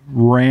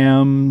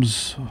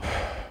Rams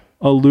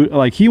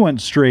like he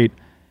went straight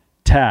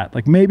tat.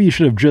 Like maybe you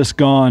should have just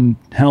gone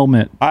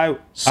helmet. I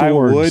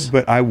swords.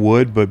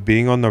 would, but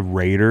being on the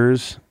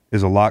Raiders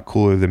is a lot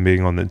cooler than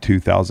being on the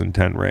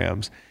 2010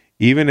 Rams.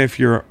 Even if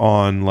you're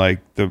on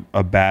like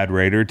a bad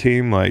Raider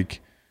team, like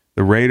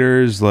the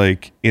Raiders,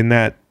 like in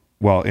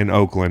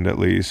Oakland at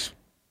least,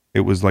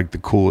 it was like the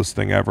coolest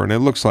thing ever. And it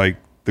looks like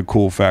the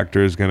cool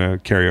factor is going to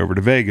carry over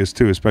to Vegas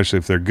too, especially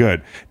if they're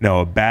good.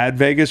 Now, a bad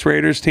Vegas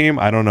Raiders team,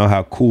 I don't know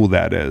how cool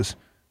that is.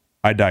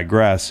 I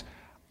digress.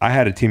 I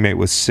had a teammate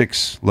with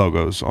 6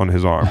 logos on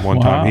his arm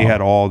one time. He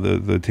had all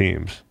the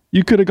teams.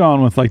 You could have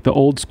gone with like the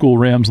old school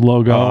Rams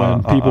logo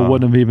and people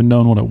wouldn't have even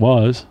known what it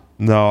was.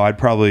 No, I'd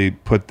probably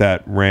put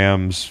that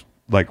Rams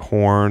like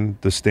horn,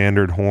 the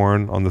standard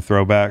horn on the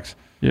throwbacks.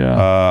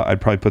 Yeah. I'd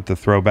probably put the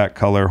throwback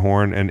color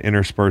horn and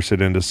intersperse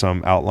it into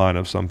some outline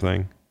of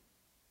something.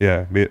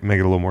 Yeah, make it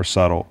a little more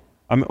subtle.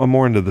 I'm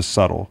more into the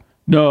subtle.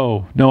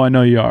 No, I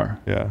know you are.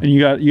 Yeah. And you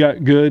got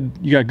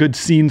good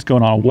scenes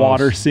going on.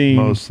 Water scene.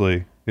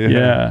 Mostly.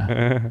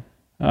 Yeah.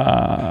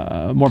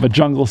 More of a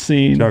jungle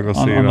scene on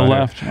the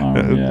left.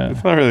 Yeah.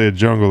 It's not really a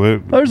jungle.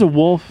 There's a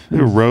wolf.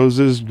 There are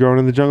roses growing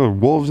in the jungle.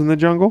 Wolves in the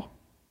jungle?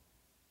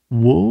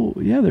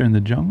 Yeah, they're in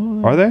the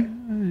jungle. Are they?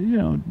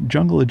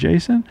 Jungle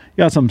adjacent.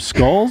 You got some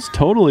skulls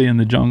totally in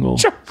the jungle.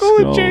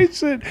 Jungle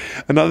adjacent.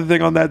 Another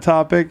thing on that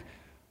topic,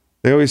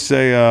 they always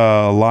say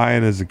a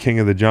lion is the king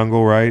of the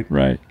jungle, right?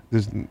 Right.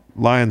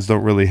 Lions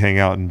don't really hang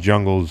out in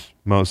jungles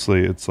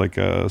mostly. It's like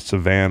a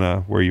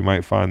savanna where you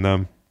might find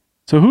them.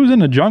 So who's in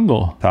the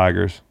jungle?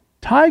 Tigers.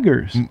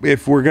 Tigers.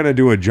 If we're going to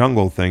do a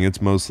jungle thing,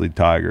 it's mostly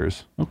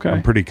tigers. Okay.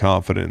 I'm pretty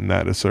confident in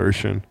that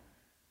assertion.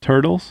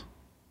 Turtles.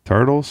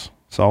 Turtles?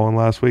 Saw one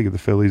last week at the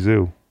Philly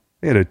Zoo.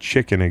 They had a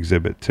chicken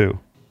exhibit, too.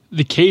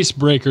 The Case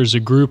Breakers, a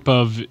group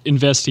of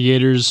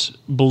investigators,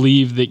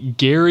 believe that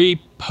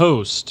Gary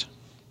Post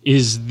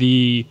is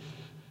the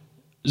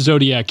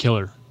Zodiac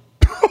Killer.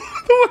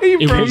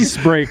 Case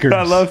Breakers.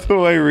 I love the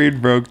way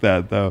Reed broke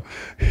that, though.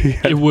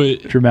 It was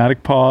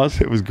Dramatic pause.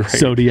 It was great.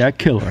 Zodiac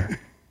Killer.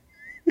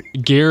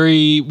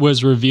 Gary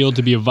was revealed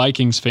to be a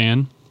Vikings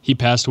fan. He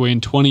passed away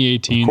in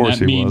 2018. Of course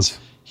That he means was.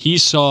 he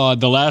saw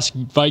the last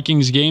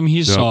Vikings game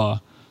he saw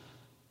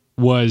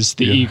was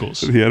the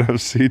Eagles. The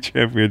NFC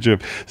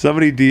Championship.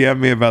 Somebody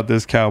DM'd me about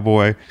this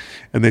cowboy,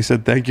 and they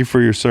said, thank you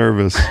for your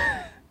service.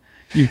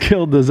 You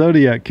killed the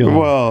Zodiac Killer.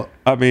 Well,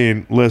 I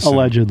mean, listen.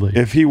 Allegedly.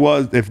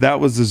 If that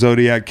was the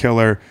Zodiac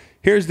Killer,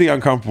 here's the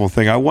uncomfortable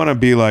thing. I want to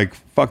be like,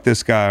 fuck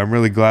this guy. I'm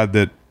really glad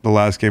that the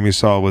last game he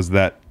saw was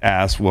that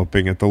ass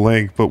whooping at the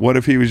link. But what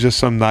if he was just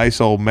some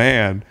nice old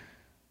man?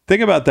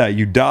 Think about that.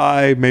 You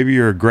die. Maybe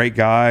you're a great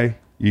guy.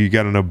 You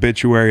got an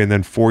obituary, and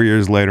then 4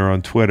 years later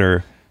on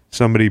Twitter,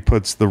 somebody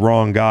puts the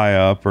wrong guy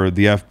up, or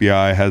the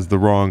FBI has the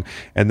wrong,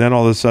 and then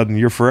all of a sudden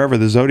you're forever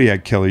the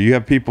Zodiac Killer. You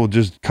have people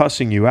just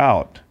cussing you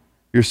out.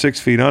 You're 6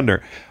 feet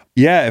under.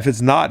 Yeah, if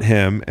it's not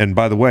him, and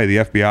by the way, the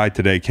FBI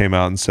today came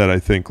out and said, I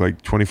think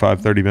like 25,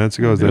 30 minutes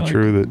ago, is that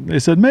true? They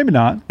said maybe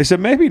not. They said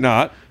maybe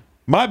not.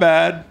 My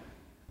bad.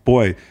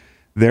 Boy,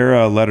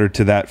 their letter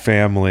to that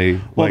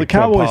family. Well, the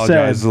Cowboys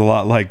said is a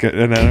lot like an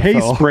NFL.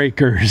 Case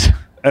Breakers.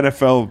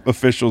 NFL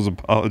officials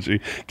apology.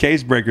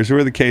 Case breakers. Who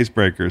are the case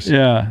breakers?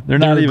 Yeah, they're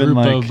They're not a even group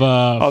like.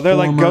 of they're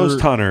like former-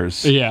 ghost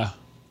hunters. Yeah.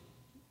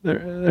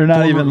 They're not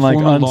former- even like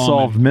former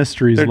unsolved lawmen.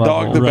 mysteries They're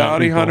level. Dog the Right,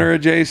 Bounty people. Hunter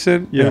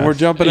adjacent. Yes. And we're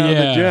jumping out of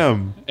the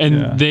gym. And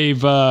Yeah.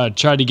 they've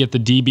tried to get the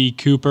DB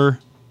Cooper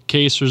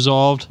case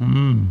resolved. I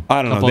don't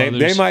know. Couple They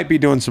others. might be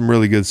doing some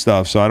really good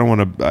stuff. So I don't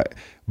want to.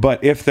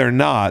 But if they're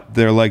not,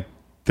 they're like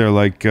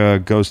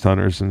ghost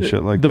hunters and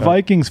shit like The that.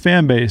 Vikings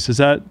fan base, does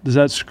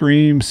that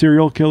scream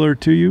serial killer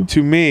to you?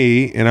 To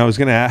me, and I was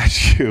going to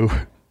ask you,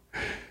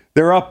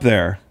 they're up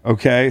there.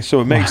 Okay,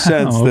 so it makes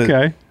sense that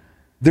Okay.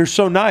 they're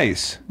so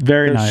nice.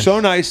 Very They're nice. so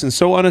nice and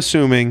so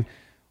unassuming.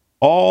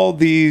 All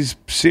these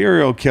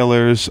serial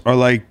killers are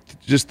like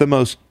just the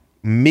most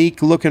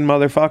meek looking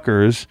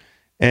motherfuckers.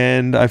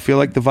 And I feel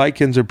like the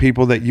Vikings are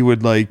people that you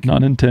would like.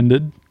 None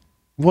intended.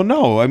 Well,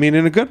 no, I mean,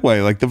 in a good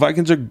way. Like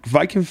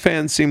Viking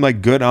fans seem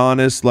like good,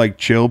 honest, like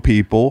chill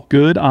people.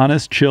 Good,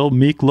 honest, chill,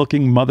 meek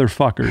looking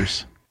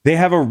motherfuckers. They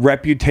have a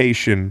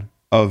reputation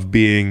of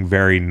being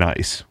very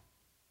nice,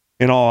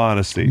 in all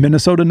honesty.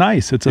 Minnesota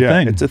nice. It's a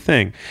thing. It's a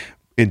thing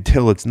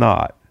until it's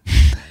not.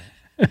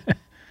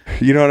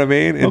 You know what I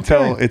mean?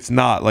 Until Okay. it's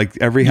not. Like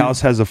every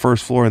house has a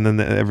first floor, and then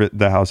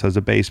the house has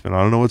a basement.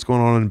 I don't know what's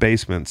going on in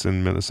basements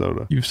in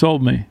Minnesota. You've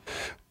sold me.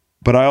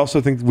 But I also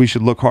think we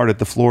should look hard at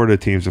the Florida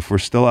teams. If we're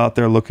still out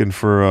there looking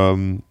for,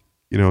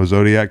 a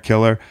Zodiac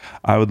Killer,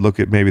 I would look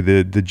at maybe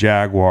the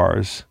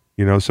Jaguars.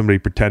 You know, somebody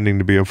pretending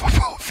to be a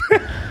football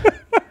fan.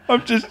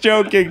 I'm just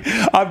joking.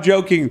 I'm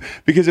joking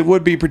because it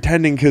would be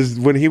pretending, because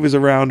when he was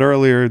around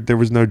earlier, there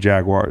was no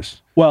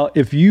Jaguars. Well,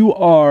 if you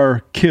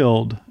are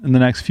killed in the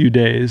next few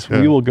days,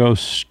 we will go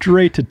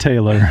straight to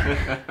Taylor.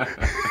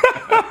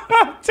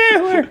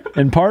 Taylor.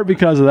 In part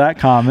because of that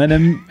comment,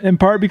 and in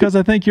part because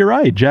I think you're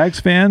right. Jags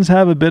fans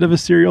have a bit of a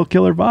serial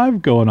killer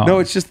vibe going on. No,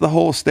 it's just the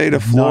whole state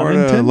of Not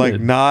Florida, intended. like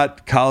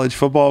not college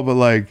football, but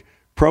like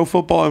pro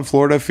football in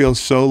Florida feels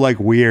so like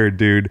weird,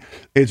 dude.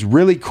 It's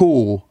really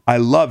cool. I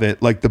love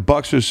it. Like the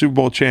Bucs are Super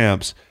Bowl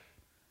champs,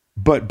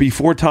 but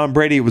before Tom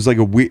Brady, it was like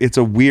it's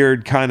a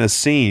weird kind of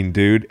scene,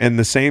 dude. And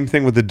the same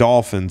thing with the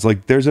Dolphins.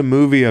 Like there's a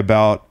movie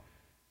about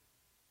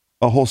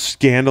a whole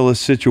scandalous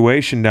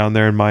situation down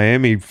there in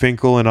Miami,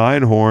 Finkel and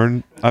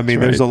Einhorn. I mean,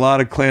 That's there's a lot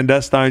of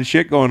clandestine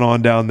shit going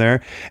on down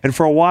there. And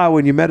for a while,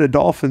 when you met a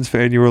Dolphins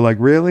fan, you were like,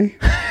 really?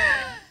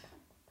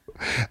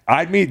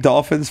 I'd meet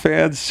Dolphins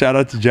fans, shout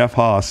out to Jeff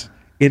Haas,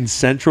 in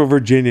Central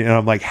Virginia. And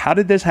I'm like, how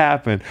did this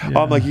happen?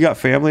 Oh, I'm like, you got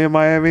family in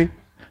Miami?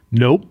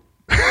 Nope.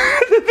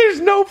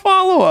 There's no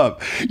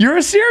follow-up. You're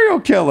a serial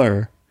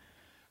killer.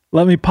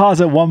 Let me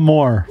posit one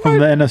more from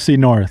the NFC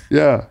North.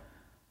 Yeah.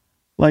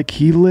 Like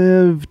he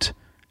lived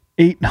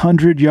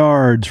 800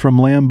 yards from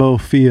Lambeau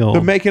Field.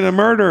 They're making a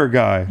murderer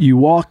guy. You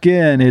walk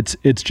in, it's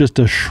just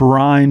a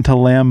shrine to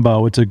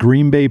Lambeau. It's a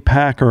Green Bay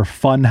Packer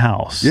fun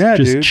house. Yeah,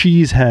 just dude.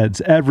 cheese heads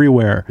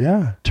everywhere.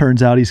 Yeah.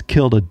 Turns out he's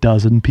killed a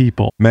dozen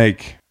people.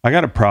 Make, I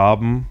got a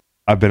problem.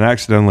 I've been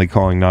accidentally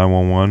calling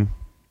 911.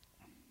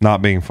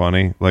 Not being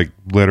funny. Like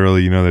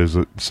literally, there's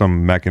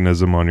some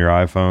mechanism on your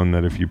iPhone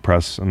that if you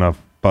press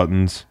enough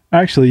buttons.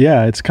 Actually,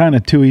 yeah, it's kind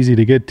of too easy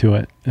to get to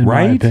it, in my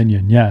Right?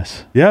 opinion.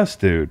 Yes. Yes,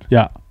 dude.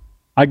 Yeah.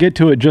 I get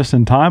to it just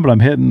in time, but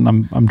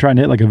I'm trying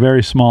to hit like a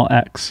very small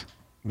X.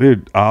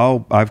 Dude,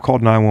 I've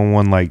called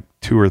 911 like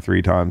 2 or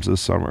 3 times this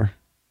summer.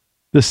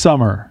 This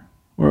summer.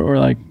 Or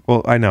like,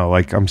 Well, I know,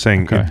 like I'm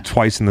saying Okay.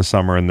 twice in the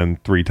summer and then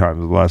 3 times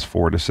in the last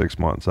 4 to 6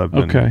 months. I've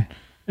been okay.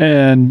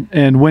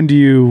 And when do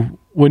you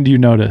When do you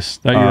notice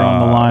that you're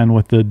on the line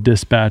with the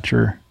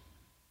dispatcher?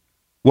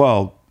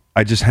 Well,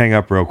 I just hang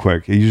up real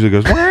quick. It usually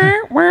goes, wah,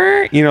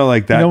 wah,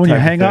 like that. When you type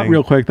of hang up thing.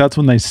 real quick, that's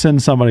when they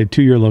send somebody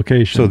to your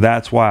location. So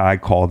that's why I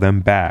call them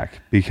back,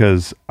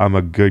 because I'm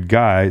a good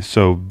guy.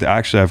 So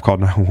actually, I've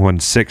called 911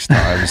 6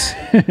 times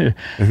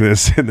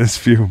in this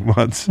few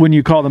months. When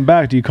you call them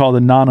back, do you call the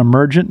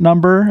non-emergent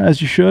number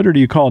as you should, or do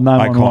you call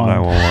 911? I call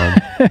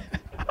 911.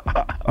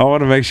 I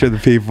want to make sure the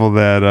people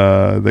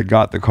that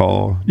got the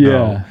call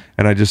know. Yeah.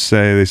 And I just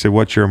say, they say,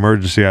 what's your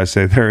emergency? I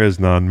say, there is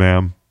none,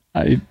 ma'am.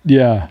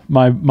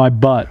 My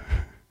butt.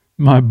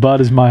 My butt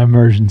is my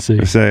emergency.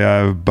 I say,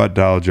 I have butt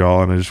dialed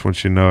y'all, and I just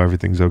want you to know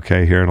everything's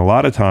okay here. And a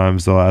lot of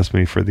times they'll ask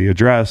me for the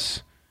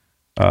address.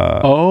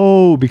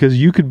 Because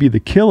you could be the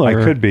killer.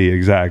 I could be,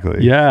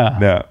 exactly. Yeah.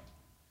 Yeah.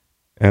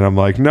 And I'm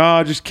like,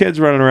 no, just kids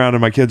running around,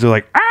 and my kids are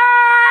like,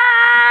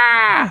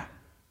 ah!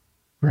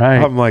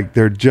 Right. I'm like,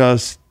 they're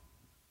just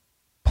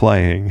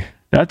playing.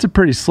 That's a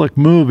pretty slick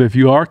move if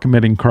you are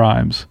committing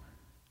crimes.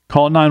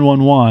 Call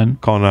 911.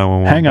 Call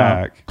 911 Hang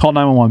back. up. Call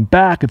 911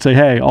 back and say,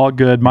 hey, all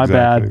good. My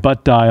Exactly. bad.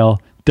 Butt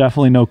dial.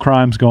 Definitely no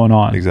crimes going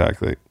on.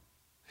 Exactly.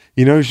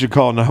 You know, you should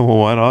call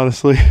 911,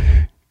 honestly.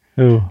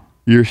 Ooh,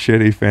 Your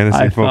shitty fantasy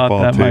I football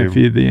thought that team. might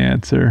be the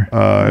answer.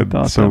 I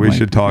thought So that we might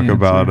should be talk the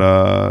about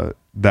answer.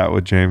 that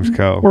with James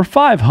Coe. We're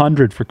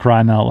 500 for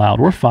crying out loud.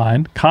 We're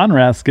fine.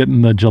 Conrad's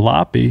getting the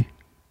jalopy.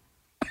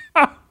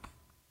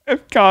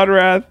 If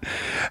Conrad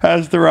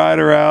has to ride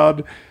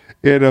around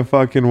in a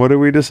fucking, what did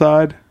we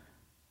decide?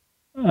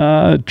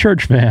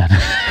 Church van.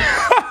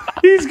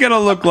 He's going to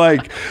look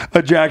like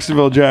a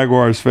Jacksonville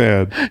Jaguars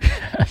fan.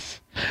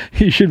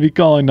 He should be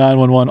calling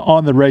 911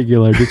 on the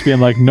regular, just being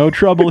like, no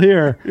trouble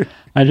here.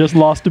 I just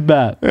lost a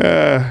bet.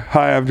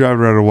 Hi, I'm driving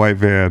around a white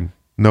van.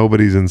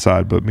 Nobody's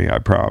inside but me, I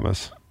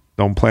promise.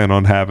 Don't plan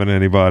on having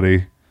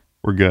anybody.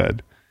 We're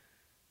good.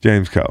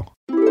 James Coe.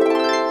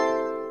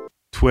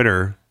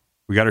 Twitter,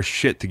 we got our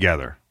shit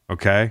together,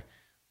 okay?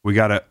 We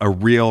got a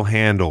real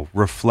handle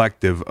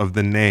reflective of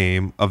the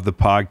name of the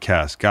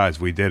podcast. Guys,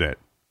 we did it.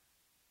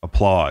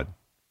 Applaud.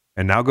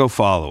 And now go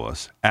follow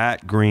us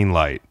at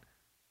Greenlight.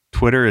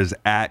 Twitter is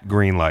at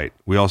Greenlight.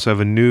 We also have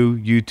a new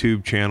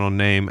YouTube channel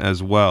name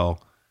as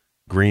well,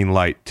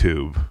 Greenlight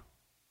Tube.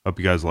 Hope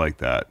you guys like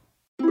that.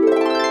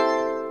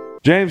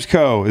 James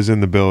Coe is in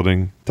the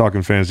building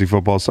talking fantasy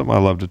football. Something I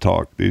love to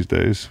talk these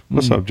days.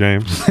 What's up,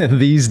 James?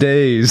 These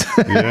days.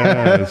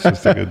 Yeah, it's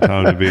just a good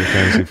time to be a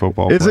fantasy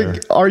football Is player.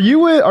 it? Are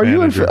you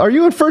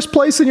in first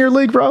place in your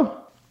league, bro?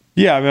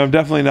 Yeah, I mean, I'm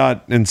definitely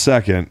not in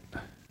second.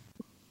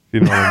 You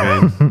know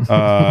what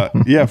I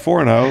mean? Yeah,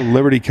 4-0.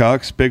 Liberty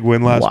Cucks. Big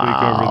win last week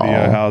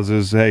over the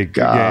Houses. Hey,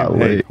 good game.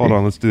 Hey, hold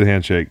on. Let's do the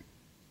handshake.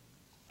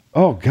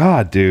 Oh,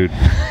 God, dude.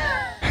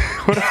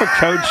 What if a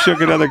coach shook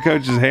another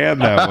coach's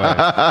hand that way?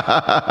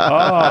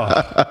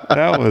 Oh,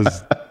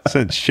 that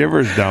sent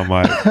shivers down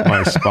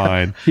my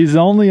spine. He's the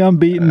only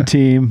unbeaten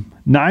team,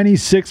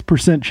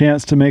 96%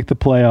 chance to make the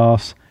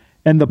playoffs.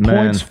 And the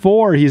points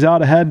for, he's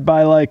out ahead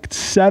by like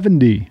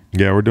 70.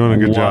 Yeah, we're doing a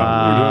good job.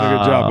 We're doing a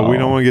good job, but we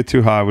don't want to get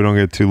too high. We don't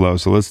get too low.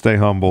 So let's stay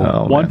humble.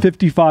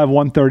 155,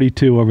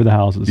 132 over the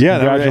Houses. Yeah,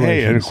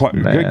 hey, and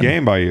Congratulations. good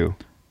game by you.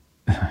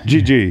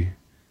 GG.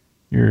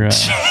 You're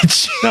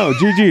No,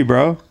 GG,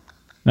 bro.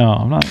 No,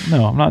 I'm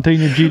not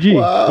taking your GG.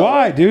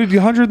 Why, dude?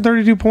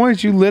 132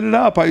 points. You lit it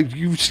up.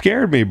 You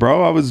scared me,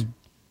 bro. I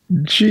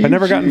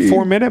never got in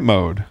 4-minute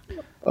mode.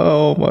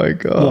 Oh my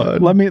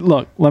God. Let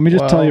me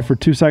just tell you for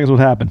 2 seconds what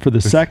happened. For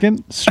the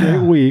second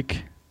straight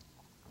week,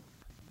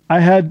 I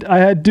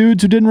had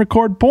dudes who didn't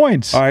record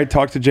points. All right,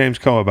 talk to James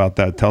Coe about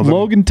that. Tell them.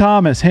 Logan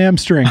Thomas,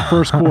 hamstring,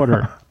 first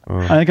quarter.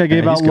 I think I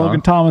gave out Logan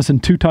Thomas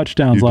and 2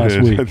 touchdowns last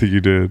week. I think you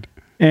did.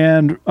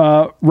 And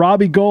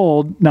Robbie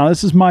Gold, now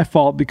this is my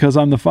fault because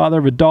I'm the father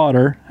of a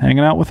daughter,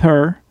 hanging out with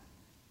her.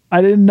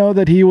 I didn't know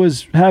that he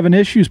was having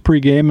issues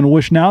pregame, and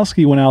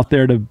Wisnowski went out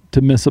there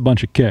to miss a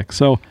bunch of kicks.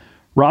 So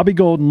Robbie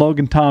Gold and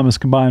Logan Thomas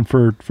combined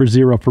for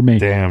 0 for me.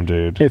 Damn,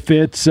 dude. If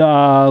it's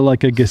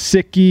like a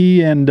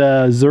Gesicki and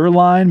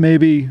Zerline,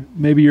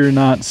 maybe you're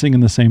not singing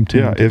the same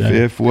tune. Yeah, today.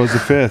 if was a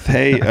fifth.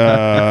 Hey,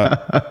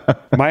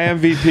 my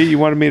MVP, you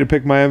wanted me to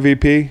pick my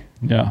MVP?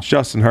 Yeah. It's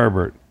Justin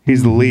Herbert.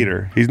 He's the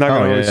leader. He's not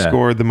going to always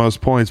score the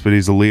most points, but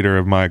he's the leader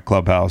of my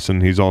clubhouse,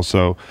 and he's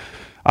also.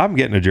 I'm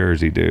getting a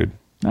jersey, dude.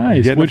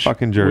 Nice. Getting Which a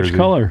fucking jersey. Which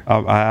color?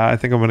 I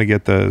think I'm going to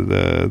get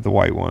the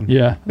white one.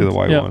 Yeah, the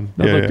white one.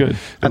 That look good.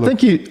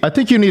 I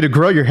think you need to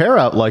grow your hair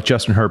out like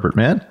Justin Herbert,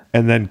 man.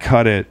 And then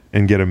cut it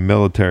and get a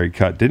military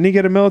cut. Didn't he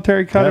get a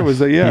military cut? Or was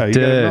that he got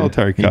a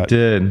military cut. He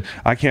did.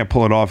 I can't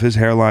pull it off. His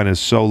hairline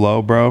is so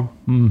low, bro.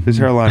 His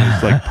hairline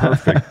is like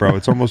perfect, bro.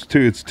 It's almost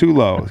too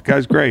low. This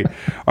guy's great.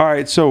 All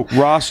right, so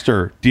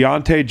roster: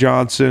 Deontay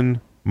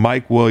Johnson,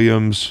 Mike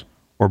Williams,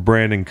 or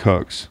Brandon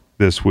Cooks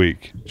this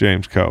week.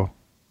 James Coe.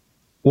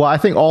 Well, I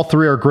think all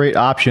three are great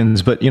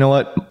options, but you know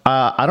what?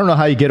 I don't know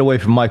how you get away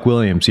from Mike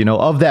Williams,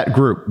 of that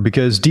group,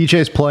 because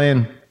DJ's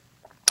playing,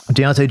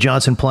 Deontay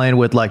Johnson playing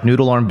with like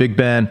Noodle Arm Big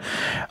Ben.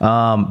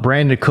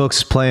 Brandon Cooks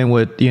is playing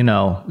with,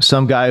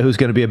 some guy who's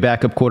going to be a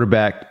backup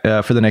quarterback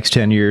for the next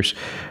 10 years.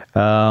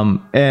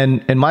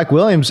 And Mike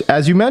Williams,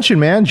 as you mentioned,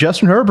 man,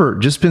 Justin Herbert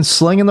just been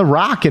slinging the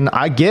rock, and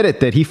I get it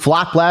that he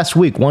flopped last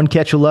week, 1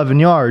 catch, 11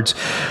 yards.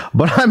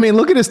 But I mean,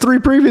 look at his 3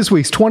 previous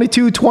weeks,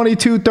 22,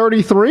 22,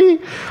 33.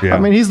 Yeah. I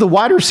mean, he's the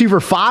wide receiver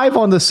 5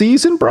 on the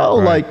season, bro.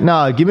 Right. Like,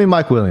 nah, give me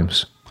Mike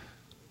Williams.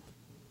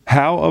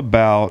 How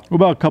about What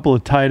about a couple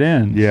of tight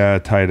ends?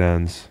 tight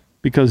ends?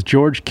 Because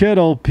George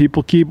Kittle,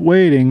 people keep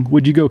waiting.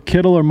 Would you go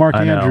Kittle or Mark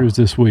I know. Andrews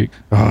this week?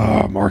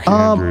 Mark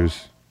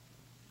Andrews.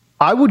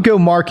 I would go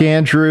Mark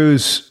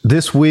Andrews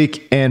this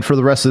week and for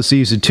the rest of the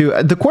season too.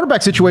 The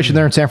quarterback situation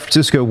there in San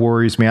Francisco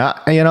worries me.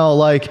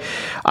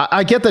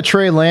 I get that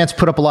Trey Lance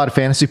put up a lot of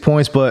fantasy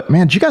points, but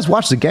man, did you guys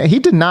watch the game?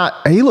 He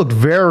looked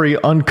very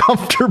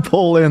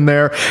uncomfortable in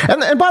there.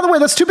 And by the way,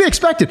 that's to be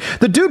expected.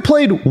 The dude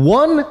played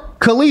 1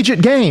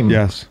 collegiate game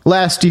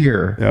last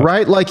year,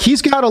 right? Like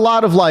he's got a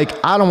lot of I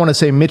don't want to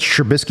say Mitch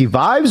Trubisky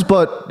vibes,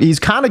 but he's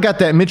kind of got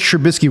that Mitch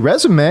Trubisky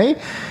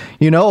resume.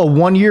 A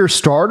 1-year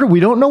starter.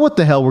 We don't know what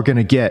the hell we're going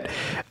to get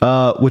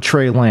with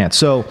Trey Lance.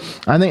 So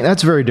I think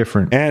that's very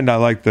different. And I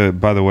like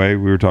by the way,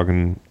 we were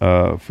talking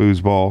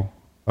foosball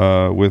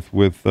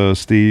with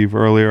Steve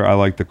earlier. I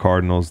like the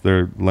Cardinals.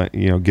 They're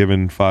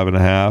given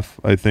 5.5,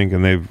 I think,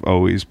 and they've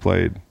always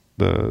played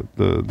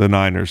the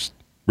Niners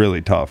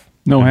really tough.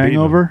 No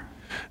hangover?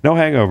 No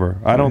hangover.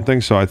 I don't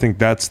think so. I think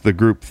that's the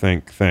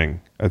groupthink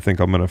thing. I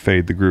think I'm going to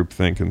fade the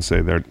groupthink and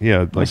say they're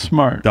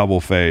smart. Double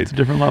fade. It's a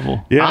different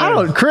level. Yeah. I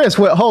don't, Chris.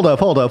 Wait, hold up.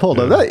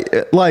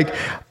 I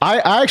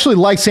actually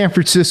like San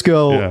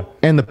Francisco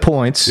and the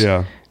points.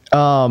 Yeah.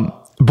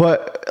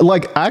 But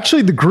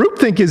actually, the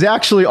groupthink is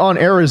actually on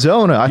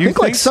Arizona. I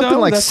think something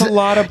like that's a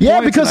lot of points. Yeah,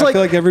 because I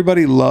feel like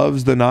everybody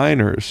loves the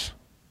Niners.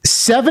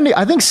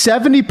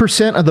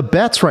 70% of the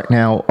bets right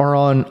now are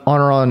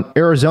on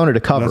Arizona to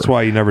cover. That's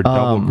why you never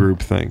double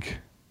groupthink.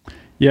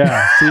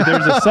 Yeah. See,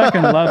 there's a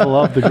second level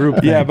of the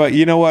group. Yeah, but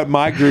you know what?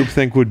 My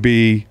groupthink would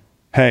be,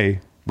 hey,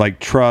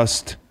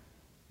 trust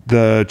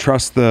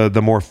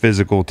the more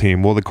physical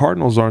team. Well, the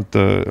Cardinals aren't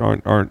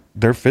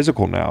they're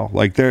physical now.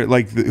 They're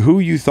who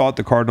you thought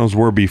the Cardinals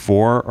were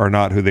before are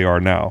not who they are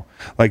now.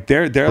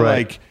 They're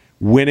right.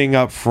 Winning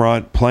up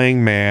front,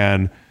 playing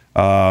man.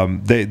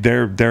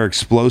 They're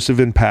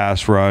explosive in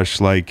pass rush,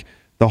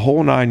 the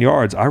whole 9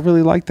 yards. I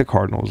really like the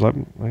Cardinals.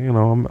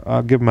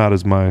 I'll give them out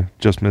as my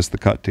just missed the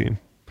cut team.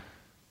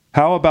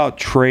 How about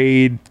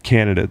trade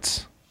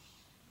candidates?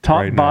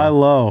 Top, buy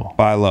low.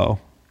 Buy low.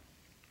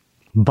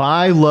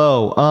 Buy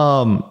low.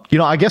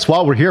 I guess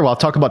while we're here, I'll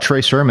talk about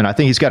Trey Sermon. I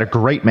think he's got a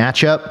great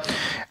matchup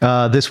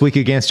this week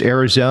against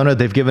Arizona.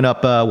 They've given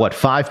up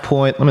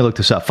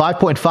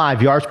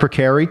 5.5 yards per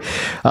carry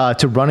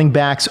to running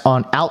backs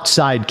on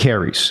outside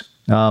carries.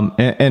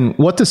 And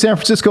what does San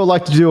Francisco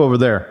like to do over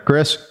there,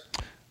 Chris?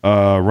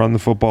 Run the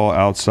football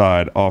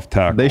outside, off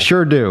tackle. They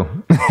sure do.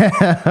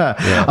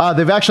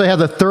 They've actually had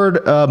the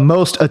 3rd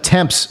most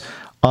attempts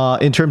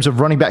in terms of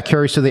running back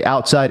carries to the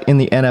outside in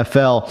the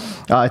NFL.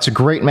 It's a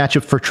great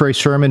matchup for Trey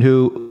Sermon,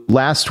 who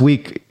last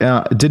week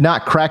did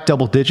not crack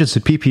double digits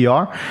at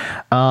PPR.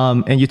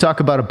 And you talk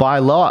about a buy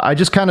low. I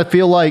just kind of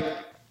feel like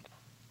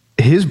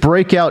his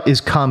breakout is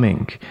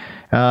coming.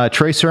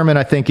 Trey Sermon,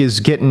 I think,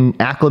 is getting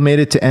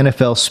acclimated to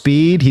NFL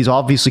speed. He's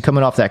obviously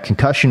coming off that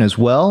concussion as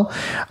well.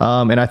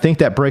 And I think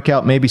that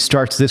breakout maybe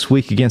starts this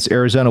week against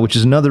Arizona, which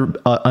is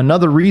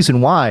another reason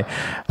why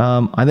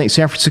I think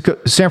San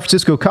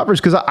Francisco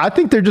covers, because I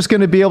think they're just going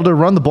to be able to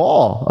run the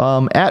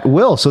ball at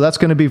will. So that's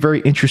going to be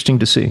very interesting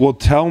to see. Well,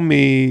 tell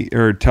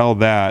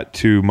that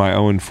to my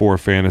own 4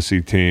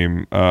 fantasy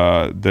team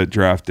that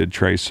drafted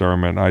Trey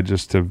Sermon. I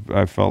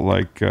felt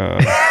like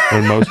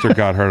when Mostert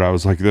got hurt, I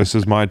was like, this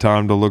is my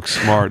time to look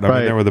smart. I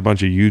mean, there were a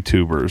bunch of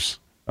YouTubers.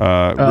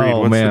 Reed,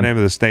 what's the name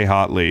of the Stay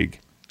Hot League?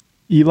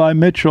 Eli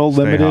Mitchell,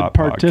 Stay limited Hot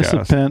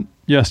participant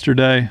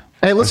yesterday.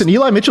 Hey, listen,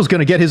 Eli Mitchell's going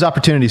to get his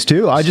opportunities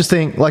too. I just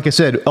think, like I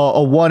said, a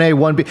 1A,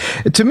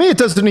 1B. To me, it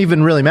doesn't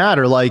even really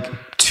matter.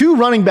 2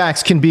 running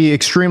backs can be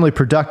extremely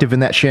productive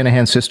in that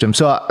Shanahan system.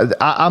 So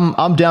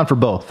I'm down for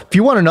both. If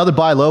you want another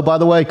buy low, by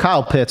the way,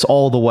 Kyle Pitts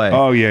all the way.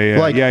 Oh,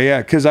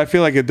 yeah. Because I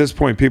feel like at this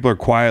point, people are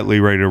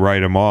quietly ready to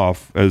write him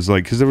off as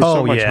because there was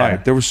so much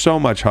hype. There was so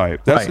much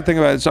hype. That's the thing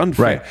about it. It's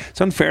unfair. Right. It's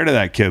unfair to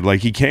that kid.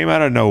 He came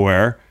out of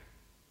nowhere.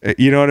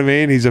 You know what I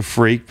mean? He's a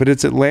freak, but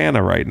it's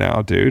Atlanta right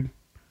now, dude.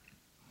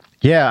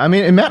 Yeah, I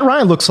mean, and Matt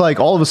Ryan looks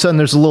like all of a sudden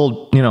there's a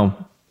little,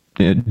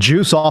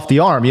 juice off the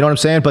arm. You know what I'm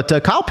saying? But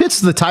Kyle Pitts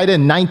is the tight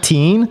end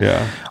 19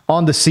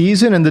 on the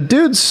season, and the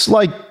dude's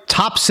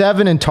top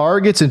 7 in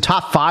targets and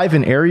top 5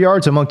 in air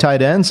yards among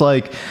tight ends.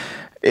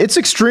 It's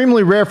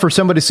extremely rare for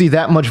somebody to see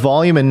that much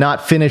volume and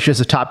not finish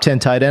as a top 10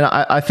 tight end.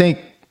 I think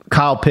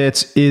Kyle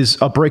Pitts is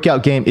a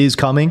breakout game is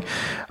coming,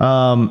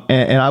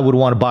 and I would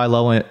want to buy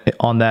low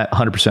on that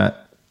 100%.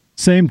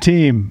 Same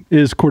team.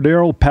 Is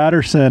Cordero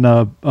Patterson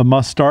a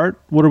must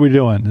start? What are we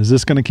doing? Is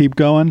this going to keep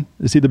going?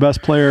 Is he the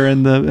best player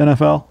in the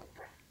NFL?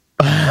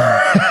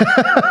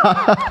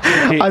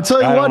 I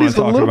tell you what, he's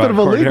a little bit of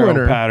a league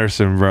winner.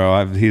 Patterson,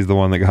 bro. He's the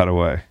one that got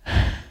away.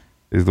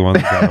 is the one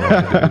that kind of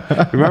wanted to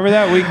do it. Remember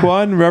that week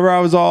 1? Remember I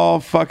was all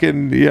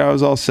fucking, I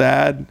was all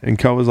sad, and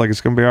Co was like,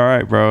 "It's gonna be all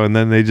right, bro." And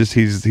then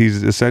he's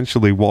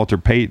essentially Walter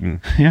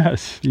Payton.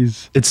 Yes,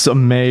 It's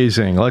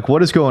amazing. Like,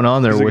 what is going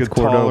on there He's with like a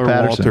taller Cordell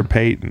Patterson? Walter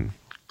Payton.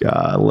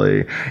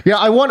 Golly. Yeah,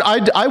 I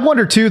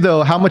wonder too,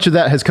 though, how much of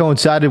that has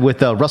coincided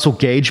with Russell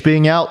Gage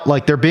being out.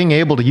 Like, they're being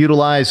able to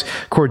utilize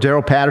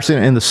Cordero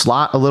Patterson in the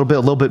slot a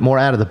little bit more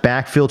out of the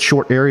backfield,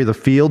 short area of the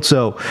field.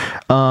 So,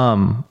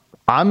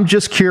 I'm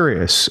just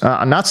curious.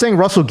 I'm not saying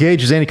Russell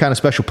Gage is any kind of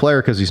special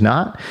player, because he's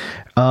not.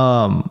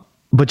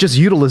 But just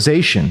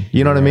utilization,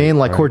 you know what I mean?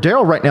 Like,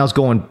 Cordero right now is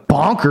going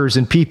bonkers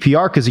in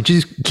PPR because he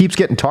just keeps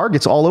getting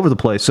targets all over the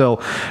place. So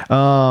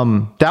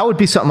that would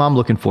be something I'm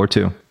looking for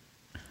too.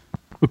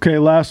 Okay,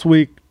 last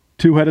week,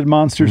 two-headed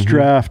monsters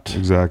draft.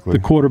 Exactly. The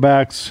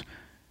quarterbacks.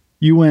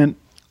 You went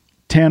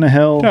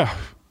Tannehill. Yeah.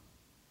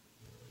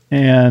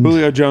 And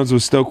Julio Jones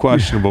was still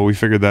questionable. We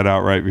figured that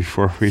out right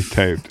before we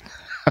taped.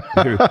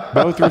 Dude,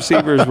 both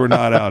receivers were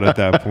not out at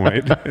that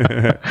point.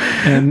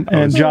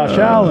 and Josh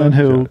Allen,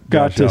 who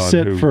got to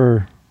sit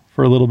for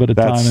a little bit of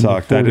that time.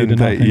 sucked. I didn't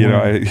think,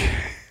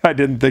 I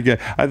didn't think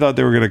I thought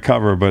they were going to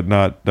cover, but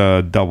not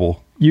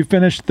double. You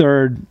finished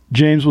third.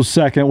 James was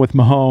second with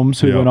Mahomes,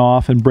 who went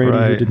off, and Brady,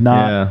 who did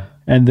not. Yeah.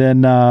 And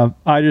then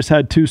I just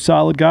had two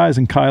solid guys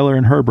in Kyler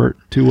and Herbert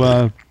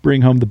to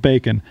bring home the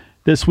bacon.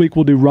 This week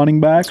we'll do running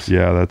backs.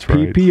 Yeah, that's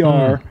right.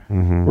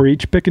 PPR. We're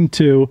each picking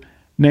two.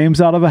 Names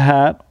out of a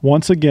hat.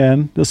 Once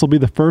again, this will be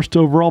the first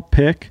overall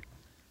pick.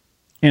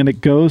 And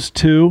it goes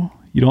to,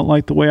 you don't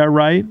like the way I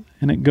write,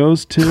 and it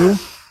goes to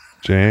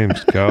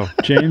James, go.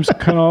 James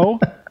Coe,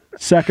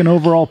 second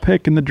overall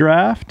pick in the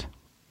draft.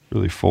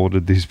 Really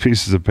folded these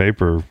pieces of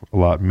paper a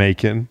lot.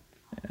 Macon.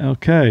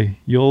 Okay,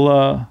 you'll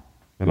And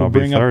I'll be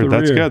bring up third. the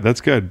That's rear. good.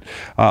 That's good.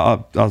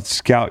 I'll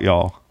scout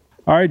y'all.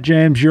 All right,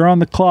 James, you're on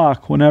the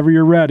clock. Whenever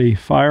you're ready,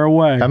 fire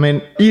away. I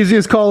mean,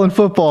 easiest call in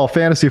football,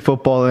 fantasy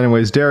football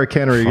anyways. Derrick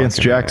Henry against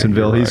Fucking man,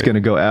 Jacksonville. you're He's right. going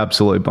to go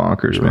absolutely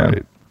bonkers, You're man.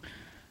 right.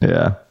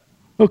 Yeah.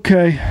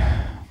 Okay,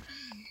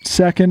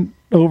 second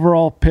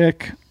overall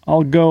pick.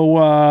 I'll go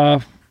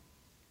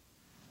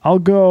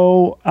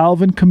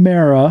Alvin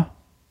Kamara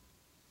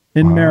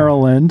in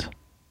Maryland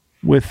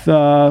with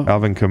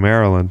Alvin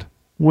Kamara.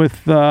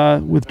 with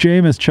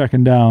Jameis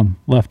checking down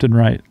left and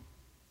right.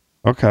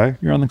 Okay.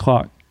 You're on the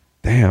clock.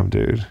 Damn,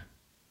 dude.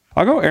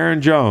 I'll go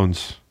Aaron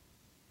Jones.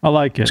 I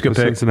like it. It's good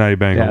The pick. Cincinnati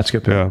Bengals. Yeah, it's a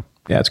good pick. Yeah.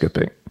 Yeah, it's a good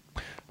pick.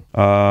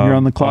 You're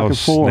on the clock at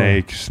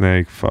 4.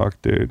 Snake.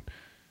 Fuck, dude.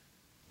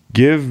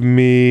 Give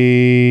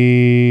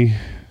me.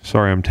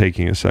 Sorry, I'm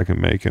taking a second,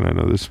 Macon. I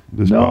know this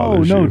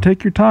bothers you.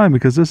 Take your time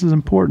because this is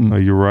important. Oh,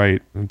 you're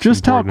right. It's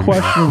Just how important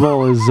to me.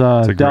 questionable is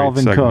a great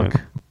Dalvin segment.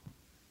 Cook?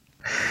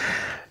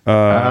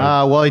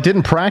 Well, he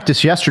didn't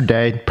practice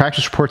yesterday.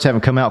 Practice reports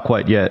haven't come out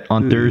quite yet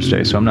on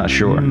Thursday, so I'm not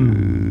sure.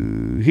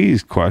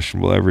 He's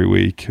questionable every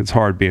week. It's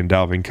hard being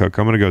Dalvin Cook.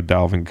 I'm going to go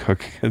Dalvin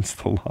Cook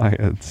against the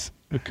Lions.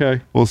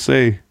 Okay. We'll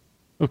see.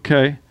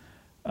 Okay.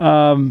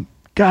 Gosh,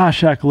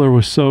 Eckler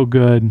was so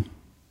good.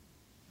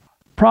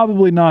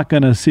 Probably not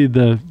going to see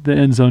the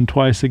end zone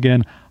twice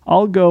again.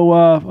 I'll go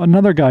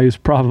another guy who's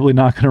probably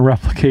not going to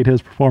replicate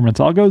his performance.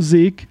 I'll go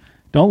Zeke.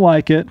 Don't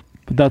like it,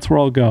 but that's where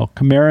I'll go.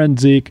 Kamara and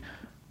Zeke.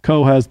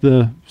 Coe has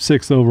the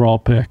 6th overall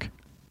pick.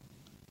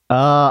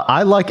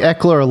 I like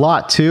Eckler a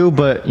lot too,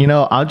 but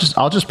I'll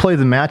just play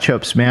the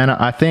matchups, man.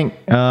 I think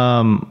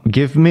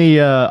give me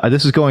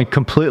this is going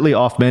completely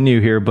off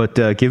menu here, but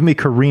give me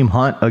Kareem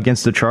Hunt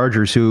against the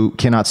Chargers, who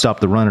cannot stop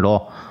the run at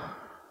all.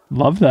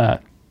 Love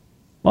that.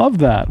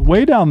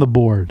 Way down the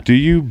board. Do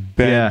you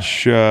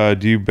bench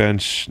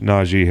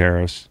Najee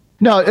Harris?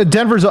 No,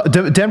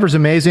 Denver's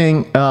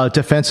amazing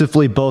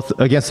defensively, both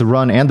against the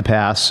run and the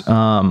pass.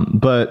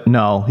 But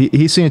no,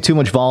 he's seeing too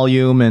much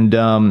volume and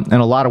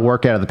a lot of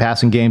work out of the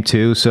passing game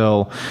too.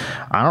 So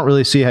I don't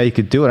really see how you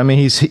could do it. I mean,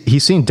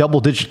 he's seen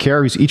double-digit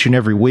carries each and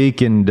every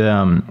week, and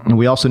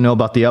we also know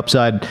about the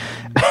upside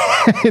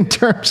in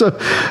terms of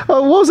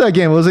what was that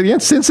game? Was it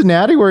against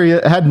Cincinnati where he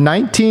had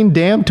 19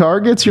 damn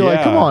targets? You're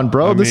like, come on,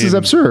 bro, this is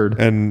absurd.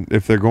 And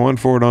if they're going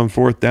for it on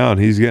 4th down,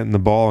 he's getting the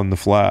ball in the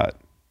flat.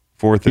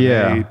 4th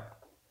and 8.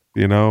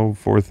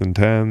 4th and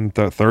 10,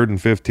 3rd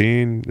and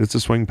 15. It's a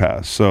swing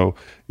pass. So,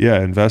 yeah,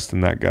 invest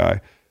in that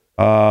guy.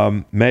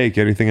 Make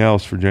anything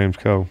else for James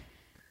Coe?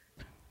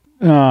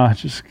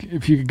 Just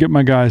if you could get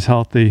my guys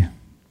healthy,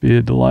 be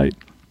a delight.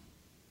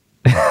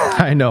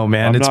 I know,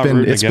 man. I'm It's not been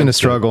rooting a against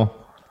struggle.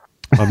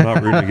 I'm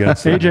not rooting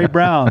against him. AJ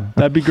Brown,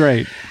 that'd be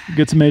great.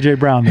 Get some AJ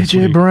Brown this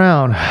AJ week.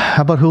 Brown.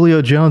 How about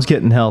Julio Jones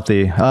getting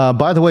healthy?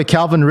 By the way,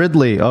 Calvin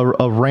Ridley,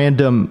 a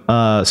random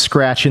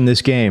scratch in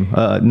this game,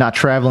 not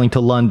traveling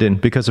to London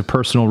because of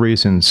personal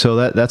reasons.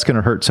 So that's going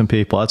to hurt some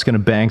people. That's going to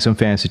bang some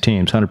fantasy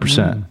teams,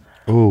 100%.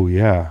 Oh,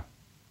 yeah.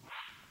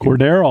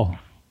 Cordero.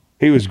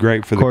 He was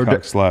great for the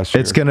Cucks last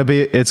year. It's going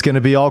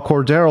to be all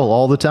Cordero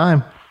all the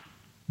time.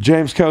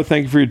 James Coe,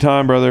 thank you for your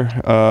time, brother.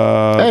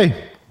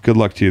 Hey. Good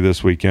luck to you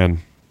this weekend.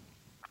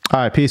 All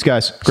right, peace,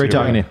 guys. Great you,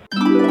 talking man. to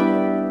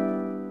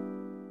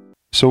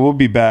you. So we'll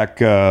be back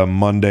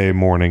Monday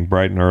morning,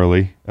 bright and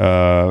early.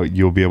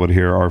 You'll be able to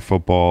hear our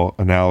football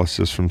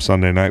analysis from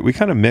Sunday night. We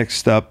kind of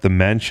mixed up the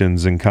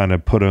mentions and kind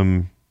of put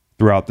them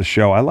throughout the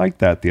show. I liked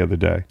that the other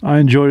day. I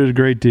enjoyed it a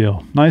great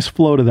deal. Nice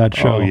flow to that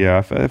show. Oh,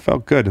 yeah. It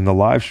felt good. And the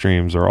live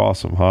streams are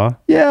awesome, huh?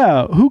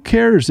 Yeah. Who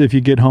cares if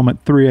you get home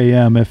at 3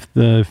 a.m. if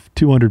the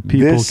 200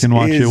 people can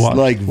watch you watch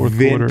like the fourth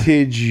vintage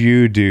quarter?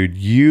 You, dude.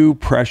 You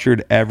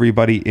pressured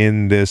everybody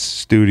in this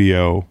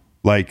studio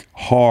like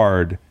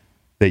hard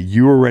that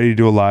you were ready to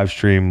do a live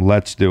stream.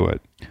 Let's do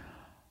it.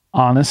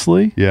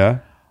 Honestly, Yeah.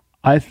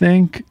 I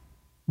think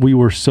we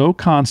were so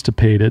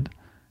constipated,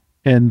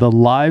 and the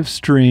live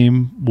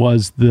stream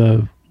was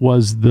the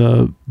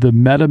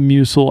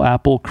Metamucil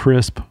apple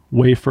crisp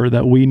wafer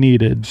that we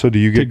needed. So do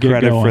you get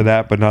credit for going.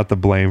 that, but not the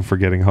blame for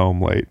getting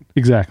home late?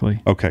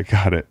 Exactly. Okay,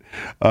 got it.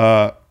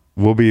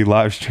 We'll be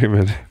live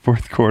streaming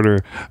fourth quarter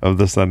of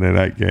the Sunday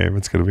night game.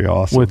 It's going to be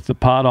awesome. With the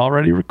pod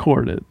already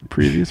recorded,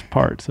 previous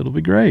parts. It'll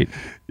be great.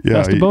 Yeah,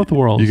 Best of both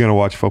worlds. You going to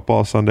watch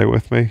football Sunday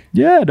with me?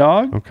 Yeah,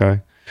 dog.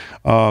 Okay.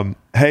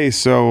 Hey,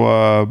 so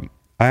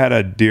I had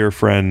a dear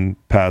friend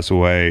pass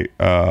away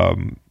a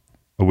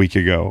week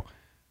ago.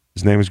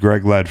 His name is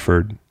Greg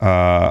Ledford.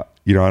 I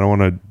don't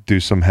want to do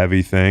some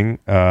heavy thing.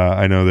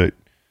 I know that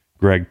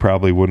Greg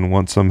probably wouldn't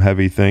want some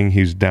heavy thing.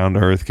 He's a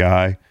down-to-earth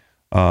guy,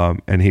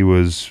 and he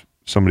was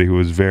somebody who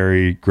was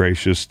very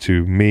gracious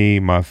to me,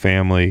 my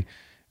family,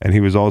 and he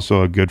was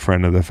also a good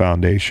friend of the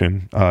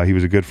foundation. He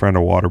was a good friend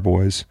of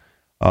Waterboys,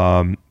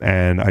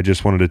 and I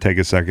just wanted to take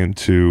a second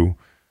to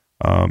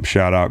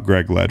shout out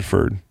Greg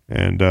Ledford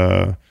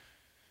and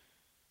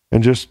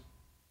just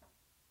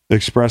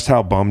express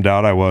how bummed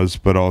out I was,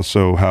 but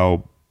also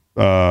how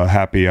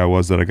happy I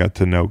was that I got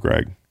to know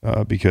Greg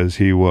because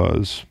he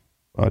was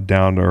a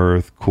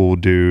down-to-earth, cool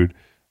dude.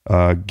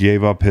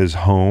 Gave up his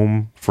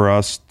home for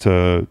us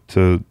to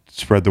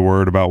spread the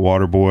word about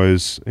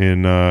Waterboys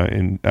in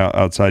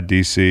outside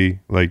DC,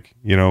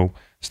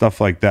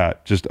 stuff like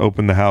that. Just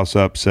opened the house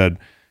up, said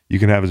you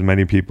can have as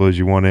many people as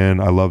you want in.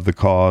 I love the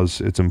cause;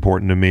 it's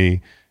important to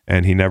me,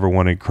 and he never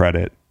wanted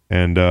credit.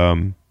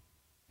 And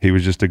he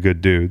was just a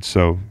good dude.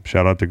 So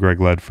shout out to Greg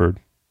Ledford.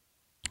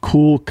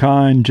 Cool,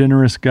 kind,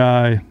 generous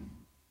guy.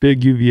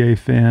 Big UVA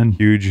fan.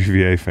 Huge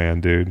UVA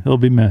fan, dude. He'll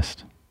be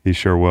missed. He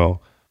sure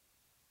will.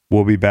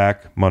 We'll be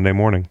back Monday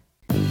morning.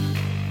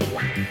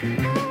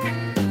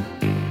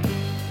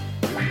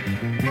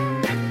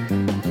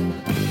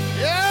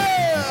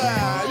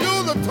 Yeah,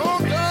 you the tall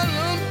guy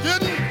I'm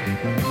getting.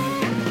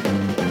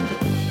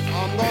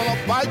 I'm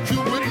gonna bite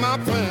you with my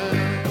fan.